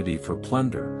opportunity for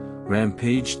plunder,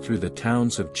 rampaged through the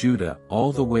towns of Judah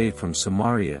all the way from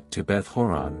Samaria to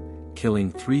Beth-horon,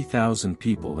 killing 3,000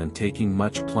 people and taking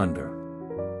much plunder.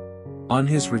 On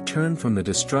his return from the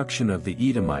destruction of the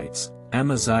Edomites,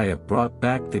 Amaziah brought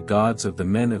back the gods of the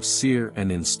men of Seir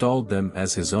and installed them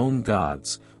as his own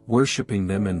gods, worshipping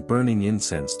them and burning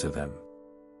incense to them.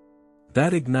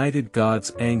 That ignited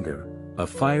God's anger, a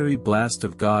fiery blast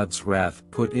of God's wrath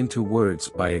put into words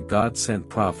by a God-sent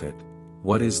prophet.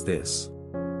 What is this?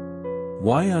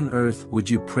 Why on earth would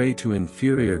you pray to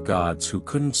inferior gods who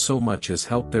couldn't so much as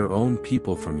help their own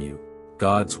people from you,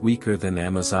 gods weaker than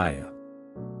Amaziah?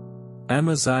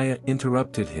 Amaziah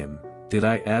interrupted him, "Did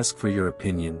I ask for your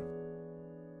opinion?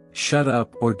 Shut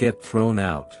up or get thrown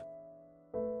out."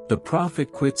 The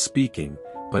prophet quit speaking,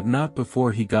 but not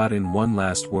before he got in one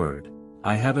last word.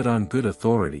 "I have it on good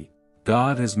authority.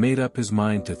 God has made up his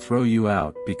mind to throw you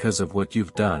out because of what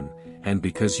you've done, and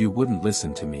because you wouldn't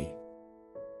listen to me."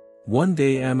 One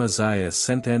day Amaziah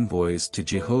sent envoys to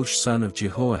Jehoash son of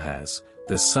Jehoahaz,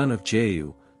 the son of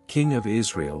Jehu, king of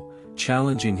Israel,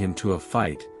 challenging him to a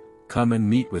fight. "Come and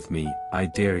meet with me, I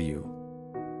dare you.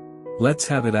 Let's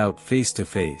have it out face to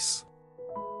face.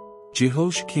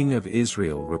 Jehoash king of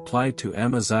Israel replied to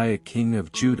Amaziah king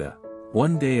of Judah,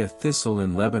 "One day a thistle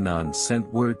in Lebanon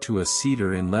sent word to a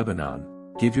cedar in Lebanon,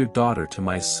 'Give your daughter to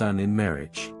my son in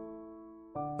marriage.'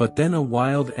 But then a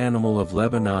wild animal of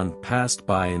Lebanon passed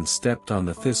by and stepped on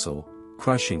the thistle,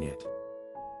 crushing it.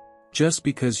 Just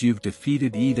because you've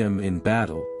defeated Edom in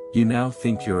battle, you now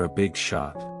think you're a big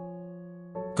shot.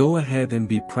 Go ahead and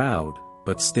be proud,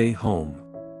 but stay home.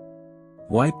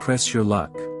 Why press your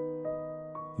luck?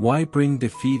 Why bring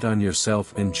defeat on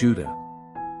yourself and Judah?"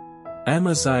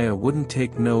 Amaziah wouldn't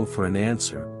take no for an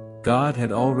answer. God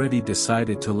had already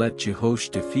decided to let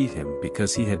Jehoash defeat him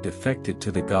because he had defected to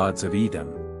the gods of Edom.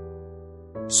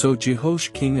 So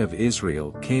Jehoash king of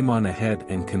Israel came on ahead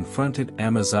and confronted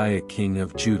Amaziah king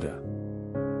of Judah.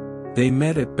 They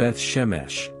met at Beth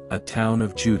Shemesh, a town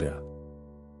of Judah.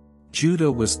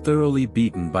 Judah was thoroughly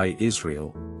beaten by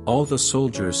Israel, all the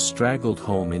soldiers straggled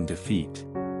home in defeat.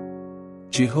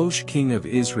 Jehoash king of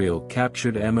Israel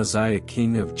captured Amaziah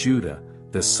king of Judah,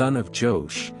 the son of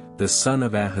Joash, the son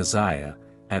of Ahaziah,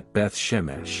 at Beth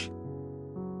Shemesh.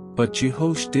 But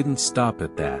Jehoash didn't stop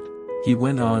at that, he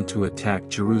went on to attack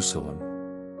Jerusalem.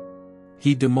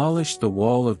 He demolished the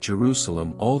wall of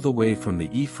Jerusalem all the way from the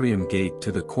Ephraim gate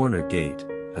to the corner gate,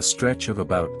 a stretch of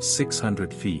about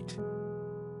 600 feet.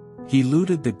 He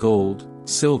looted the gold,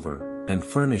 silver, and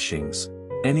furnishings,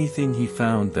 anything he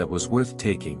found that was worth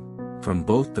taking, from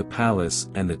both the palace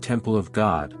and the temple of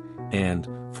God, and,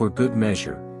 for good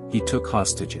measure, he took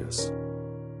hostages.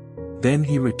 Then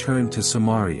he returned to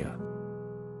Samaria.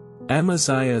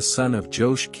 Amaziah son of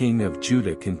Joash king of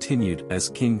Judah continued as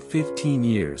king 15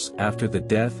 years after the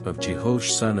death of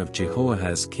Jehoash son of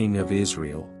Jehoahaz king of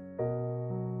Israel.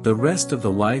 The rest of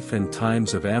the life and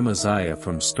times of Amaziah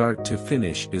from start to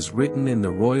finish is written in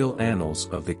the royal annals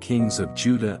of the kings of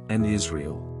Judah and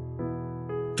Israel.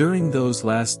 During those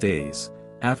last days,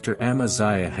 after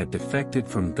Amaziah had defected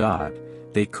from God,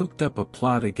 they cooked up a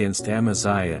plot against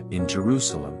Amaziah in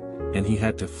Jerusalem, and he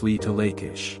had to flee to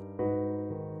Lachish.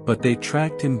 But they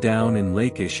tracked him down in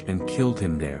Lachish and killed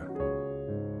him there.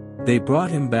 They brought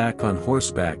him back on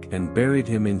horseback and buried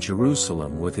him in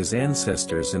Jerusalem with his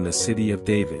ancestors in the city of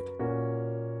David.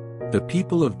 The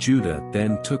people of Judah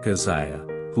then took Uzziah,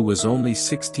 who was only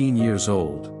 16 years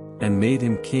old, and made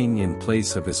him king in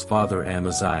place of his father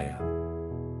Amaziah.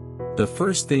 The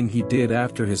first thing he did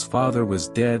after his father was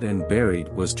dead and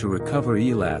buried was to recover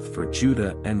Elath for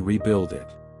Judah and rebuild it.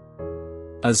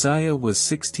 Uzziah was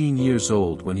 16 years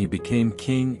old when he became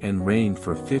king and reigned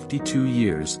for 52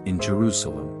 years in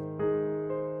Jerusalem.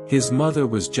 His mother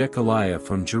was Jechaliah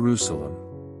from Jerusalem.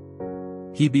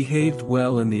 He behaved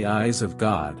well in the eyes of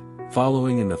God,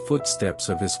 following in the footsteps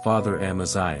of his father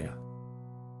Amaziah.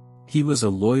 He was a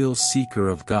loyal seeker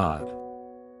of God.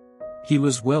 He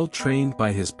was well trained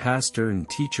by his pastor and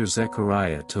teacher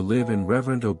Zechariah to live in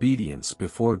reverent obedience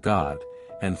before God,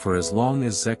 and for as long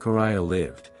as Zechariah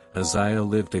lived, Uzziah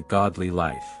lived a godly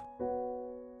life.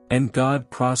 And God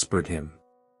prospered him.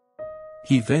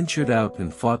 He ventured out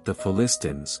and fought the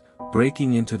Philistines,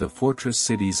 breaking into the fortress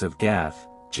cities of Gath,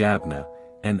 Jabneh,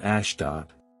 and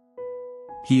Ashdod.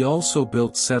 He also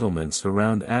built settlements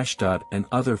around Ashdod and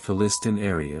other Philistine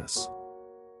areas.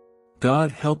 God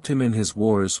helped him in his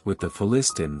wars with the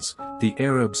Philistines, the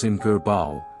Arabs in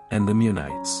Gurbaal, and the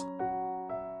Meunites.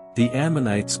 The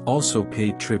Ammonites also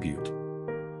paid tribute.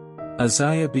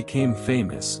 Uzziah became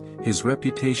famous, his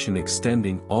reputation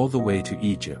extending all the way to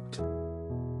Egypt.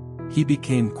 He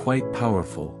became quite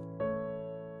powerful.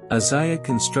 Uzziah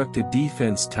constructed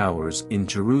defense towers in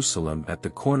Jerusalem at the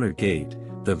corner gate,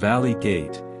 the valley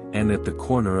gate, and at the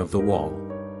corner of the wall.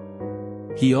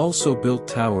 He also built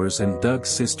towers and dug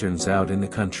cisterns out in the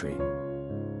country.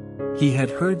 He had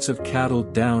herds of cattle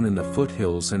down in the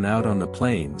foothills and out on the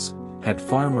plains, had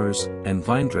farmers and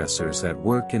vinedressers at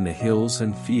work in the hills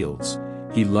and fields.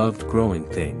 He loved growing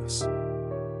things.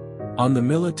 On the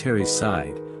military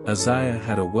side, Uzziah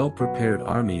had a well-prepared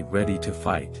army ready to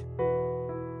fight.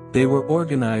 They were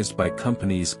organized by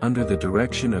companies under the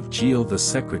direction of Jeiel the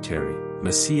secretary,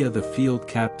 Maaseiah the field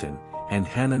captain, and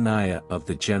Hananiah of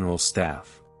the general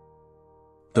staff.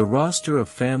 The roster of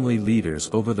family leaders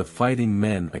over the fighting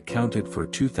men accounted for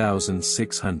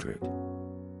 2,600.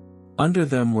 Under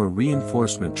them were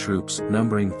reinforcement troops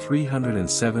numbering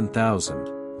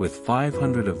 307,000, with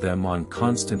 500 of them on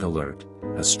constant alert,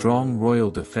 a strong royal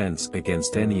defense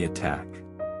against any attack.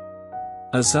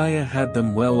 Uzziah had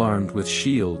them well armed with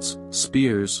shields,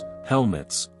 spears,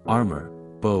 helmets, armor,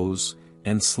 bows,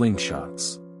 and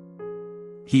slingshots.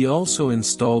 He also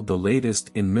installed the latest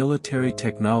in military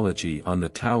technology on the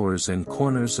towers and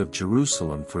corners of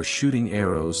Jerusalem for shooting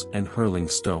arrows and hurling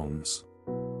stones.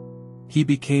 He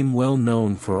became well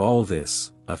known for all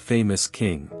this, a famous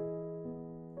king.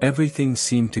 Everything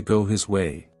seemed to go his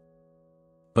way.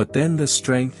 But then the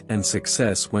strength and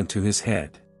success went to his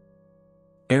head.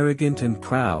 Arrogant and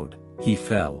proud, he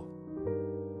fell.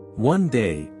 One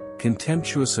day,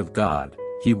 contemptuous of God,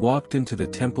 he walked into the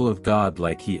temple of God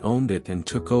like he owned it and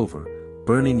took over,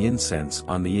 burning incense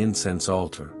on the incense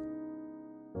altar.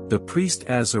 The priest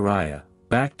Azariah,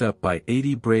 backed up by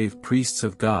 80 brave priests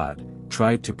of God,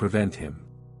 tried to prevent him.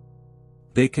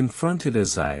 They confronted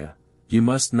Uzziah. "You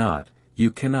must not, you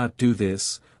cannot do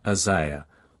this, Uzziah.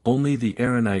 Only the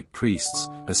Aaronite priests,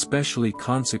 especially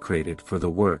consecrated for the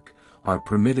work, are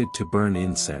permitted to burn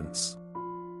incense.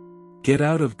 Get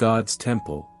out of God's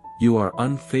temple, you are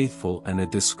unfaithful and a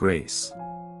disgrace."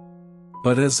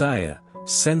 But Uzziah,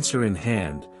 censer in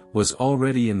hand, was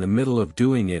already in the middle of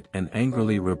doing it and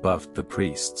angrily rebuffed the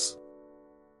priests.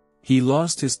 He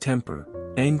lost his temper,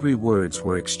 angry words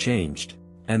were exchanged,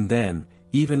 and then,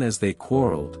 even as they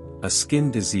quarreled, a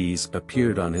skin disease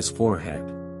appeared on his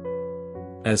forehead.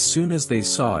 As soon as they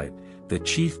saw it, the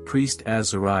chief priest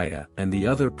Azariah and the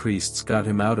other priests got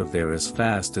him out of there as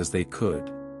fast as they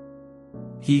could.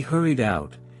 He hurried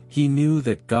out. He knew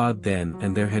that God then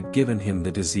and there had given him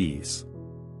the disease.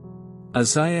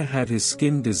 Uzziah had his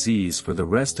skin disease for the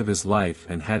rest of his life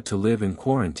and had to live in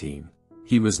quarantine.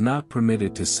 He was not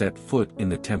permitted to set foot in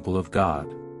the temple of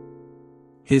God.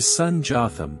 His son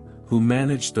Jotham, who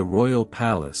managed the royal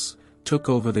palace, took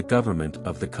over the government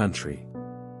of the country.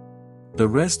 The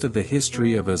rest of the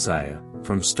history of Uzziah,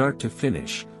 from start to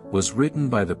finish, was written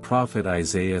by the prophet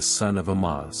Isaiah son of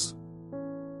Amoz.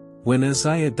 When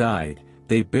Uzziah died,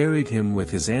 they buried him with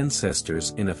his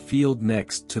ancestors in a field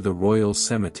next to the royal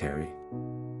cemetery.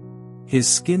 His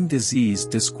skin disease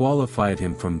disqualified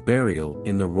him from burial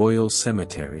in the royal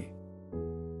cemetery.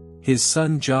 His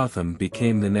son Jotham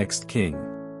became the next king.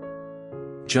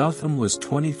 Jotham was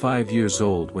 25 years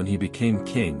old when he became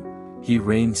king. He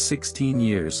reigned 16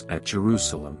 years at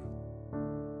Jerusalem.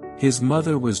 His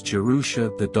mother was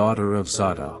Jerusha, the daughter of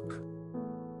Zadok.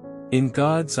 In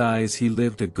God's eyes he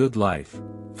lived a good life,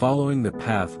 following the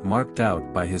path marked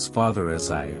out by his father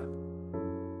Uzziah.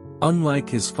 Unlike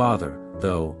his father,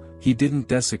 though, he didn't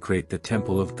desecrate the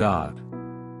temple of God.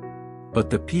 But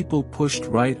the people pushed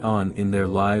right on in their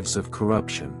lives of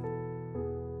corruption.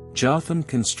 Jotham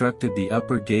constructed the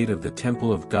upper gate of the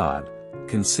temple of God,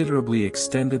 considerably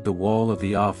extended the wall of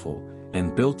the offal,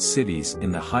 and built cities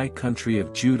in the high country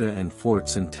of Judah and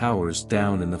forts and towers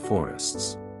down in the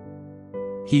forests.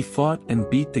 He fought and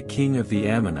beat the king of the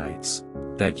Ammonites.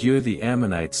 That year the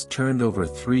Ammonites turned over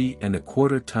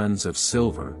 3¼ tons of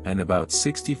silver and about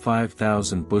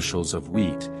 65,000 bushels of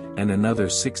wheat, and another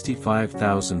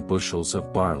 65,000 bushels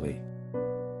of barley.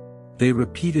 They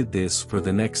repeated this for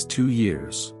the next 2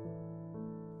 years.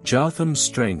 Jotham's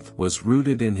strength was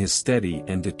rooted in his steady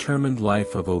and determined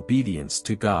life of obedience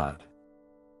to God.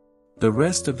 The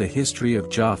rest of the history of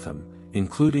Jotham,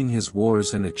 including his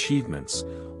wars and achievements,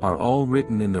 are all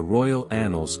written in the royal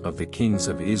annals of the kings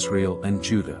of Israel and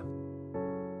Judah.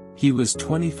 He was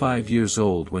 25 years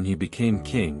old when he became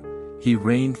king. He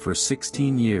reigned for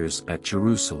 16 years at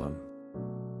Jerusalem.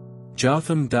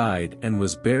 Jotham died and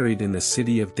was buried in the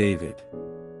city of David.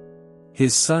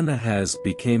 His son Ahaz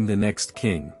became the next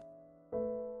king.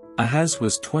 Ahaz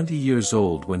was 20 years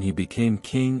old when he became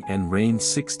king and reigned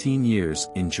 16 years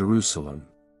in Jerusalem.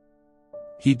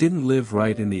 He didn't live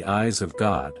right in the eyes of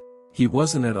God. He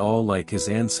wasn't at all like his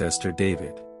ancestor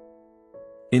David.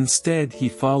 Instead he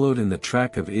followed in the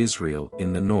track of Israel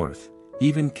in the north,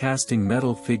 even casting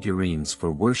metal figurines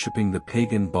for worshipping the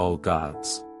pagan Baal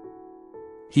gods.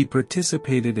 He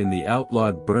participated in the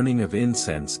outlawed burning of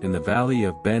incense in the valley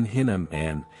of Ben Hinnom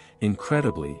and,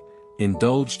 incredibly,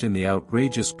 indulged in the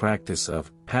outrageous practice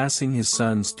of passing his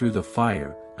sons through the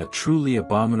fire, a truly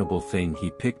abominable thing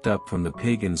he picked up from the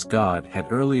pagans God had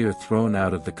earlier thrown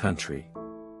out of the country.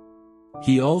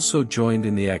 He also joined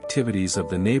in the activities of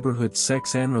the neighborhood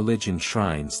sex and religion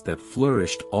shrines that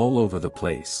flourished all over the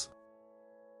place.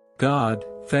 God,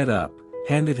 fed up,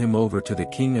 handed him over to the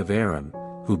king of Aram,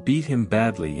 who beat him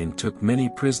badly and took many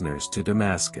prisoners to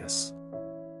Damascus.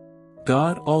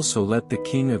 God also let the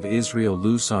king of Israel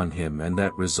loose on him, and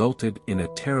that resulted in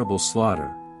a terrible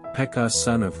slaughter. Pekah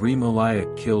son of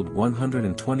Remaliah killed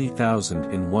 120,000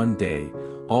 in one day,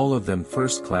 all of them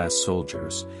first-class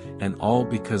soldiers, and all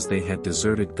because they had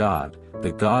deserted God,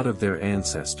 the God of their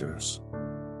ancestors.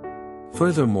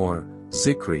 Furthermore,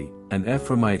 Zikri, an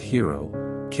Ephraimite hero,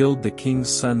 killed the king's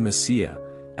son Messiah,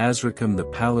 Azrikam the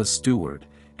palace steward,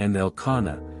 and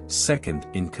Elkanah, second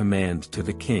in command to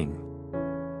the king.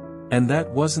 And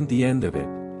that wasn't the end of it.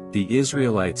 The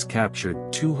Israelites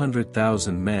captured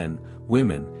 200,000 men,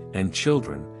 women, and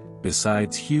children,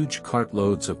 besides huge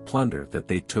cartloads of plunder that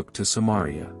they took to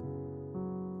Samaria.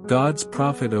 God's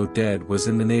prophet Oded was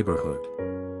in the neighborhood.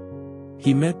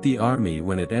 He met the army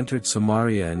when it entered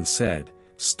Samaria and said,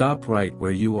 "Stop right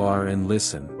where you are and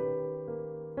listen.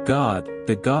 God,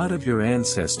 the God of your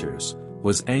ancestors,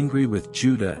 was angry with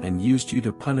Judah and used you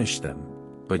to punish them,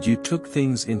 but you took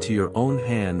things into your own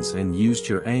hands and used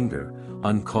your anger,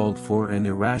 uncalled for and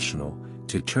irrational,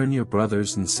 to turn your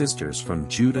brothers and sisters from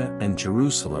Judah and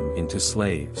Jerusalem into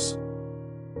slaves.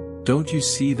 Don't you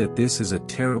see that this is a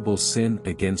terrible sin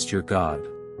against your God?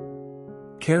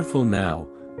 Careful now,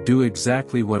 do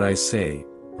exactly what I say,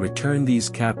 return these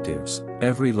captives,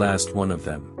 every last one of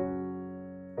them.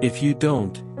 If you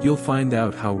don't, you'll find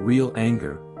out how real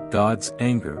anger, God's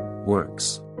anger,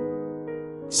 works."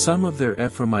 Some of their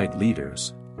Ephraimite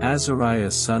leaders,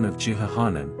 Azariah son of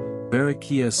Jehohanan,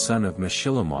 Berechiah son of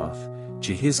Meshillemoth,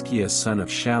 Jehizkiah son of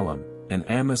Shallum, and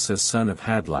Amasa son of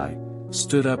Hadlai,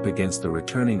 stood up against the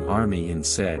returning army and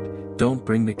said, "Don't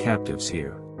bring the captives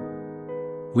here.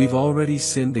 We've already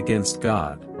sinned against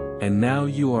God, and now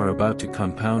you are about to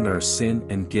compound our sin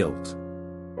and guilt.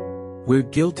 We're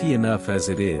guilty enough as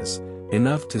it is,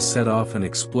 enough to set off an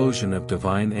explosion of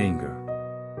divine anger."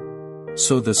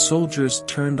 So the soldiers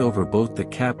turned over both the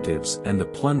captives and the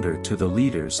plunder to the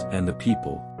leaders and the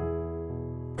people.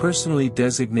 Personally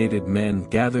designated men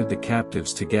gathered the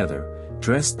captives together,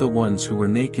 dressed the ones who were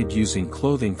naked using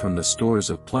clothing from the stores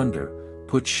of plunder,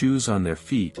 put shoes on their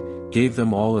feet, gave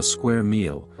them all a square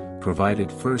meal,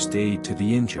 provided first aid to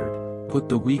the injured, put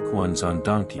the weak ones on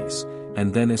donkeys,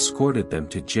 and then escorted them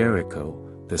to Jericho,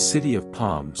 the city of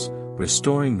palms,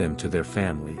 restoring them to their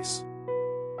families.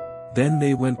 Then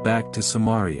they went back to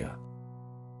Samaria.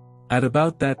 At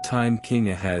about that time King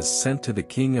Ahaz sent to the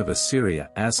king of Assyria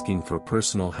asking for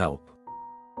personal help.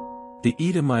 The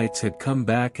Edomites had come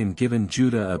back and given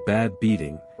Judah a bad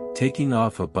beating, taking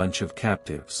off a bunch of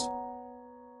captives.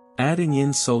 Adding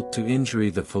insult to injury,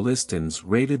 the Philistines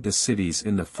raided the cities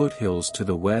in the foothills to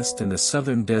the west and the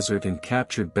southern desert and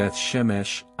captured Beth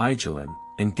Shemesh, Aijalon,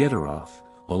 and Gederoth,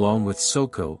 along with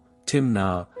Soko,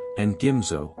 Timnah, and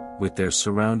Gimzo, with their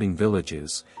surrounding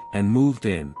villages, and moved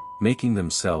in, making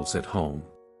themselves at home.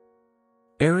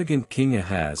 Arrogant King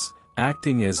Ahaz,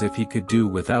 acting as if he could do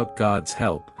without God's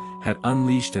help, had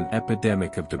unleashed an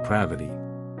epidemic of depravity.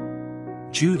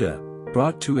 Judah,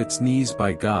 brought to its knees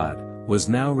by God, was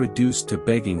now reduced to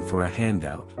begging for a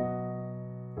handout.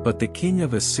 But the king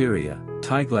of Assyria,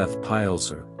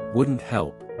 Tiglath-Pileser, wouldn't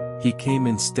help. He came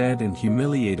instead and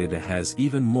humiliated Ahaz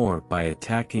even more by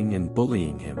attacking and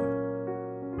bullying him.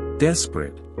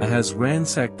 Desperate, Ahaz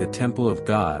ransacked the temple of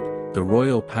God, the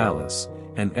royal palace,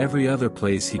 and every other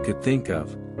place he could think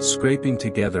of, scraping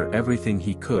together everything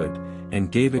he could,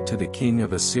 and gave it to the king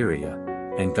of Assyria,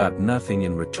 and got nothing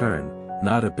in return,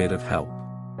 not a bit of help.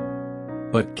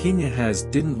 But King Ahaz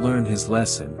didn't learn his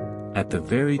lesson. At the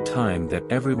very time that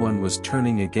everyone was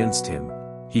turning against him,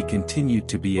 he continued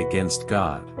to be against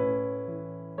God.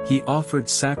 He offered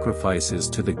sacrifices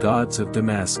to the gods of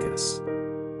Damascus.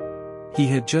 He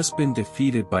had just been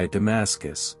defeated by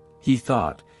Damascus. He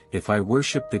thought, if I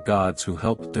worship the gods who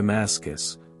helped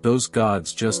Damascus, those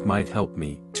gods just might help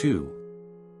me, too.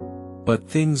 But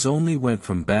things only went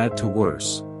from bad to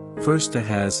worse, first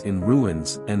Ahaz in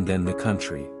ruins and then the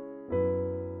country.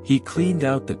 He cleaned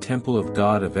out the temple of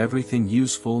God of everything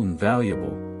useful and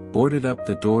valuable, boarded up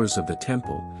the doors of the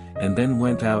temple, and then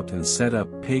went out and set up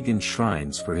pagan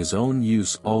shrines for his own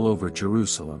use all over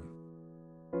Jerusalem.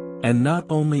 And not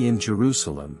only in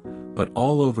Jerusalem, but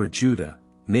all over Judah,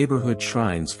 neighborhood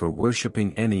shrines for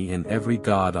worshipping any and every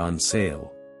god on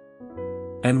sale.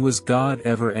 And was God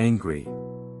ever angry?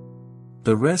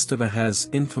 The rest of Ahaz's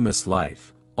infamous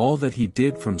life, all that he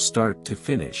did from start to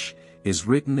finish, is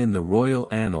written in the royal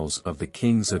annals of the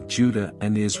kings of Judah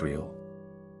and Israel.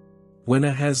 When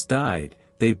Ahaz died,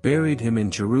 they buried him in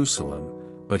Jerusalem,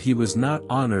 but he was not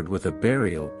honored with a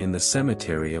burial in the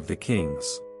cemetery of the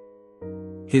kings.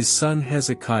 His son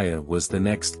Hezekiah was the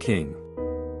next king.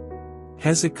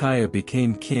 Hezekiah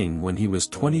became king when he was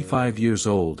 25 years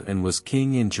old and was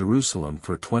king in Jerusalem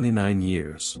for 29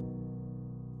 years.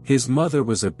 His mother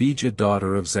was Abijah,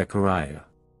 daughter of Zechariah.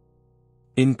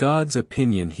 In God's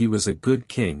opinion he was a good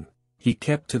king. He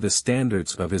kept to the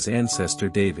standards of his ancestor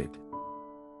David.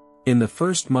 In the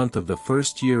first month of the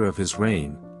first year of his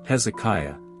reign,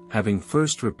 Hezekiah, having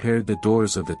first repaired the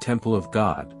doors of the temple of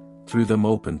God, threw them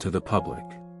open to the public.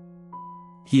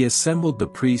 He assembled the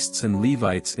priests and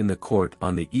Levites in the court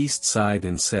on the east side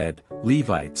and said,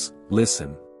 "Levites,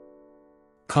 listen.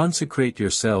 Consecrate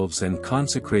yourselves and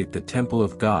consecrate the temple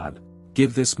of God,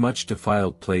 give this much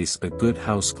defiled place a good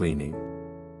housecleaning.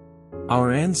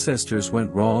 Our ancestors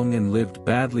went wrong and lived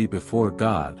badly before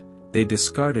God, they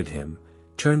discarded him,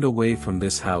 turned away from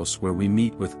this house where we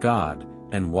meet with God,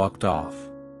 and walked off.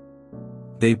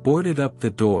 They boarded up the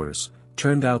doors,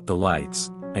 turned out the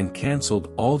lights, and cancelled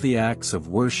all the acts of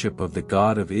worship of the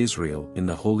God of Israel in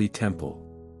the holy temple.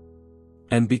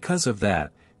 And because of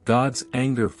that, God's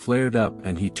anger flared up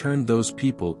and he turned those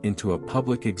people into a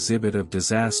public exhibit of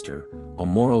disaster, a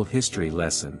moral history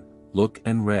lesson. Look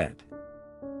and read.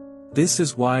 This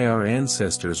is why our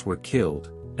ancestors were killed,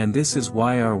 and this is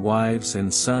why our wives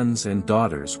and sons and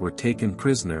daughters were taken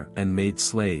prisoner and made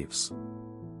slaves.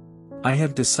 I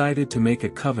have decided to make a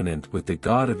covenant with the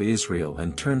God of Israel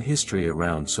and turn history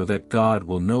around so that God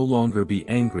will no longer be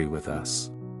angry with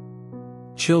us.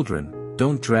 Children,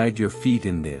 don't drag your feet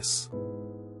in this.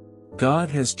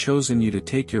 God has chosen you to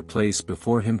take your place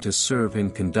before him to serve in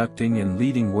conducting and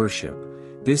leading worship.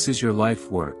 This is your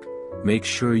life work, make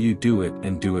sure you do it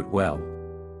and do it well.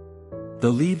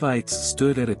 The Levites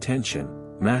stood at attention,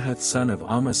 Mahath son of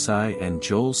Amasai and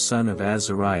Joel son of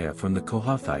Azariah from the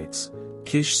Kohathites,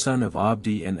 Kish son of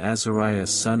Abdi and Azariah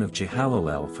son of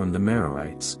Jehalalel from the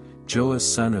Merarites, Joah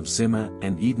son of Zimmah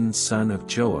and Eden son of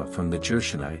Joah from the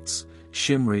Gershonites,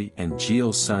 Shimri and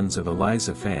Jeiel sons of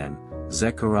Elizaphan,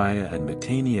 Zechariah and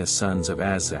Mattaniah sons of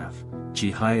Asaph,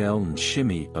 Jehiel and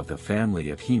Shimi of the family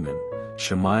of Heman,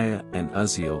 Shemaiah and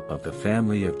Uzziel of the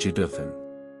family of Jeduthun.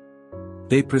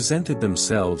 They presented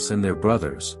themselves and their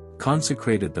brothers,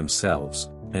 consecrated themselves,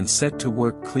 and set to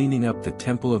work cleaning up the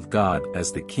temple of God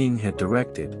as the king had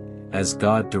directed, as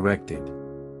God directed.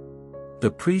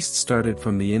 The priests started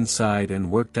from the inside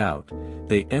and worked out,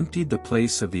 they emptied the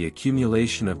place of the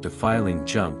accumulation of defiling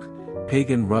junk,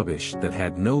 pagan rubbish that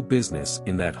had no business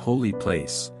in that holy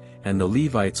place, and the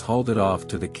Levites hauled it off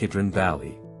to the Kidron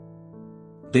Valley.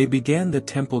 They began the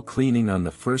temple cleaning on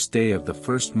the first day of the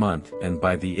first month, and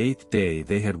by the 8th day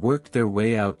they had worked their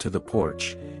way out to the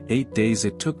porch. 8 days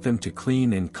it took them to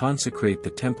clean and consecrate the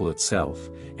temple itself,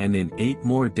 and in 8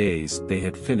 more days they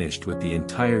had finished with the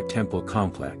entire temple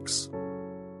complex.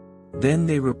 Then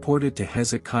they reported to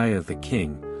Hezekiah the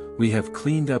king, "We have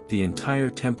cleaned up the entire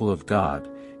temple of God,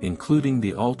 including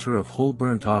the altar of whole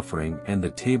burnt offering and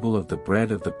the table of the bread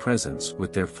of the presence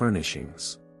with their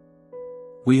furnishings.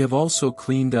 We have also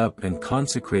cleaned up and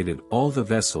consecrated all the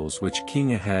vessels which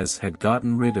King Ahaz had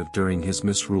gotten rid of during his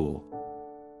misrule.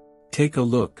 Take a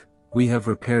look, we have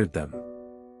repaired them.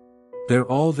 They're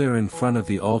all there in front of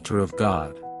the altar of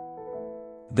God."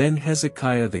 Then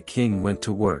Hezekiah the king went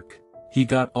to work. He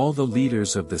got all the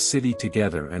leaders of the city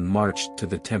together and marched to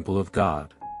the temple of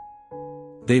God.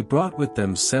 They brought with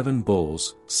them 7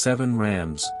 bulls, 7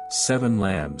 rams, 7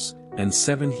 lambs, and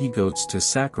 7 he-goats to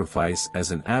sacrifice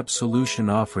as an absolution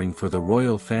offering for the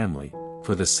royal family,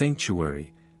 for the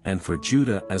sanctuary, and for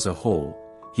Judah as a whole.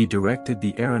 He directed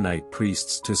the Aaronite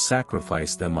priests to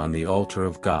sacrifice them on the altar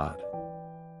of God.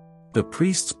 The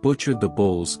priests butchered the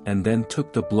bulls and then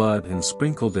took the blood and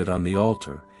sprinkled it on the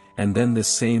altar, and then the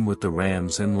same with the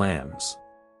rams and lambs.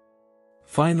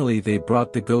 Finally they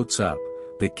brought the goats up,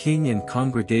 the king and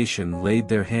congregation laid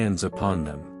their hands upon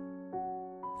them.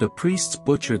 The priests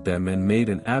butchered them and made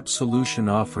an absolution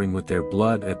offering with their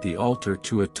blood at the altar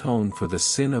to atone for the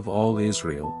sin of all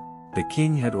Israel. The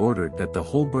king had ordered that the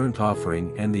whole burnt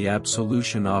offering and the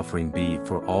absolution offering be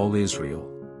for all Israel.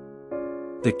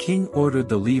 The king ordered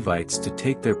the Levites to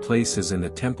take their places in the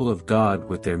temple of God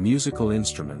with their musical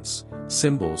instruments,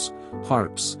 cymbals,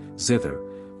 harps, zither,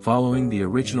 following the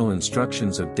original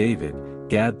instructions of David,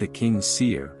 Gad the king's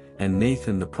seer, and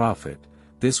Nathan the prophet.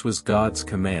 This was God's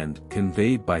command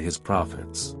conveyed by his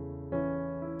prophets.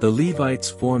 The Levites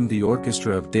formed the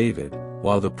orchestra of David,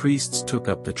 while the priests took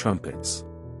up the trumpets.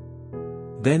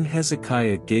 Then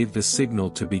Hezekiah gave the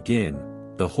signal to begin.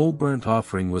 The whole burnt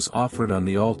offering was offered on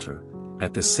the altar.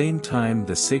 At the same time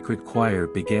the sacred choir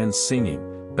began singing,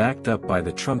 backed up by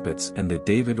the trumpets and the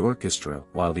David orchestra,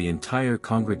 while the entire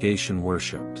congregation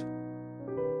worshipped.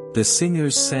 The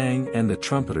singers sang and the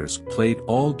trumpeters played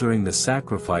all during the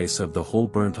sacrifice of the whole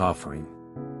burnt offering.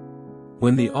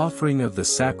 When the offering of the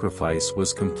sacrifice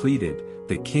was completed,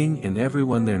 the king and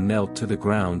everyone there knelt to the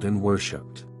ground and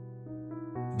worshipped.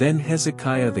 Then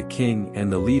Hezekiah the king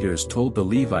and the leaders told the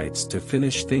Levites to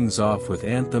finish things off with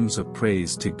anthems of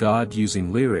praise to God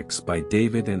using lyrics by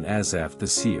David and Asaph the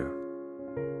seer.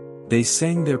 They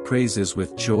sang their praises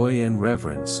with joy and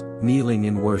reverence, kneeling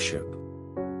in worship.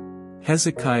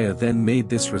 Hezekiah then made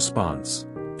this response,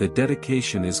 the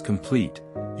dedication is complete,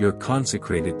 you're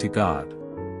consecrated to God.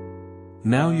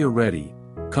 Now you're ready,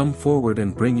 come forward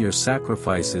and bring your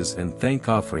sacrifices and thank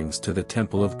offerings to the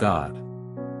temple of God.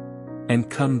 And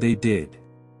come they did.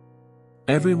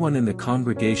 Everyone in the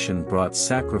congregation brought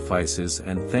sacrifices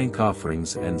and thank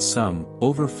offerings, and some,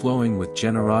 overflowing with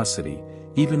generosity,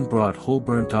 even brought whole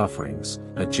burnt offerings,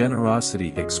 a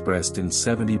generosity expressed in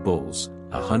 70 bulls,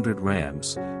 100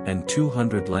 rams, and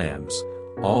 200 lambs,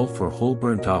 all for whole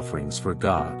burnt offerings for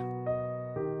God.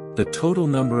 The total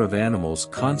number of animals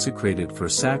consecrated for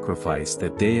sacrifice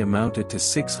that day amounted to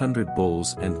 600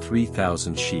 bulls and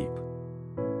 3,000 sheep.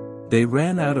 They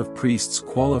ran out of priests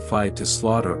qualified to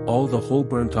slaughter all the whole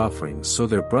burnt offerings, so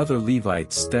their brother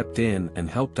Levites stepped in and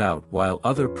helped out while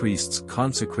other priests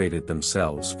consecrated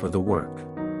themselves for the work.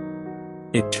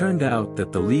 It turned out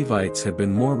that the Levites had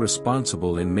been more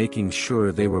responsible in making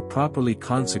sure they were properly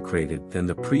consecrated than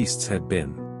the priests had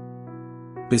been.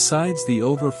 Besides the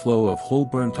overflow of whole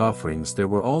burnt offerings, there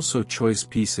were also choice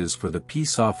pieces for the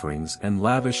peace offerings and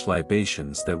lavish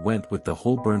libations that went with the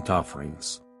whole burnt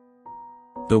offerings.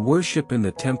 The worship in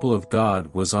the temple of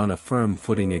God was on a firm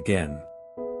footing again.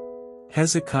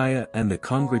 Hezekiah and the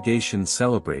congregation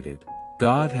celebrated.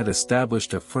 God had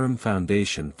established a firm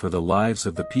foundation for the lives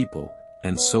of the people,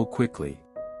 and so quickly.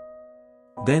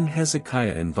 Then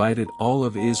Hezekiah invited all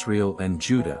of Israel and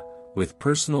Judah, with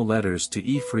personal letters to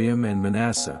Ephraim and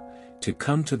Manasseh, to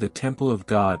come to the temple of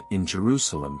God in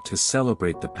Jerusalem to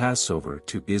celebrate the Passover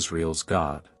to Israel's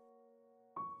God.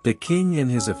 The king and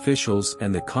his officials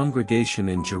and the congregation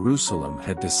in Jerusalem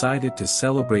had decided to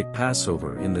celebrate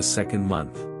Passover in the second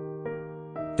month.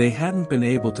 They hadn't been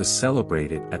able to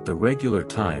celebrate it at the regular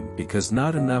time because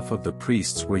not enough of the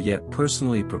priests were yet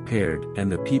personally prepared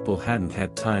and the people hadn't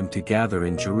had time to gather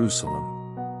in Jerusalem.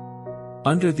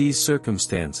 Under these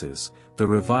circumstances, the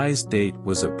revised date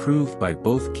was approved by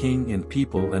both king and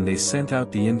people, and they sent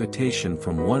out the invitation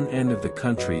from one end of the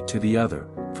country to the other,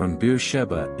 from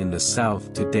Beersheba in the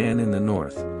south to Dan in the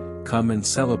north, come and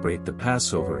celebrate the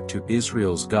Passover to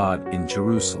Israel's God in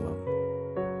Jerusalem.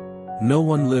 No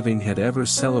one living had ever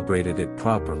celebrated it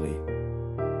properly.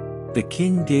 The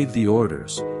king gave the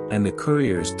orders, and the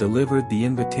couriers delivered the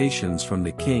invitations from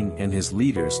the king and his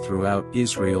leaders throughout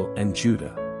Israel and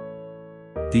Judah.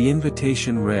 The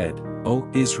invitation read, "O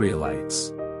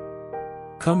Israelites!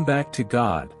 Come back to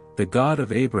God, the God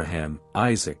of Abraham,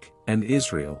 Isaac, and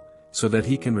Israel, so that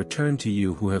he can return to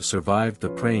you who have survived the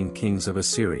praying kings of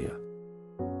Assyria.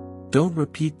 Don't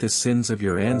repeat the sins of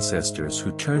your ancestors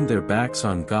who turned their backs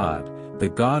on God, the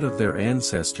God of their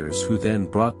ancestors, who then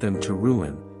brought them to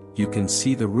ruin. You can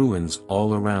see the ruins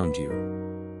all around you.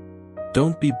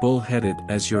 Don't be bull-headed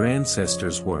as your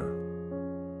ancestors were.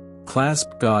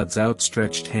 Clasp God's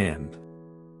outstretched hand.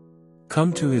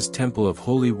 Come to his temple of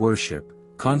holy worship,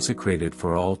 consecrated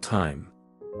for all time.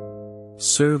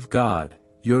 Serve God,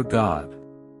 your God.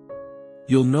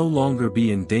 You'll no longer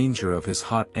be in danger of his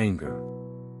hot anger.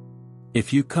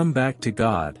 If you come back to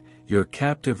God, your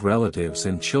captive relatives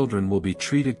and children will be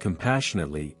treated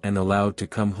compassionately and allowed to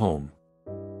come home.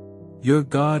 Your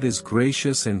God is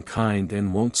gracious and kind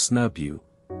and won't snub you.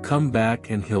 Come back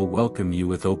and he'll welcome you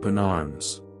with open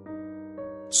arms."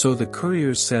 So the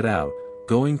couriers set out,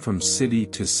 going from city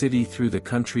to city through the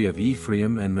country of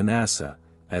Ephraim and Manasseh,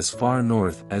 as far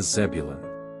north as Zebulun.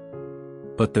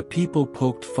 But the people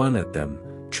poked fun at them,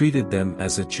 treated them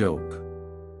as a joke.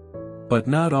 But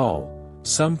not all.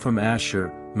 Some from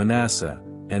Asher, Manasseh,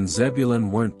 and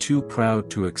Zebulun weren't too proud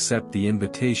to accept the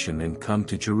invitation and come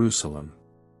to Jerusalem.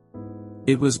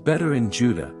 It was better in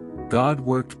Judah. God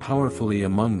worked powerfully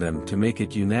among them to make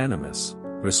it unanimous,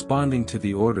 responding to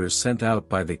the orders sent out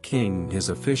by the king and his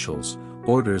officials,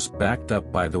 orders backed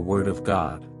up by the word of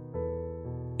God.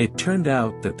 It turned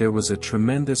out that there was a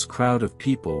tremendous crowd of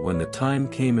people when the time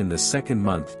came in the second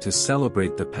month to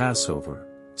celebrate the Passover,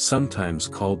 sometimes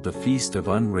called the Feast of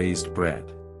Unraised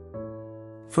Bread.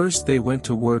 First they went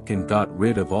to work and got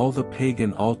rid of all the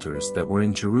pagan altars that were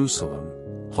in Jerusalem,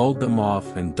 hauled them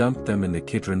off and dumped them in the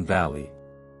Kidron Valley.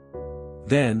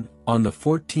 Then, on the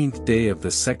 14th day of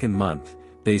the second month,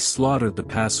 they slaughtered the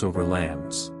Passover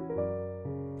lambs.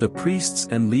 The priests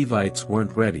and Levites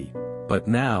weren't ready, but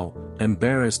now,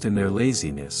 embarrassed in their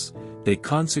laziness, they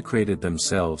consecrated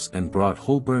themselves and brought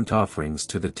whole burnt offerings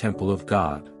to the temple of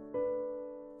God.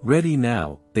 Ready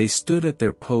now, they stood at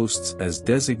their posts as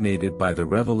designated by the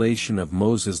revelation of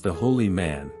Moses the holy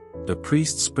man. The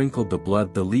priests sprinkled the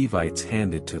blood the Levites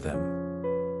handed to them.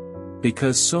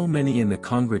 Because so many in the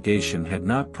congregation had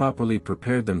not properly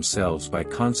prepared themselves by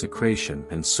consecration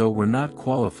and so were not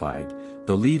qualified,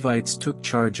 the Levites took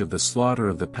charge of the slaughter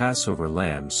of the Passover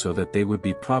lambs so that they would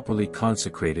be properly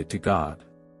consecrated to God.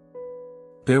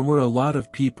 There were a lot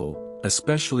of people,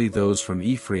 especially those from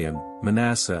Ephraim,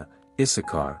 Manasseh,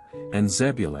 Issachar, and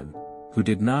Zebulun, who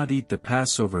did not eat the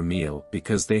Passover meal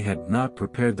because they had not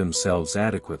prepared themselves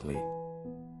adequately.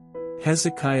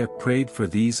 Hezekiah prayed for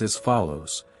these as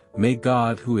follows: "May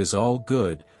God, who is all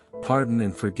good, pardon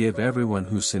and forgive everyone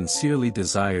who sincerely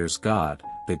desires God,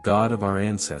 the God of our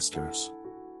ancestors.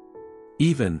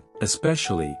 Even,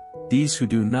 especially, these who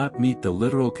do not meet the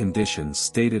literal conditions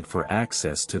stated for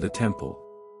access to the temple."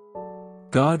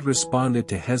 God responded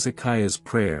to Hezekiah's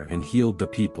prayer and healed the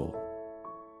people.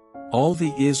 All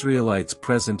the Israelites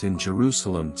present in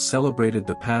Jerusalem celebrated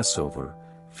the Passover,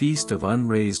 Feast of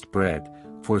Unraised Bread,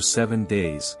 for 7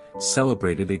 days,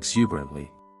 celebrated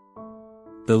exuberantly.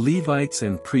 The Levites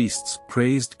and priests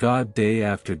praised God day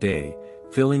after day,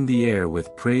 filling the air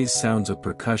with praise sounds of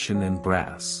percussion and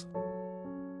brass.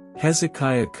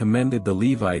 Hezekiah commended the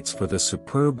Levites for the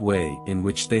superb way in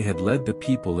which they had led the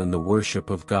people in the worship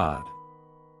of God.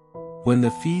 When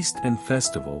the feast and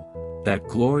festival, that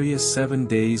glorious 7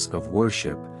 days of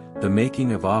worship, the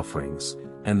making of offerings,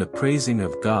 and the praising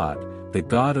of God, the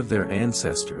God of their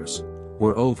ancestors,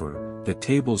 were over, the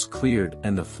tables cleared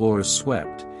and the floors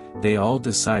swept, they all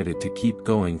decided to keep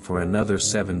going for another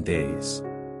 7 days.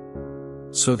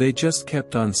 So they just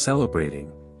kept on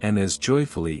celebrating, and as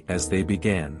joyfully as they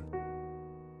began.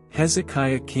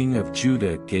 Hezekiah king of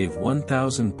Judah gave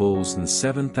 1,000 bulls and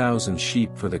 7,000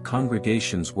 sheep for the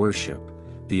congregation's worship.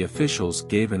 The officials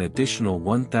gave an additional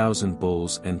 1,000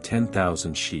 bulls and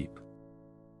 10,000 sheep.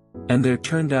 And there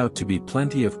turned out to be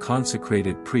plenty of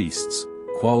consecrated priests,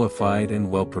 qualified and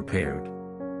well prepared.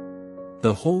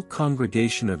 The whole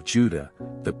congregation of Judah,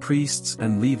 the priests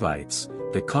and Levites,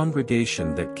 the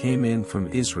congregation that came in from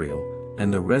Israel,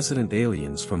 and the resident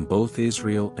aliens from both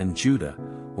Israel and Judah,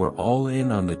 were all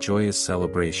in on the joyous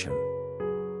celebration.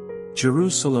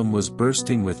 Jerusalem was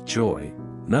bursting with joy.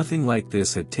 Nothing like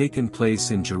this had taken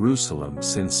place in Jerusalem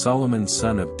since Solomon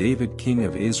son of David king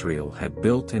of Israel had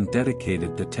built and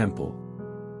dedicated the temple.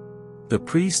 The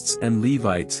priests and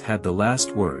Levites had the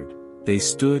last word, they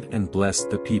stood and blessed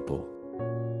the people.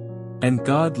 And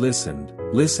God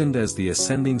listened as the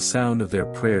ascending sound of their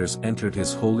prayers entered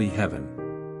his holy heaven.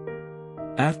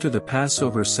 After the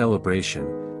Passover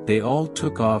celebration, they all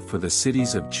took off for the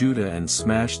cities of Judah and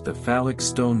smashed the phallic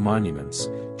stone monuments,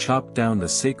 chopped down the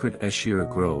sacred Asherah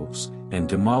groves, and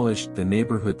demolished the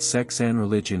neighborhood sex and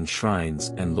religion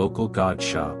shrines and local god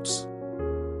shops.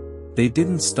 They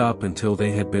didn't stop until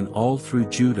they had been all through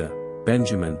Judah,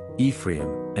 Benjamin,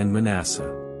 Ephraim, and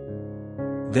Manasseh.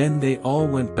 Then they all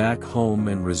went back home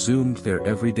and resumed their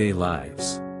everyday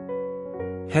lives.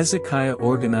 Hezekiah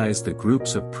organized the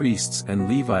groups of priests and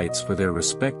Levites for their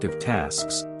respective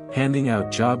tasks, handing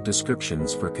out job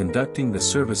descriptions for conducting the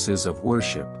services of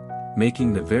worship,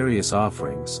 making the various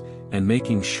offerings, and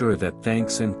making sure that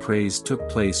thanks and praise took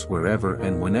place wherever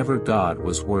and whenever God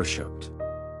was worshipped.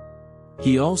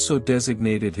 He also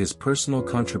designated his personal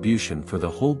contribution for the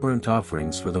whole burnt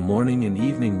offerings for the morning and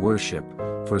evening worship,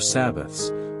 for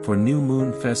Sabbaths, for new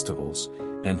moon festivals,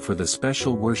 and for the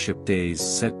special worship days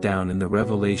set down in the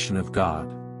revelation of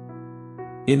God.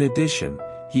 In addition,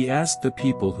 he asked the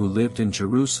people who lived in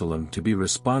Jerusalem to be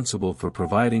responsible for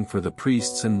providing for the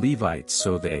priests and Levites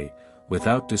so they,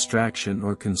 without distraction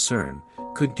or concern,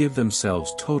 could give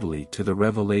themselves totally to the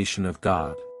revelation of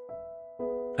God.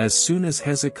 As soon as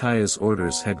Hezekiah's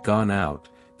orders had gone out,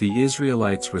 the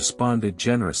Israelites responded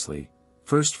generously,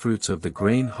 firstfruits of the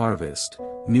grain harvest,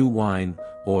 new wine,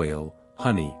 oil,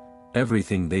 honey,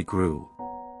 everything they grew.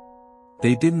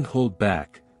 They didn't hold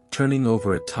back, turning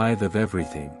over a tithe of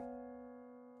everything.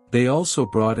 They also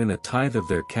brought in a tithe of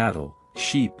their cattle,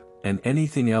 sheep, and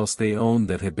anything else they owned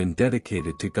that had been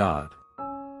dedicated to God.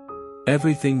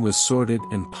 Everything was sorted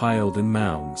and piled in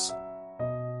mounds.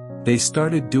 They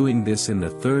started doing this in the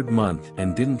 3rd month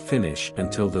and didn't finish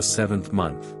until the 7th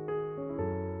month.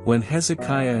 When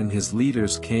Hezekiah and his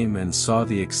leaders came and saw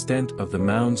the extent of the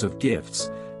mounds of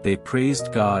gifts, they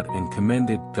praised God and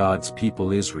commended God's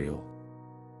people Israel.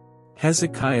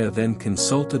 Hezekiah then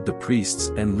consulted the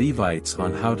priests and Levites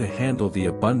on how to handle the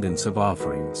abundance of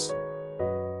offerings.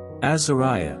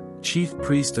 Azariah, chief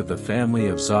priest of the family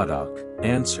of Zadok,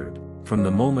 answered, "From the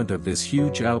moment of this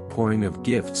huge outpouring of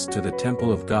gifts to the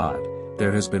temple of God,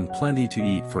 there has been plenty to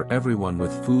eat for everyone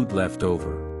with food left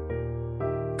over.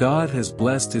 God has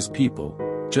blessed his people,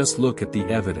 just look at the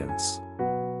evidence."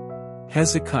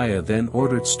 Hezekiah then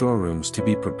ordered storerooms to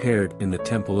be prepared in the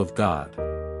temple of God.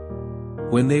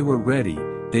 When they were ready,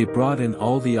 they brought in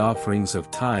all the offerings of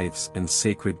tithes and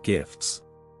sacred gifts.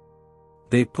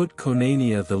 They put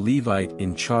Conaniah the Levite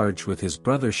in charge with his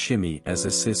brother Shimei as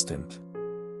assistant.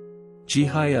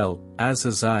 Jehiel,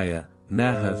 Azaziah,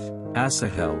 Nahath,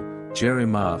 Asahel,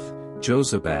 Jeremoth,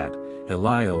 Jozabad,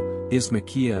 Eliel,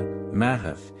 Ismachiah,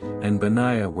 Mahath, and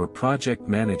Benaiah were project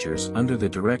managers under the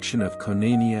direction of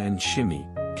Conaniah and Shimei,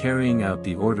 carrying out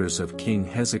the orders of King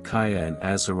Hezekiah, and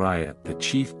Azariah the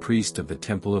chief priest of the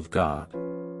temple of God.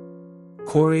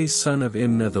 Korah son of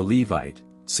Imnah the Levite,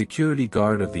 security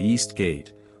guard of the east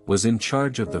gate, was in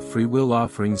charge of the freewill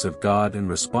offerings of God and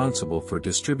responsible for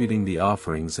distributing the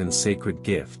offerings and sacred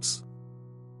gifts.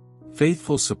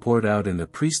 Faithful support out in the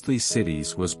priestly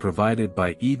cities was provided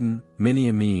by Eden,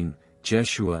 Miniamin,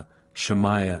 Jeshua,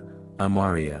 Shemaiah,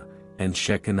 Amariah, and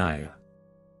Shechaniah.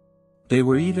 They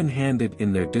were even-handed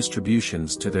in their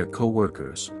distributions to their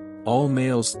co-workers, all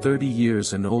males 30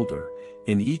 years and older,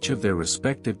 in each of their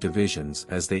respective divisions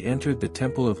as they entered the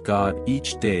temple of God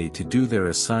each day to do their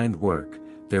assigned work.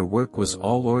 Their work was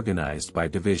all organized by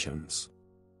divisions.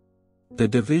 The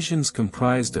divisions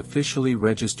comprised officially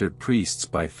registered priests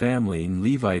by family and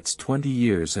Levites 20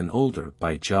 years and older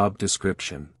by job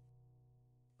description.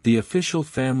 The official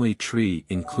family tree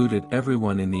included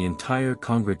everyone in the entire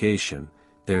congregation,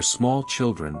 their small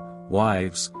children,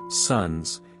 wives,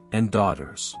 sons, and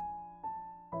daughters.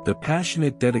 The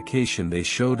passionate dedication they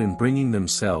showed in bringing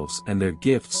themselves and their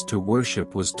gifts to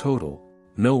worship was total,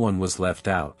 no one was left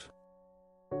out.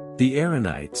 The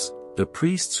Aaronites, the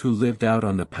priests who lived out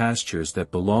on the pastures that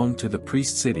belonged to the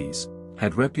priest cities,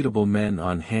 had reputable men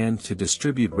on hand to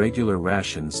distribute regular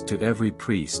rations to every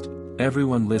priest,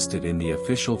 everyone listed in the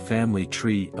official family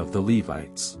tree of the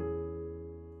Levites.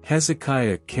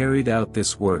 Hezekiah carried out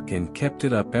this work and kept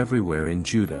it up everywhere in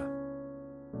Judah.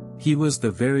 He was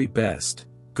the very best,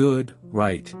 good,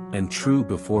 right, and true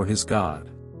before his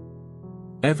God.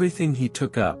 Everything he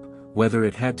took up, whether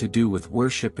it had to do with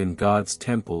worship in God's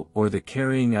temple or the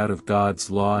carrying out of God's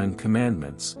law and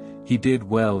commandments, he did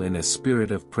well in a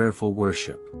spirit of prayerful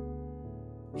worship.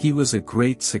 He was a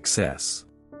great success.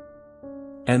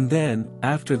 And then,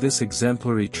 after this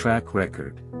exemplary track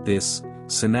record, this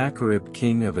Sennacherib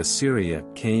king of Assyria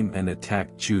came and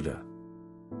attacked Judah.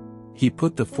 He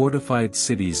put the fortified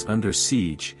cities under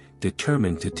siege,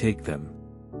 determined to take them.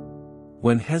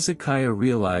 When Hezekiah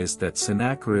realized that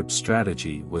Sennacherib's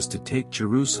strategy was to take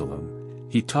Jerusalem,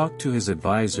 he talked to his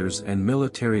advisors and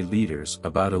military leaders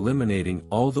about eliminating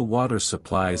all the water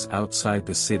supplies outside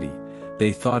the city.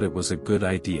 They thought it was a good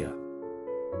idea.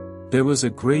 There was a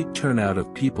great turnout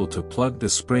of people to plug the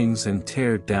springs and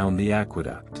tear down the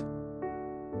aqueduct.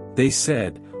 They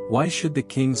said, "Why should the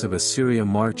kings of Assyria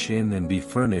march in and be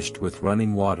furnished with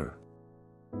running water?"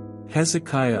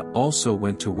 Hezekiah also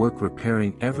went to work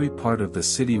repairing every part of the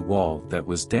city wall that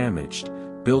was damaged,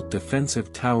 built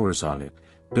defensive towers on it,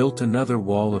 built another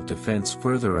wall of defense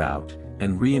further out,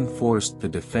 and reinforced the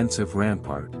defensive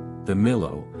rampart, the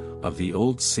Millo, of the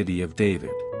old city of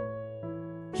David.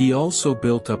 He also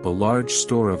built up a large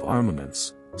store of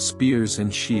armaments, spears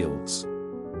and shields.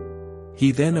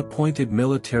 He then appointed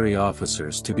military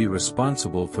officers to be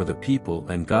responsible for the people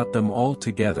and got them all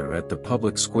together at the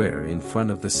public square in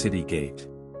front of the city gate.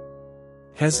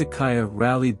 Hezekiah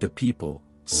rallied the people,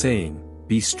 saying,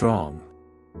 "Be strong.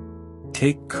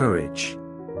 Take courage.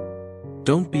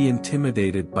 Don't be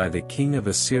intimidated by the king of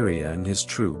Assyria and his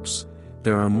troops.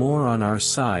 There are more on our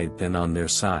side than on their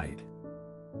side.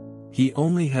 He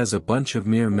only has a bunch of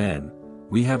mere men.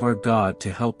 We have our God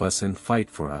to help us and fight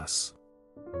for us."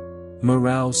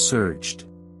 Morale surged.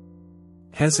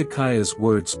 Hezekiah's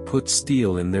words put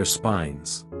steel in their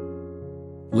spines.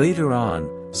 Later on,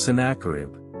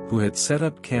 Sennacherib, who had set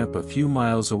up camp a few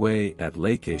miles away at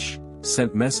Lachish,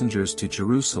 sent messengers to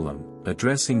Jerusalem,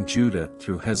 addressing Judah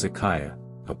through Hezekiah,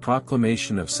 a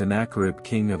proclamation of Sennacherib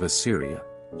king of Assyria: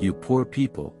 "You poor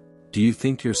people, do you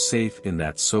think you're safe in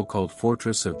that so-called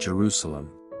fortress of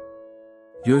Jerusalem?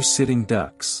 You're sitting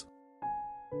ducks.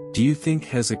 Do you think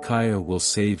Hezekiah will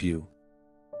save you?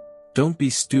 Don't be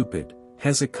stupid,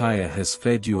 Hezekiah has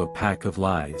fed you a pack of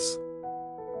lies.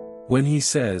 When he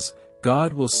says,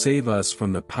 'God will save us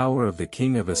from the power of the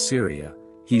king of Assyria,'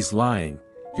 he's lying.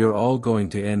 You're all going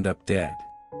to end up dead."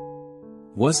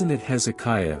 Wasn't it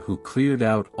Hezekiah who cleared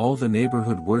out all the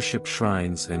neighborhood worship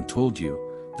shrines and told you,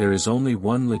 there is only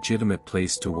one legitimate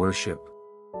place to worship?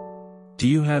 Do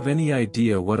you have any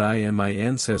idea what I and my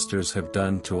ancestors have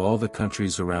done to all the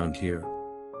countries around here?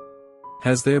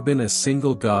 Has there been a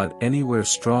single God anywhere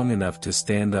strong enough to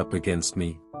stand up against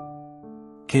me?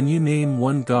 Can you name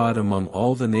one God among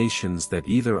all the nations that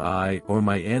either I or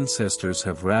my ancestors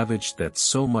have ravaged that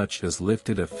so much as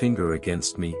lifted a finger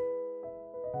against me?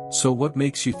 So what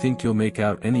makes you think you'll make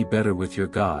out any better with your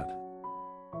God?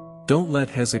 Don't let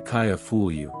Hezekiah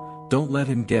fool you, don't let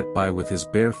him get by with his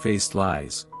bare-faced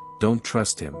lies, don't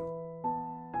trust him.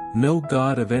 No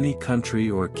God of any country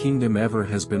or kingdom ever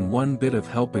has been one bit of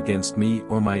help against me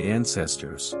or my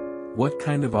ancestors. What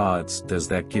kind of odds does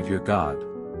that give your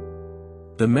God?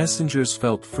 The messengers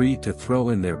felt free to throw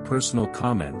in their personal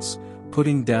comments,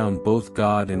 putting down both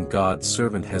God and God's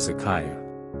servant Hezekiah.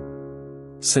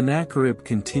 Sennacherib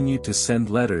continued to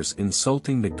send letters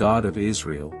insulting the God of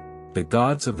Israel. The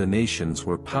gods of the nations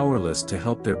were powerless to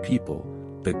help their people.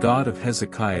 The God of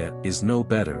Hezekiah is no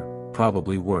better,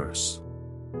 probably worse.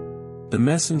 The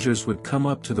messengers would come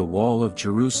up to the wall of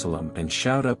Jerusalem and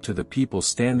shout up to the people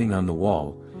standing on the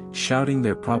wall, shouting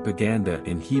their propaganda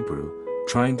in Hebrew,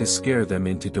 trying to scare them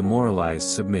into demoralized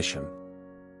submission.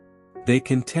 They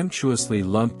contemptuously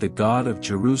lumped the God of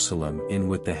Jerusalem in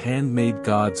with the handmade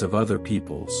gods of other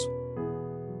peoples.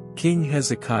 King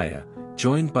Hezekiah,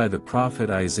 joined by the prophet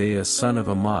Isaiah son of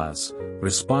Amoz,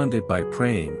 responded by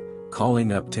praying,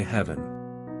 calling up to heaven.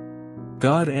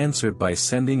 God answered by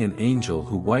sending an angel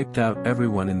who wiped out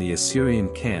everyone in the Assyrian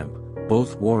camp,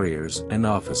 both warriors and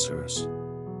officers.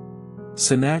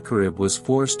 Sennacherib was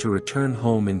forced to return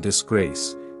home in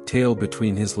disgrace, tail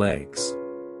between his legs.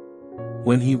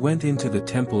 When he went into the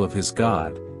temple of his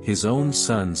God, his own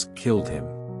sons killed him.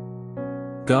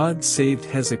 God saved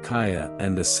Hezekiah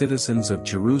and the citizens of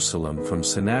Jerusalem from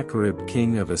Sennacherib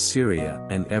king of Assyria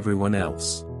and everyone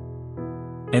else.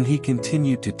 And he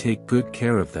continued to take good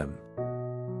care of them.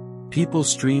 People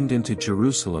streamed into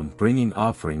Jerusalem bringing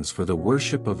offerings for the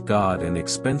worship of God and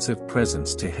expensive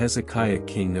presents to Hezekiah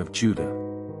king of Judah.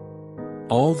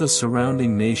 All the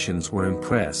surrounding nations were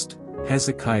impressed.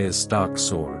 Hezekiah's stock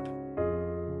soared.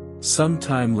 Some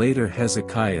time later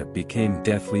Hezekiah became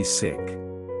deathly sick.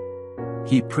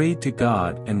 He prayed to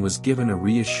God and was given a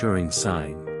reassuring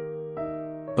sign.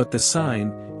 But the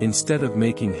sign, instead of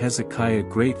making Hezekiah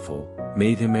grateful,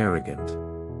 made him arrogant.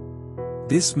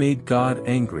 This made God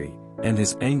angry, and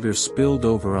his anger spilled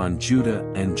over on Judah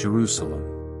and Jerusalem.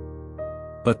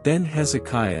 But then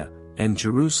Hezekiah, and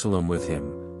Jerusalem with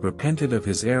him, repented of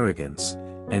his arrogance,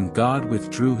 and God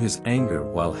withdrew his anger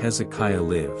while Hezekiah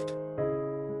lived.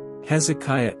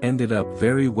 Hezekiah ended up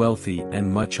very wealthy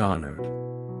and much honored.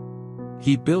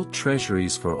 He built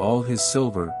treasuries for all his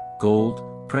silver,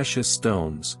 gold, precious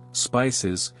stones,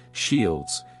 spices,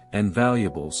 shields, and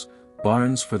valuables,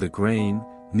 barns for the grain,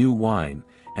 new wine,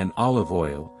 and olive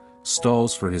oil,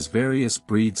 stalls for his various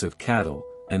breeds of cattle,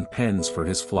 and pens for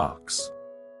his flocks.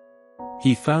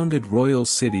 He founded royal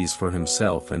cities for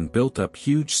himself and built up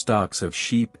huge stocks of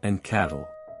sheep and cattle.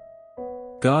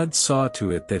 God saw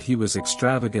to it that he was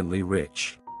extravagantly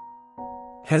rich.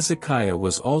 Hezekiah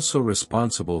was also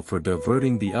responsible for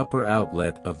diverting the upper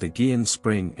outlet of the Gihon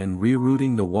spring and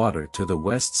rerouting the water to the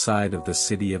west side of the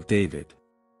city of David.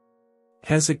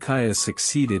 Hezekiah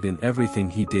succeeded in everything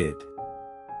he did.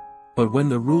 But when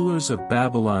the rulers of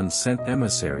Babylon sent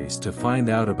emissaries to find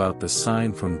out about the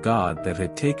sign from God that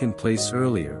had taken place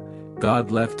earlier, God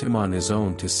left him on his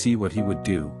own to see what he would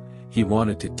do. He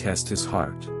wanted to test his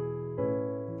heart.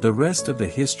 The rest of the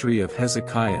history of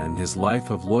Hezekiah and his life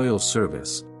of loyal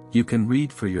service, you can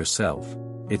read for yourself.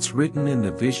 It's written in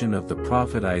the vision of the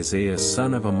prophet Isaiah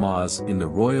son of Amoz in the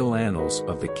royal annals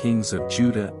of the kings of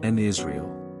Judah and Israel.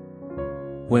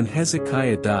 When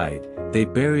Hezekiah died, they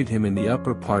buried him in the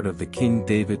upper part of the King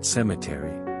David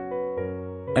cemetery.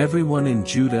 Everyone in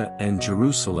Judah and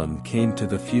Jerusalem came to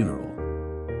the funeral.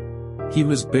 He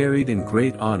was buried in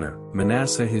great honor.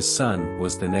 Manasseh his son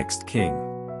was the next king.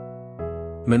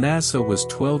 Manasseh was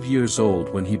 12 years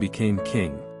old when he became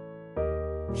king.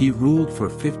 He ruled for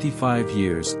 55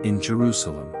 years in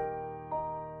Jerusalem.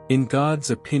 In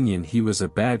God's opinion he was a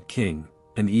bad king,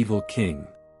 an evil king.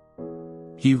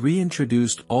 He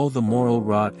reintroduced all the moral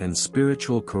rot and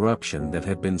spiritual corruption that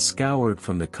had been scoured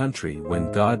from the country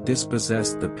when God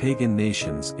dispossessed the pagan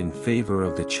nations in favor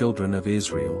of the children of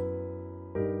Israel.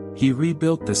 He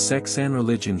rebuilt the sex and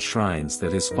religion shrines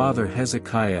that his father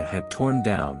Hezekiah had torn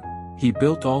down. He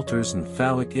built altars and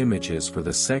phallic images for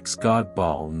the sex god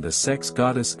Baal and the sex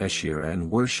goddess Asherah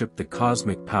and worshipped the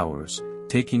cosmic powers,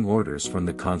 taking orders from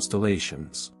the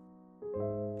constellations.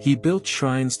 He built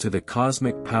shrines to the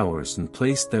cosmic powers and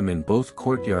placed them in both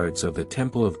courtyards of the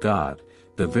temple of God,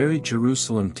 the very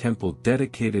Jerusalem temple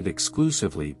dedicated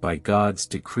exclusively by God's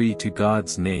decree to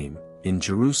God's name. In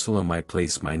Jerusalem I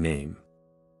place my name.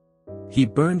 He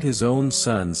burned his own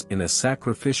sons in a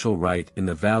sacrificial rite in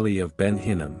the valley of Ben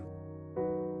Hinnom.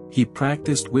 He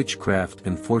practiced witchcraft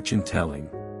and fortune-telling.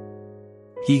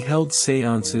 He held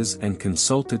seances and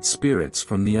consulted spirits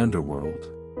from the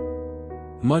underworld.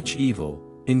 Much evil,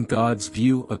 in God's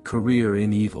view a career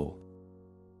in evil.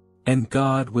 And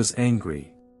God was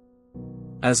angry.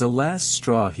 As a last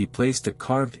straw he placed a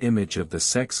carved image of the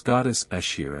sex goddess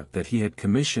Asherah that he had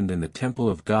commissioned in the temple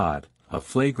of God, a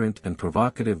flagrant and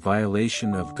provocative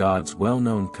violation of God's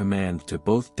well-known command to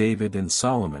both David and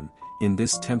Solomon, in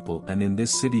this temple and in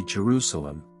this city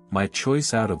Jerusalem, my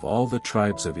choice out of all the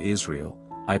tribes of Israel,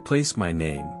 I place my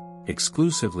name,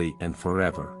 exclusively and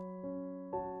forever.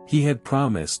 He had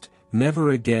promised,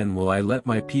 never again will I let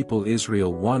my people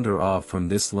Israel wander off from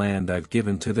this land I've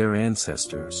given to their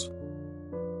ancestors.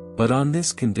 But on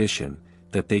this condition,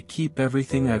 that they keep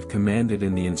everything I've commanded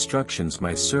in the instructions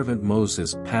my servant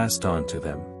Moses passed on to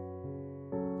them.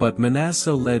 But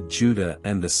Manasseh led Judah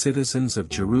and the citizens of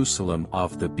Jerusalem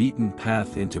off the beaten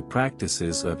path into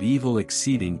practices of evil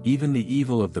exceeding even the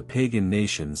evil of the pagan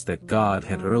nations that God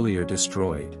had earlier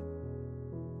destroyed.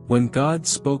 When God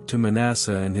spoke to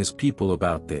Manasseh and his people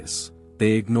about this,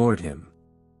 they ignored him.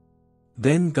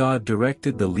 Then God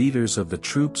directed the leaders of the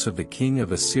troops of the king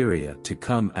of Assyria to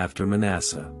come after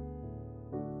Manasseh.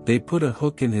 They put a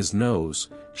hook in his nose,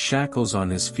 shackles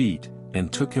on his feet,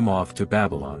 and took him off to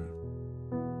Babylon.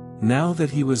 Now that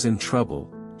he was in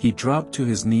trouble, he dropped to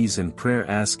his knees in prayer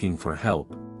asking for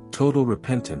help, total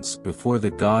repentance before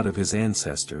the God of his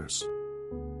ancestors.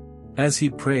 As he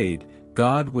prayed,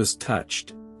 God was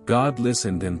touched, God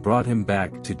listened and brought him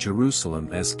back to Jerusalem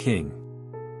as king.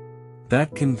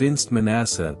 That convinced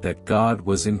Manasseh that God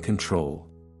was in control.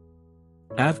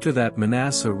 After that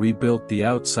Manasseh rebuilt the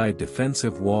outside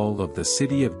defensive wall of the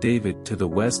city of David to the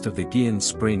west of the Gihon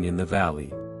spring in the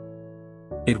valley.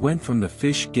 It went from the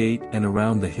fish gate and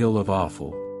around the hill of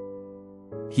Ophel.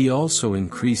 He also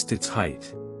increased its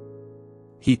height.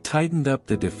 He tightened up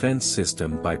the defense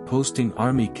system by posting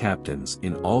army captains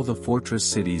in all the fortress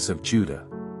cities of Judah.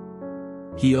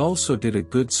 He also did a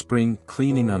good spring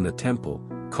cleaning on the temple,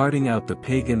 carting out the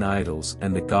pagan idols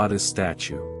and the goddess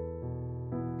statue.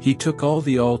 He took all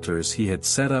the altars he had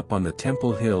set up on the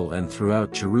temple hill and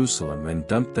throughout Jerusalem and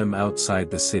dumped them outside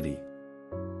the city.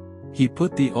 He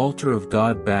put the altar of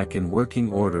God back in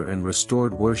working order and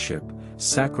restored worship,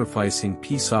 sacrificing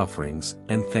peace offerings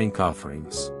and thank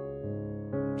offerings.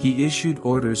 He issued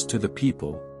orders to the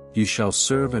people, "You shall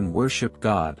serve and worship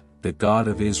God, the God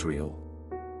of Israel."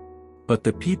 But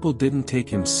the people didn't take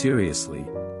him seriously.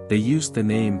 They used the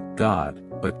name God,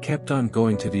 but kept on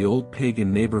going to the old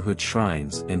pagan neighborhood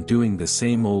shrines and doing the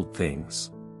same old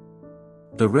things.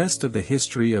 The rest of the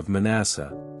history of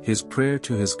Manasseh, his prayer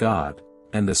to his God,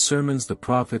 and the sermons the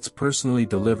prophets personally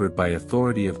delivered by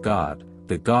authority of God,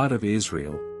 the God of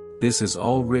Israel, this is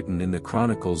all written in the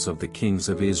Chronicles of the Kings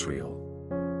of Israel.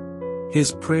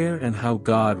 His prayer and how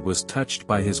God was touched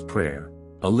by his prayer,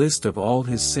 a list of all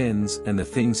his sins and the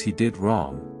things he did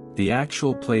wrong, the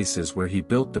actual places where he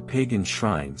built the pagan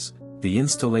shrines, the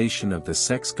installation of the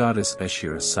sex goddess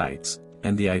Asherah sites,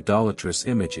 and the idolatrous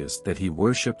images that he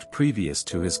worshipped previous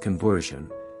to his conversion.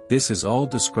 This is all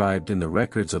described in the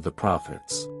records of the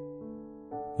prophets.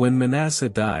 When Manasseh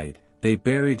died, they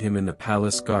buried him in the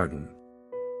palace garden.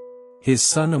 His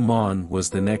son Amon was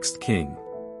the next king.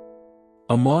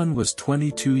 Amon was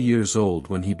 22 years old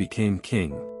when he became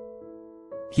king.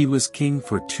 He was king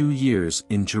for 2 years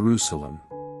in Jerusalem.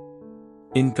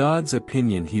 In God's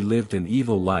opinion he lived an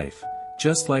evil life,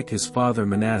 just like his father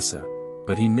Manasseh,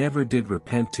 but he never did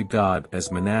repent to God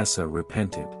as Manasseh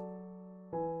repented.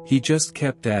 He just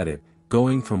kept at it,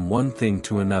 going from one thing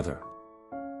to another.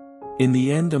 In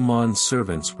the end Amon's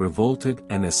servants revolted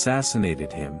and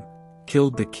assassinated him,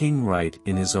 killed the king right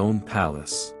in his own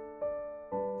palace.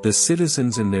 The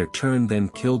citizens in their turn then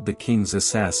killed the king's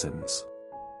assassins.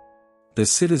 The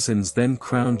citizens then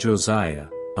crowned Josiah,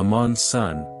 Amon's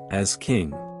son, as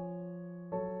king.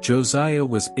 Josiah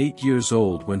was 8 years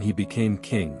old when he became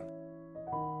king.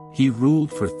 He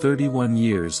ruled for 31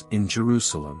 years in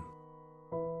Jerusalem.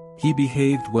 He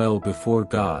behaved well before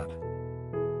God.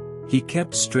 He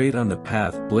kept straight on the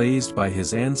path blazed by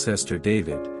his ancestor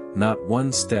David, not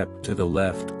one step to the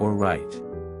left or right.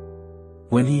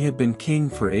 When he had been king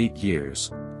for 8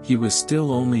 years, he was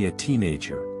still only a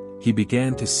teenager. He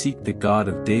began to seek the God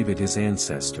of David his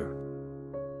ancestor.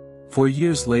 4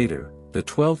 years later, the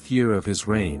 12th year of his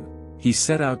reign, he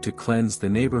set out to cleanse the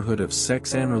neighborhood of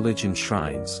sex and religion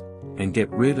shrines, and get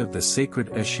rid of the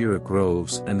sacred Asherah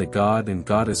groves and the god and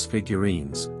goddess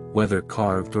figurines, whether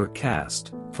carved or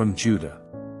cast, from Judah.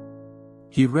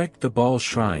 He wrecked the Baal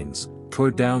shrines,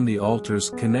 tore down the altars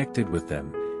connected with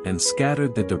them, and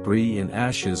scattered the debris and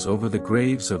ashes over the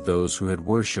graves of those who had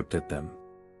worshipped at them.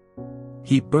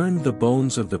 He burned the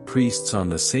bones of the priests on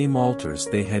the same altars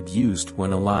they had used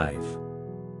when alive.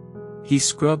 He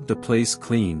scrubbed the place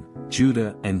clean,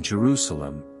 Judah and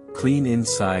Jerusalem, clean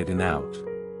inside and out.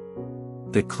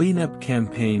 The cleanup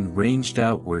campaign ranged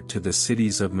outward to the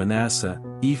cities of Manasseh,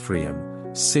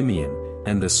 Ephraim, Simeon,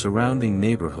 and the surrounding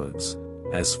neighborhoods,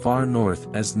 as far north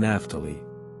as Naphtali.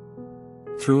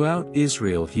 Throughout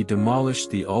Israel he demolished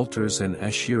the altars and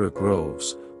Asherah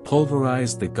groves,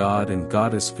 pulverized the god and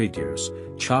goddess figures,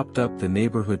 chopped up the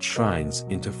neighborhood shrines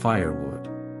into firewood.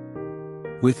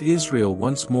 With Israel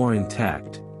once more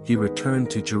intact, he returned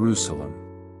to Jerusalem.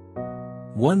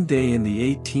 One day in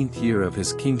the 18th year of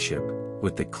his kingship,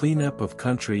 with the cleanup of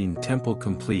country and temple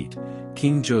complete,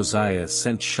 King Josiah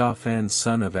sent Shaphan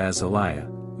son of Azaliah,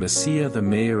 Messiah the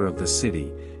mayor of the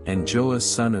city, and Joah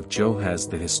son of Joahaz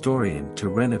the historian to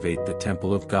renovate the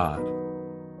temple of God.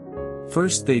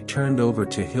 First they turned over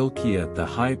to Hilkiah the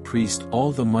high priest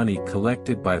all the money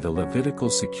collected by the Levitical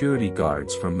security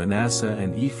guards from Manasseh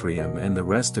and Ephraim and the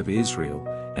rest of Israel,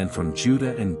 and from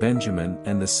Judah and Benjamin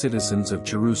and the citizens of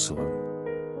Jerusalem.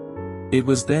 It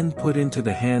was then put into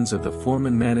the hands of the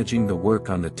foreman managing the work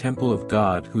on the temple of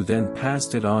God, who then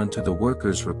passed it on to the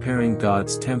workers repairing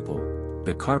God's temple,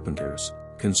 the carpenters,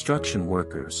 construction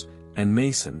workers, and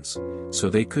masons, so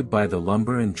they could buy the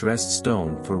lumber and dressed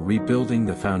stone for rebuilding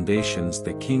the foundations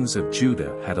the kings of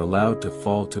Judah had allowed to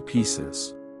fall to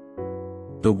pieces.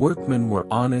 The workmen were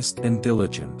honest and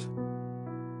diligent.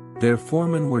 Their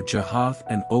foremen were Jahath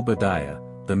and Obadiah,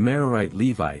 the Merarite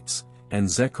Levites, and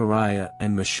Zechariah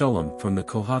and Meshullam from the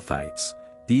Kohathites.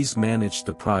 These managed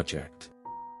the project.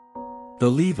 The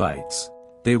Levites,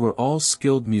 they were all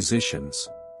skilled musicians,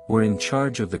 were in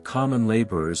charge of the common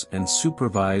laborers and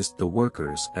supervised the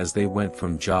workers as they went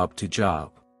from job to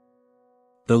job.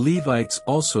 The Levites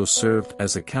also served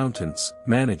as accountants,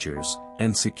 managers,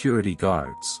 and security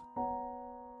guards.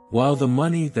 While the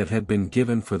money that had been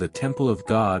given for the temple of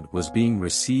God was being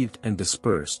received and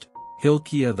dispersed,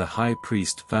 Hilkiah the high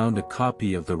priest found a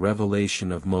copy of the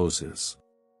revelation of Moses.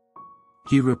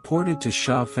 He reported to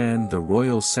Shaphan the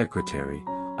royal secretary,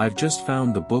 "I've just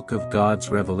found the book of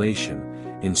God's revelation,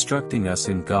 instructing us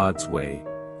in God's way,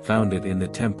 found it in the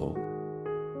temple."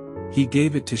 He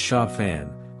gave it to Shaphan,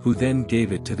 who then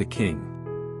gave it to the king.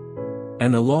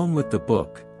 And along with the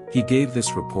book, he gave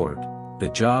this report: "The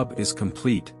job is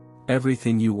complete,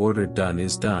 everything you ordered done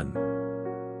is done."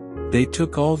 They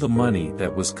took all the money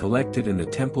that was collected in the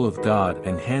temple of God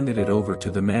and handed it over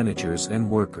to the managers and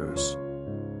workers.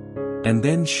 And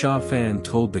then Shaphan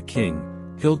told the king,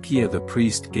 "Hilkiah the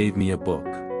priest gave me a book."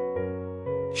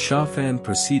 Shaphan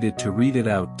proceeded to read it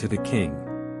out to the king.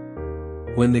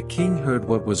 When the king heard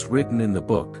what was written in the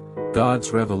book,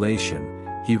 God's revelation,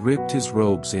 he ripped his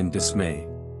robes in dismay.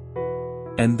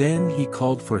 And then he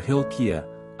called for Hilkiah,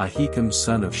 Ahikam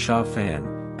son of Shaphan,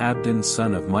 Abdon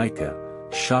son of Micah,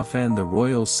 Shaphan the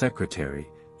royal secretary,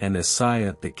 and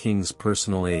Asaiah the king's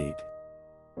personal aide.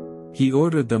 He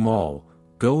ordered them all,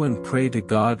 "Go and pray to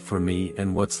God for me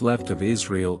and what's left of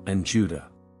Israel and Judah.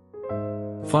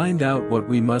 Find out what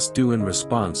we must do in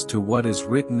response to what is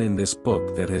written in this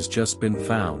book that has just been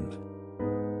found.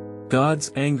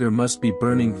 God's anger must be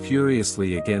burning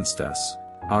furiously against us.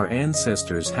 Our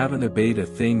ancestors haven't obeyed a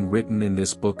thing written in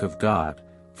this book of God,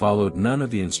 followed none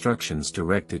of the instructions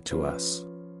directed to us."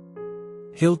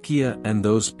 Hilkiah and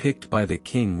those picked by the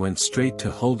king went straight to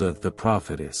Huldah the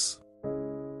prophetess.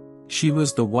 She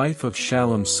was the wife of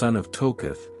Shallum son of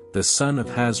Tokath, the son of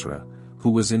Hazra, who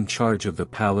was in charge of the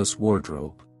palace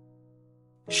wardrobe.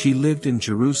 She lived in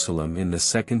Jerusalem in the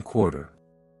second quarter.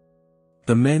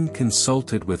 The men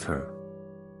consulted with her.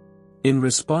 In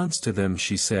response to them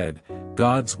she said,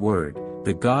 "God's word,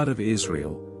 the God of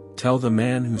Israel, tell the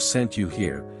man who sent you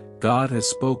here, God has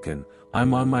spoken,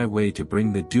 I'm on my way to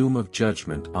bring the doom of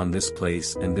judgment on this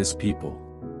place and this people.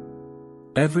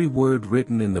 Every word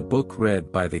written in the book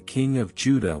read by the king of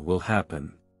Judah will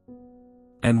happen.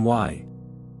 And why?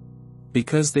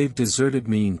 Because they've deserted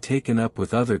me and taken up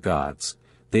with other gods,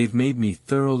 they've made me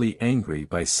thoroughly angry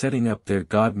by setting up their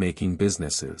god-making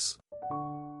businesses.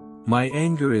 My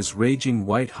anger is raging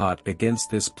white-hot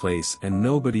against this place and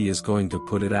nobody is going to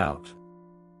put it out.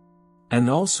 And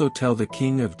also tell the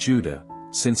king of Judah,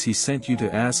 since he sent you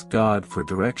to ask God for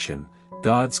direction,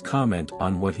 God's comment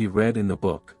on what he read in the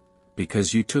book,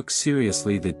 because you took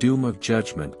seriously the doom of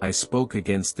judgment I spoke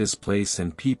against this place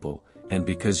and people, and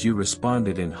because you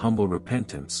responded in humble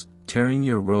repentance, tearing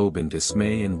your robe in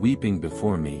dismay and weeping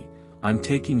before me, I'm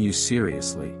taking you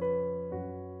seriously.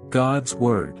 God's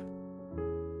word.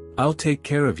 I'll take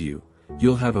care of you,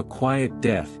 you'll have a quiet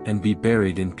death and be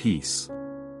buried in peace.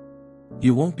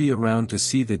 You won't be around to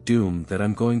see the doom that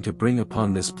I'm going to bring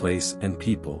upon this place and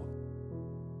people."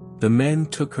 The men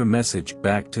took her message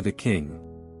back to the king.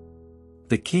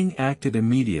 The king acted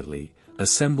immediately,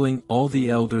 assembling all the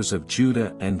elders of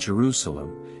Judah and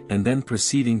Jerusalem, and then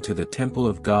proceeding to the temple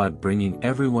of God, bringing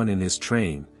everyone in his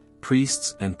train,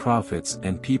 priests and prophets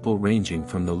and people ranging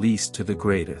from the least to the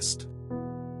greatest.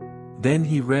 Then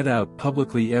he read out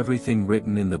publicly everything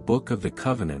written in the book of the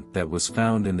covenant that was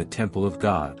found in the temple of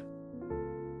God.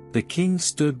 The king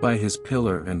stood by his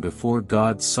pillar and before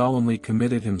God solemnly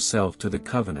committed himself to the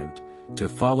covenant, to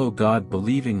follow God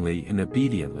believingly and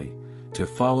obediently, to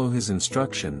follow his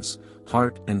instructions,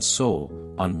 heart and soul,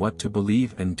 on what to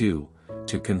believe and do,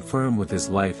 to confirm with his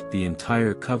life the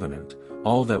entire covenant,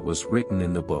 all that was written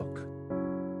in the book.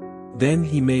 Then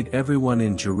he made everyone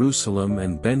in Jerusalem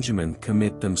and Benjamin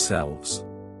commit themselves.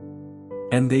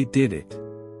 And they did it.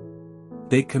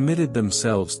 They committed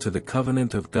themselves to the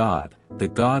covenant of God, the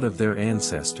God of their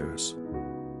ancestors.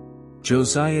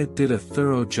 Josiah did a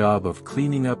thorough job of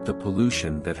cleaning up the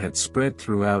pollution that had spread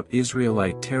throughout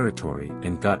Israelite territory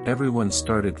and got everyone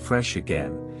started fresh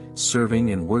again,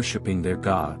 serving and worshiping their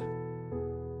God.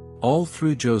 All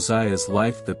through Josiah's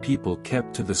life the people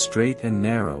kept to the straight and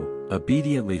narrow,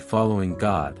 obediently following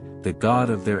God, the God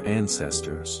of their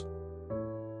ancestors.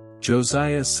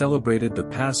 Josiah celebrated the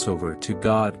Passover to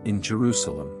God in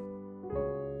Jerusalem.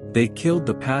 They killed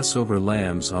the Passover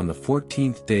lambs on the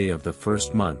 14th day of the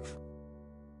first month.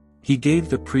 He gave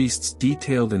the priests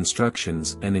detailed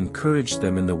instructions and encouraged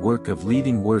them in the work of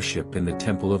leading worship in the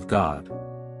temple of God.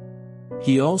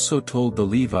 He also told the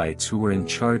Levites, who were in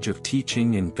charge of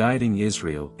teaching and guiding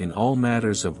Israel in all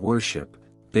matters of worship,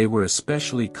 they were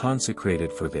especially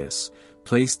consecrated for this,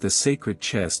 placed the sacred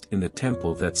chest in the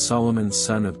temple that Solomon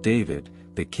son of David,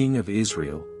 the king of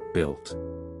Israel, built.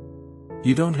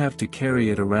 You don't have to carry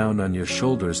it around on your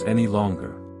shoulders any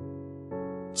longer.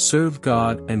 Serve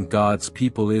God and God's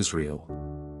people Israel.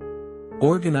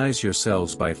 Organize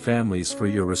yourselves by families for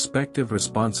your respective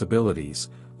responsibilities,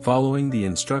 following the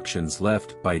instructions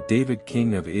left by David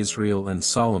king of Israel and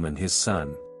Solomon his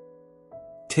son.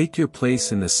 Take your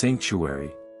place in the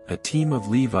sanctuary, a team of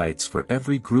Levites for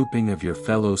every grouping of your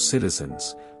fellow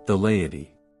citizens, the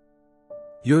laity.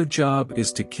 Your job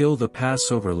is to kill the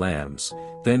Passover lambs,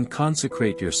 then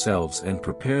consecrate yourselves and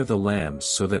prepare the lambs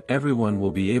so that everyone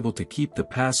will be able to keep the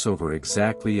Passover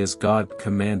exactly as God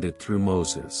commanded through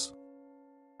Moses.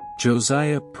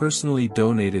 Josiah personally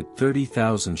donated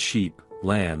 30,000 sheep,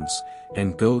 lambs,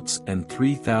 and goats and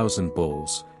 3,000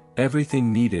 bulls.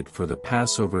 Everything needed for the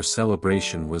Passover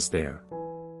celebration was there.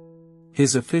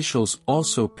 His officials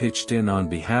also pitched in on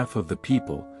behalf of the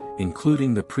people,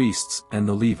 including the priests and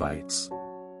the Levites.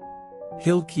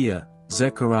 Hilkiah,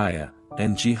 Zechariah,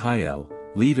 and Jehiel,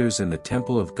 leaders in the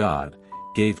temple of God,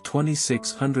 gave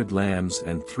 2,600 lambs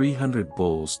and 300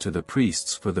 bulls to the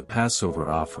priests for the Passover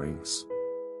offerings.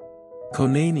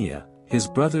 Conaniah, his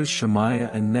brothers Shemaiah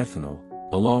and Nethanel,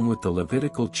 along with the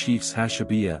Levitical chiefs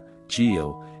Hashabiah,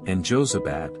 Jeiel, and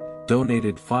Jozabad,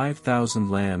 donated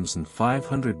 5,000 lambs and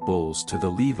 500 bulls to the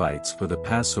Levites for the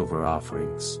Passover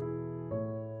offerings.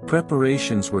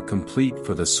 Preparations were complete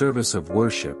for the service of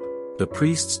worship. The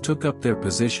priests took up their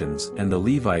positions and the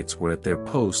Levites were at their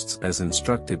posts as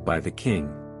instructed by the king.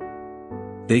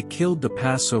 They killed the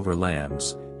Passover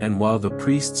lambs, and while the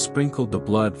priests sprinkled the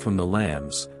blood from the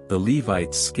lambs, the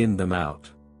Levites skinned them out.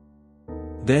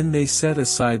 Then they set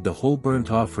aside the whole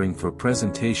burnt offering for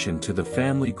presentation to the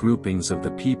family groupings of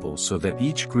the people so that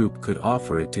each group could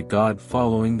offer it to God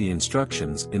following the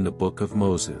instructions in the book of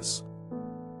Moses.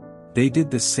 They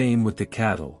did the same with the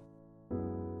cattle.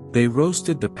 They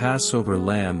roasted the Passover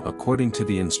lamb according to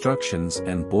the instructions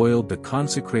and boiled the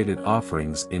consecrated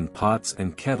offerings in pots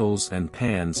and kettles and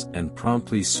pans and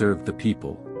promptly served the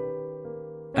people.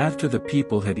 After the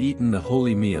people had eaten the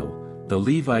holy meal, the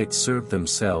Levites served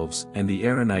themselves and the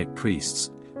Aaronite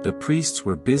priests. The priests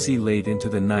were busy late into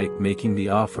the night making the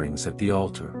offerings at the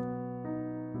altar.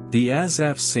 The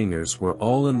Asaph singers were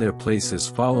all in their places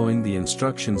following the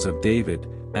instructions of David,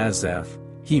 Asaph,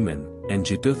 Heman, and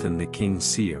Jeduthun the king's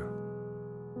seer.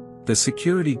 The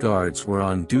security guards were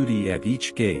on duty at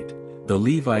each gate. The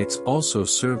Levites also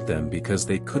served them because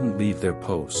they couldn't leave their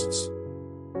posts.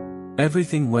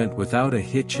 Everything went without a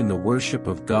hitch in the worship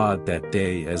of God that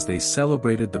day as they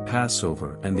celebrated the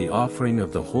Passover and the offering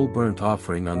of the whole burnt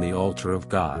offering on the altar of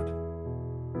God.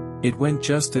 It went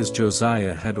just as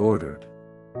Josiah had ordered.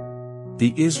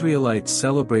 The Israelites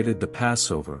celebrated the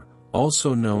Passover,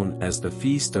 also known as the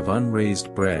Feast of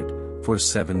Unraised Bread, for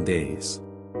 7 days.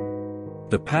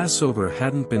 The Passover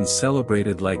hadn't been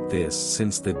celebrated like this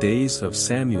since the days of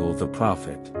Samuel the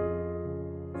prophet.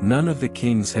 None of the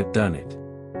kings had done it.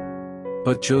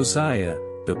 But Josiah,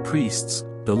 the priests,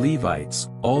 the Levites,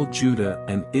 all Judah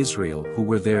and Israel who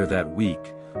were there that week,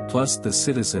 plus the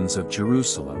citizens of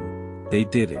Jerusalem, they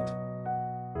did it.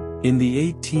 In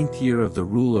the 18th year of the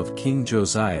rule of King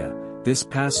Josiah, this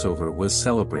Passover was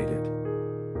celebrated.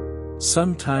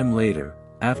 Some time later,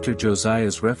 after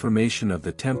Josiah's reformation of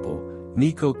the temple,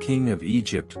 Necho king of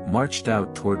Egypt marched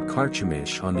out toward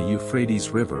Carchemish on the Euphrates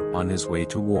River on his way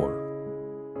to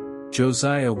war.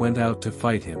 Josiah went out to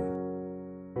fight him.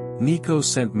 Necho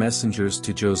sent messengers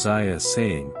to Josiah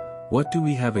saying, "What do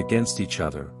we have against each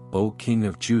other, O king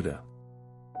of Judah?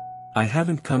 I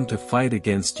haven't come to fight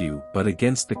against you but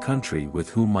against the country with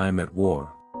whom I am at war.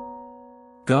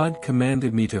 God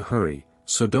commanded me to hurry,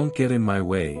 so don't get in my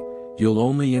way, you'll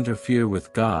only interfere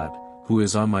with God, who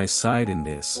is on my side in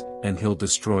this, and he'll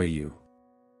destroy you."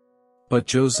 But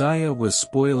Josiah was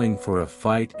spoiling for a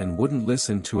fight and wouldn't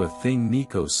listen to a thing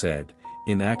Necho said.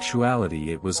 In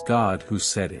actuality it was God who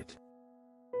said it.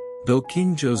 Though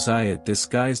King Josiah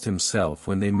disguised himself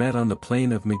when they met on the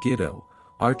plain of Megiddo,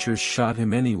 archers shot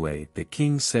him anyway. The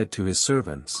king said to his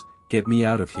servants, "Get me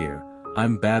out of here,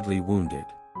 I'm badly wounded."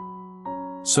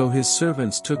 So his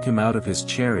servants took him out of his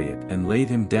chariot and laid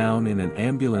him down in an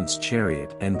ambulance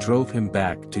chariot and drove him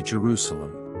back to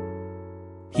Jerusalem.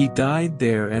 He died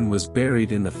there and was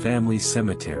buried in the family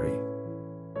cemetery.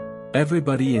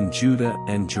 Everybody in Judah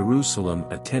and Jerusalem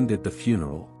attended the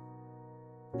funeral.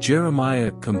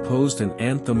 Jeremiah composed an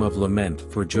anthem of lament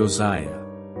for Josiah.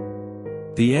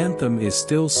 The anthem is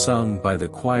still sung by the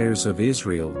choirs of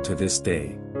Israel to this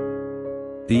day.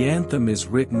 The anthem is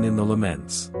written in the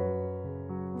laments.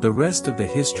 The rest of the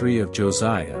history of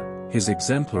Josiah, his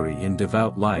exemplary and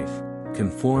devout life,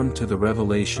 conformed to the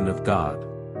revelation of God.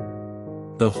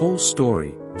 The whole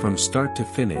story, from start to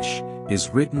finish,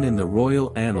 is written in the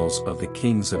royal annals of the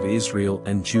kings of Israel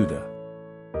and Judah.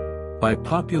 By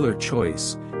popular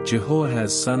choice,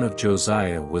 Jehoahaz son of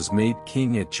Josiah was made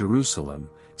king at Jerusalem,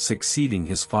 succeeding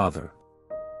his father.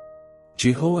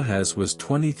 Jehoahaz was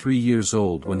 23 years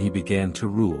old when he began to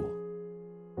rule.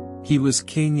 He was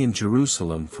king in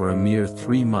Jerusalem for a mere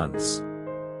 3 months.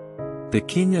 The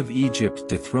king of Egypt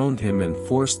dethroned him and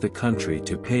forced the country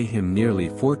to pay him nearly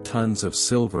 4 tons of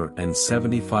silver and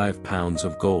 75 pounds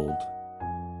of gold.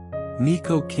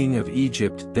 Necho king of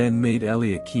Egypt then made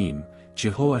Eliakim,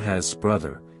 Jehoahaz's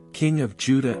brother, king of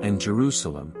Judah and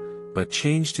Jerusalem, but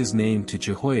changed his name to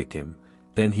Jehoiakim.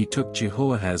 Then he took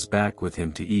Jehoahaz back with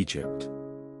him to Egypt.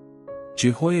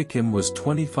 Jehoiakim was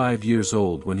 25 years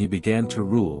old when he began to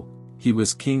rule. He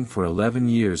was king for 11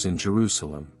 years in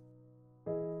Jerusalem.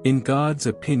 In God's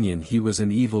opinion he was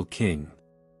an evil king.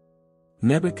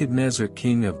 Nebuchadnezzar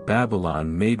king of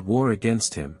Babylon made war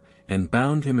against him, and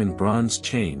bound him in bronze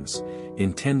chains,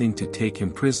 intending to take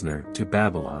him prisoner to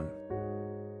Babylon.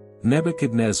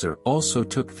 Nebuchadnezzar also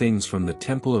took things from the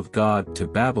temple of God to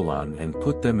Babylon and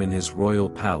put them in his royal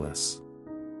palace.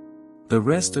 The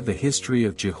rest of the history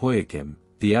of Jehoiakim,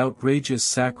 the outrageous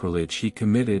sacrilege he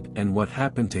committed and what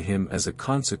happened to him as a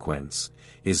consequence,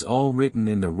 is all written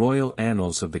in the royal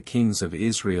annals of the kings of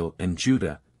Israel and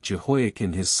Judah.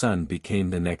 Jehoiakim his son became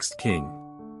the next king.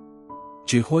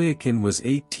 Jehoiakim was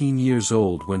 18 years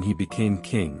old when he became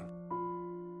king.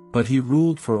 But he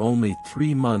ruled for only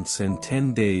 3 months and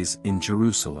 10 days in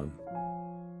Jerusalem.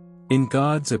 In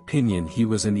God's opinion he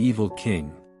was an evil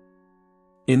king.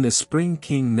 In the spring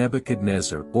King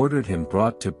Nebuchadnezzar ordered him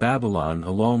brought to Babylon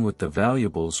along with the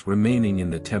valuables remaining in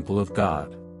the temple of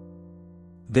God.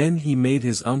 Then he made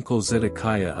his uncle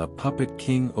Zedekiah a puppet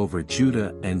king over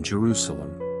Judah and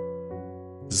Jerusalem.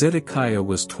 Zedekiah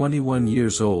was 21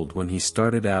 years old when he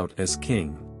started out as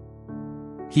king.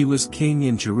 He was king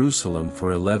in Jerusalem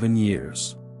for 11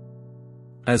 years.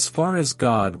 As far as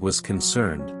God was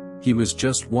concerned, he was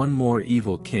just one more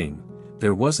evil king.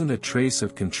 There wasn't a trace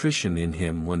of contrition in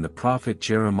him when the prophet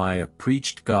Jeremiah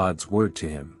preached God's word to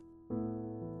him.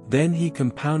 Then he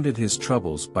compounded his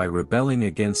troubles by rebelling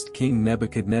against King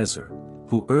Nebuchadnezzar,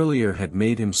 who earlier had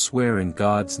made him swear in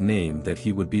God's name that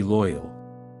he would be loyal.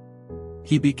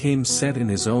 He became set in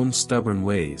his own stubborn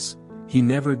ways. He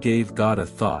never gave God a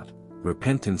thought.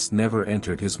 Repentance never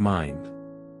entered his mind.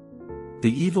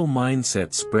 The evil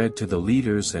mindset spread to the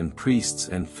leaders and priests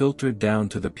and filtered down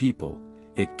to the people.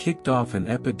 It kicked off an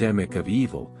epidemic of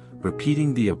evil,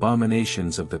 repeating the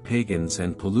abominations of the pagans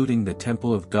and polluting the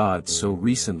temple of God so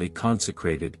recently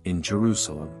consecrated in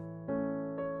Jerusalem.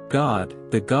 God,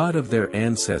 the God of their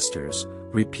ancestors,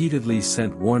 repeatedly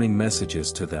sent warning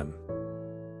messages to them.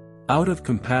 Out of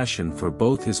compassion for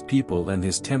both his people and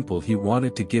his temple, he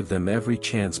wanted to give them every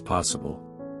chance possible.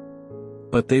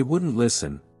 But they wouldn't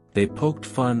listen. They poked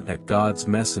fun at God's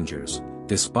messengers,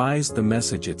 despised the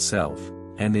message itself,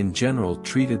 and in general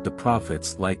treated the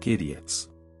prophets like idiots.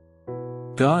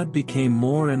 God became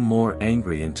more and more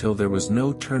angry until there was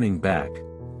no turning back.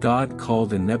 God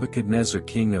called in Nebuchadnezzar,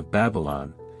 king of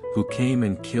Babylon, who came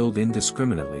and killed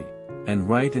indiscriminately, and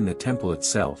right in the temple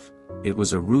itself. It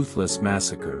was a ruthless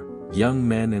massacre. Young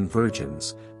men and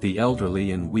virgins, the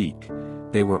elderly and weak,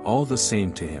 they were all the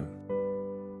same to him.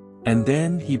 And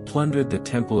then he plundered the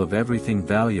temple of everything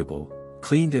valuable,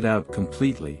 cleaned it out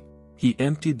completely. He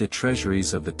emptied the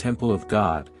treasuries of the temple of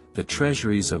God, the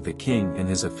treasuries of the king and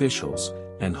his officials,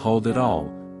 and hauled it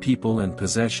all, people and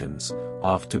possessions,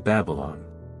 off to Babylon.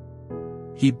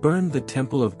 He burned the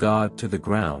temple of God to the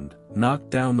ground, knocked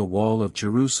down the wall of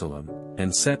Jerusalem,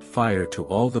 and set fire to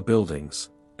all the buildings.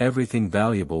 Everything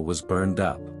valuable was burned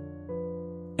up.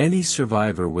 Any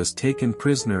survivor was taken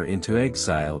prisoner into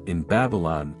exile in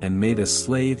Babylon and made a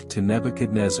slave to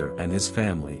Nebuchadnezzar and his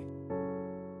family.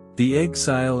 The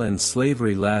exile and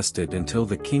slavery lasted until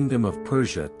the kingdom of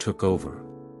Persia took over.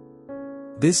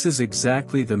 This is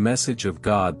exactly the message of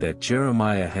God that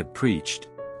Jeremiah had preached,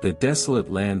 the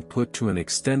desolate land put to an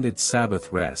extended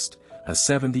Sabbath rest, a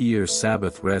 70-year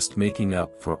Sabbath rest making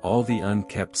up for all the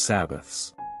unkept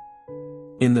Sabbaths.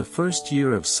 In the first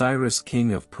year of Cyrus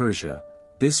king of Persia,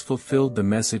 this fulfilled the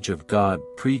message of God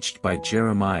preached by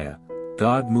Jeremiah.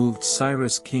 God moved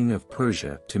Cyrus king of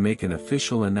Persia to make an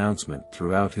official announcement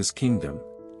throughout his kingdom.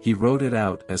 He wrote it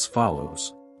out as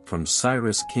follows: From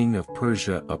Cyrus king of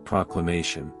Persia a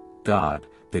proclamation, God,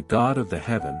 the God of the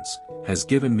heavens, has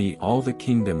given me all the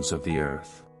kingdoms of the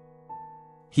earth.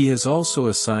 He has also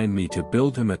assigned me to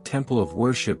build him a temple of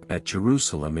worship at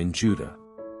Jerusalem in Judah.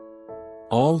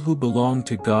 All who belong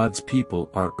to God's people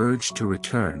are urged to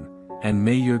return, and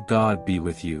may your God be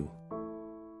with you.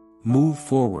 Move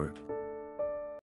forward.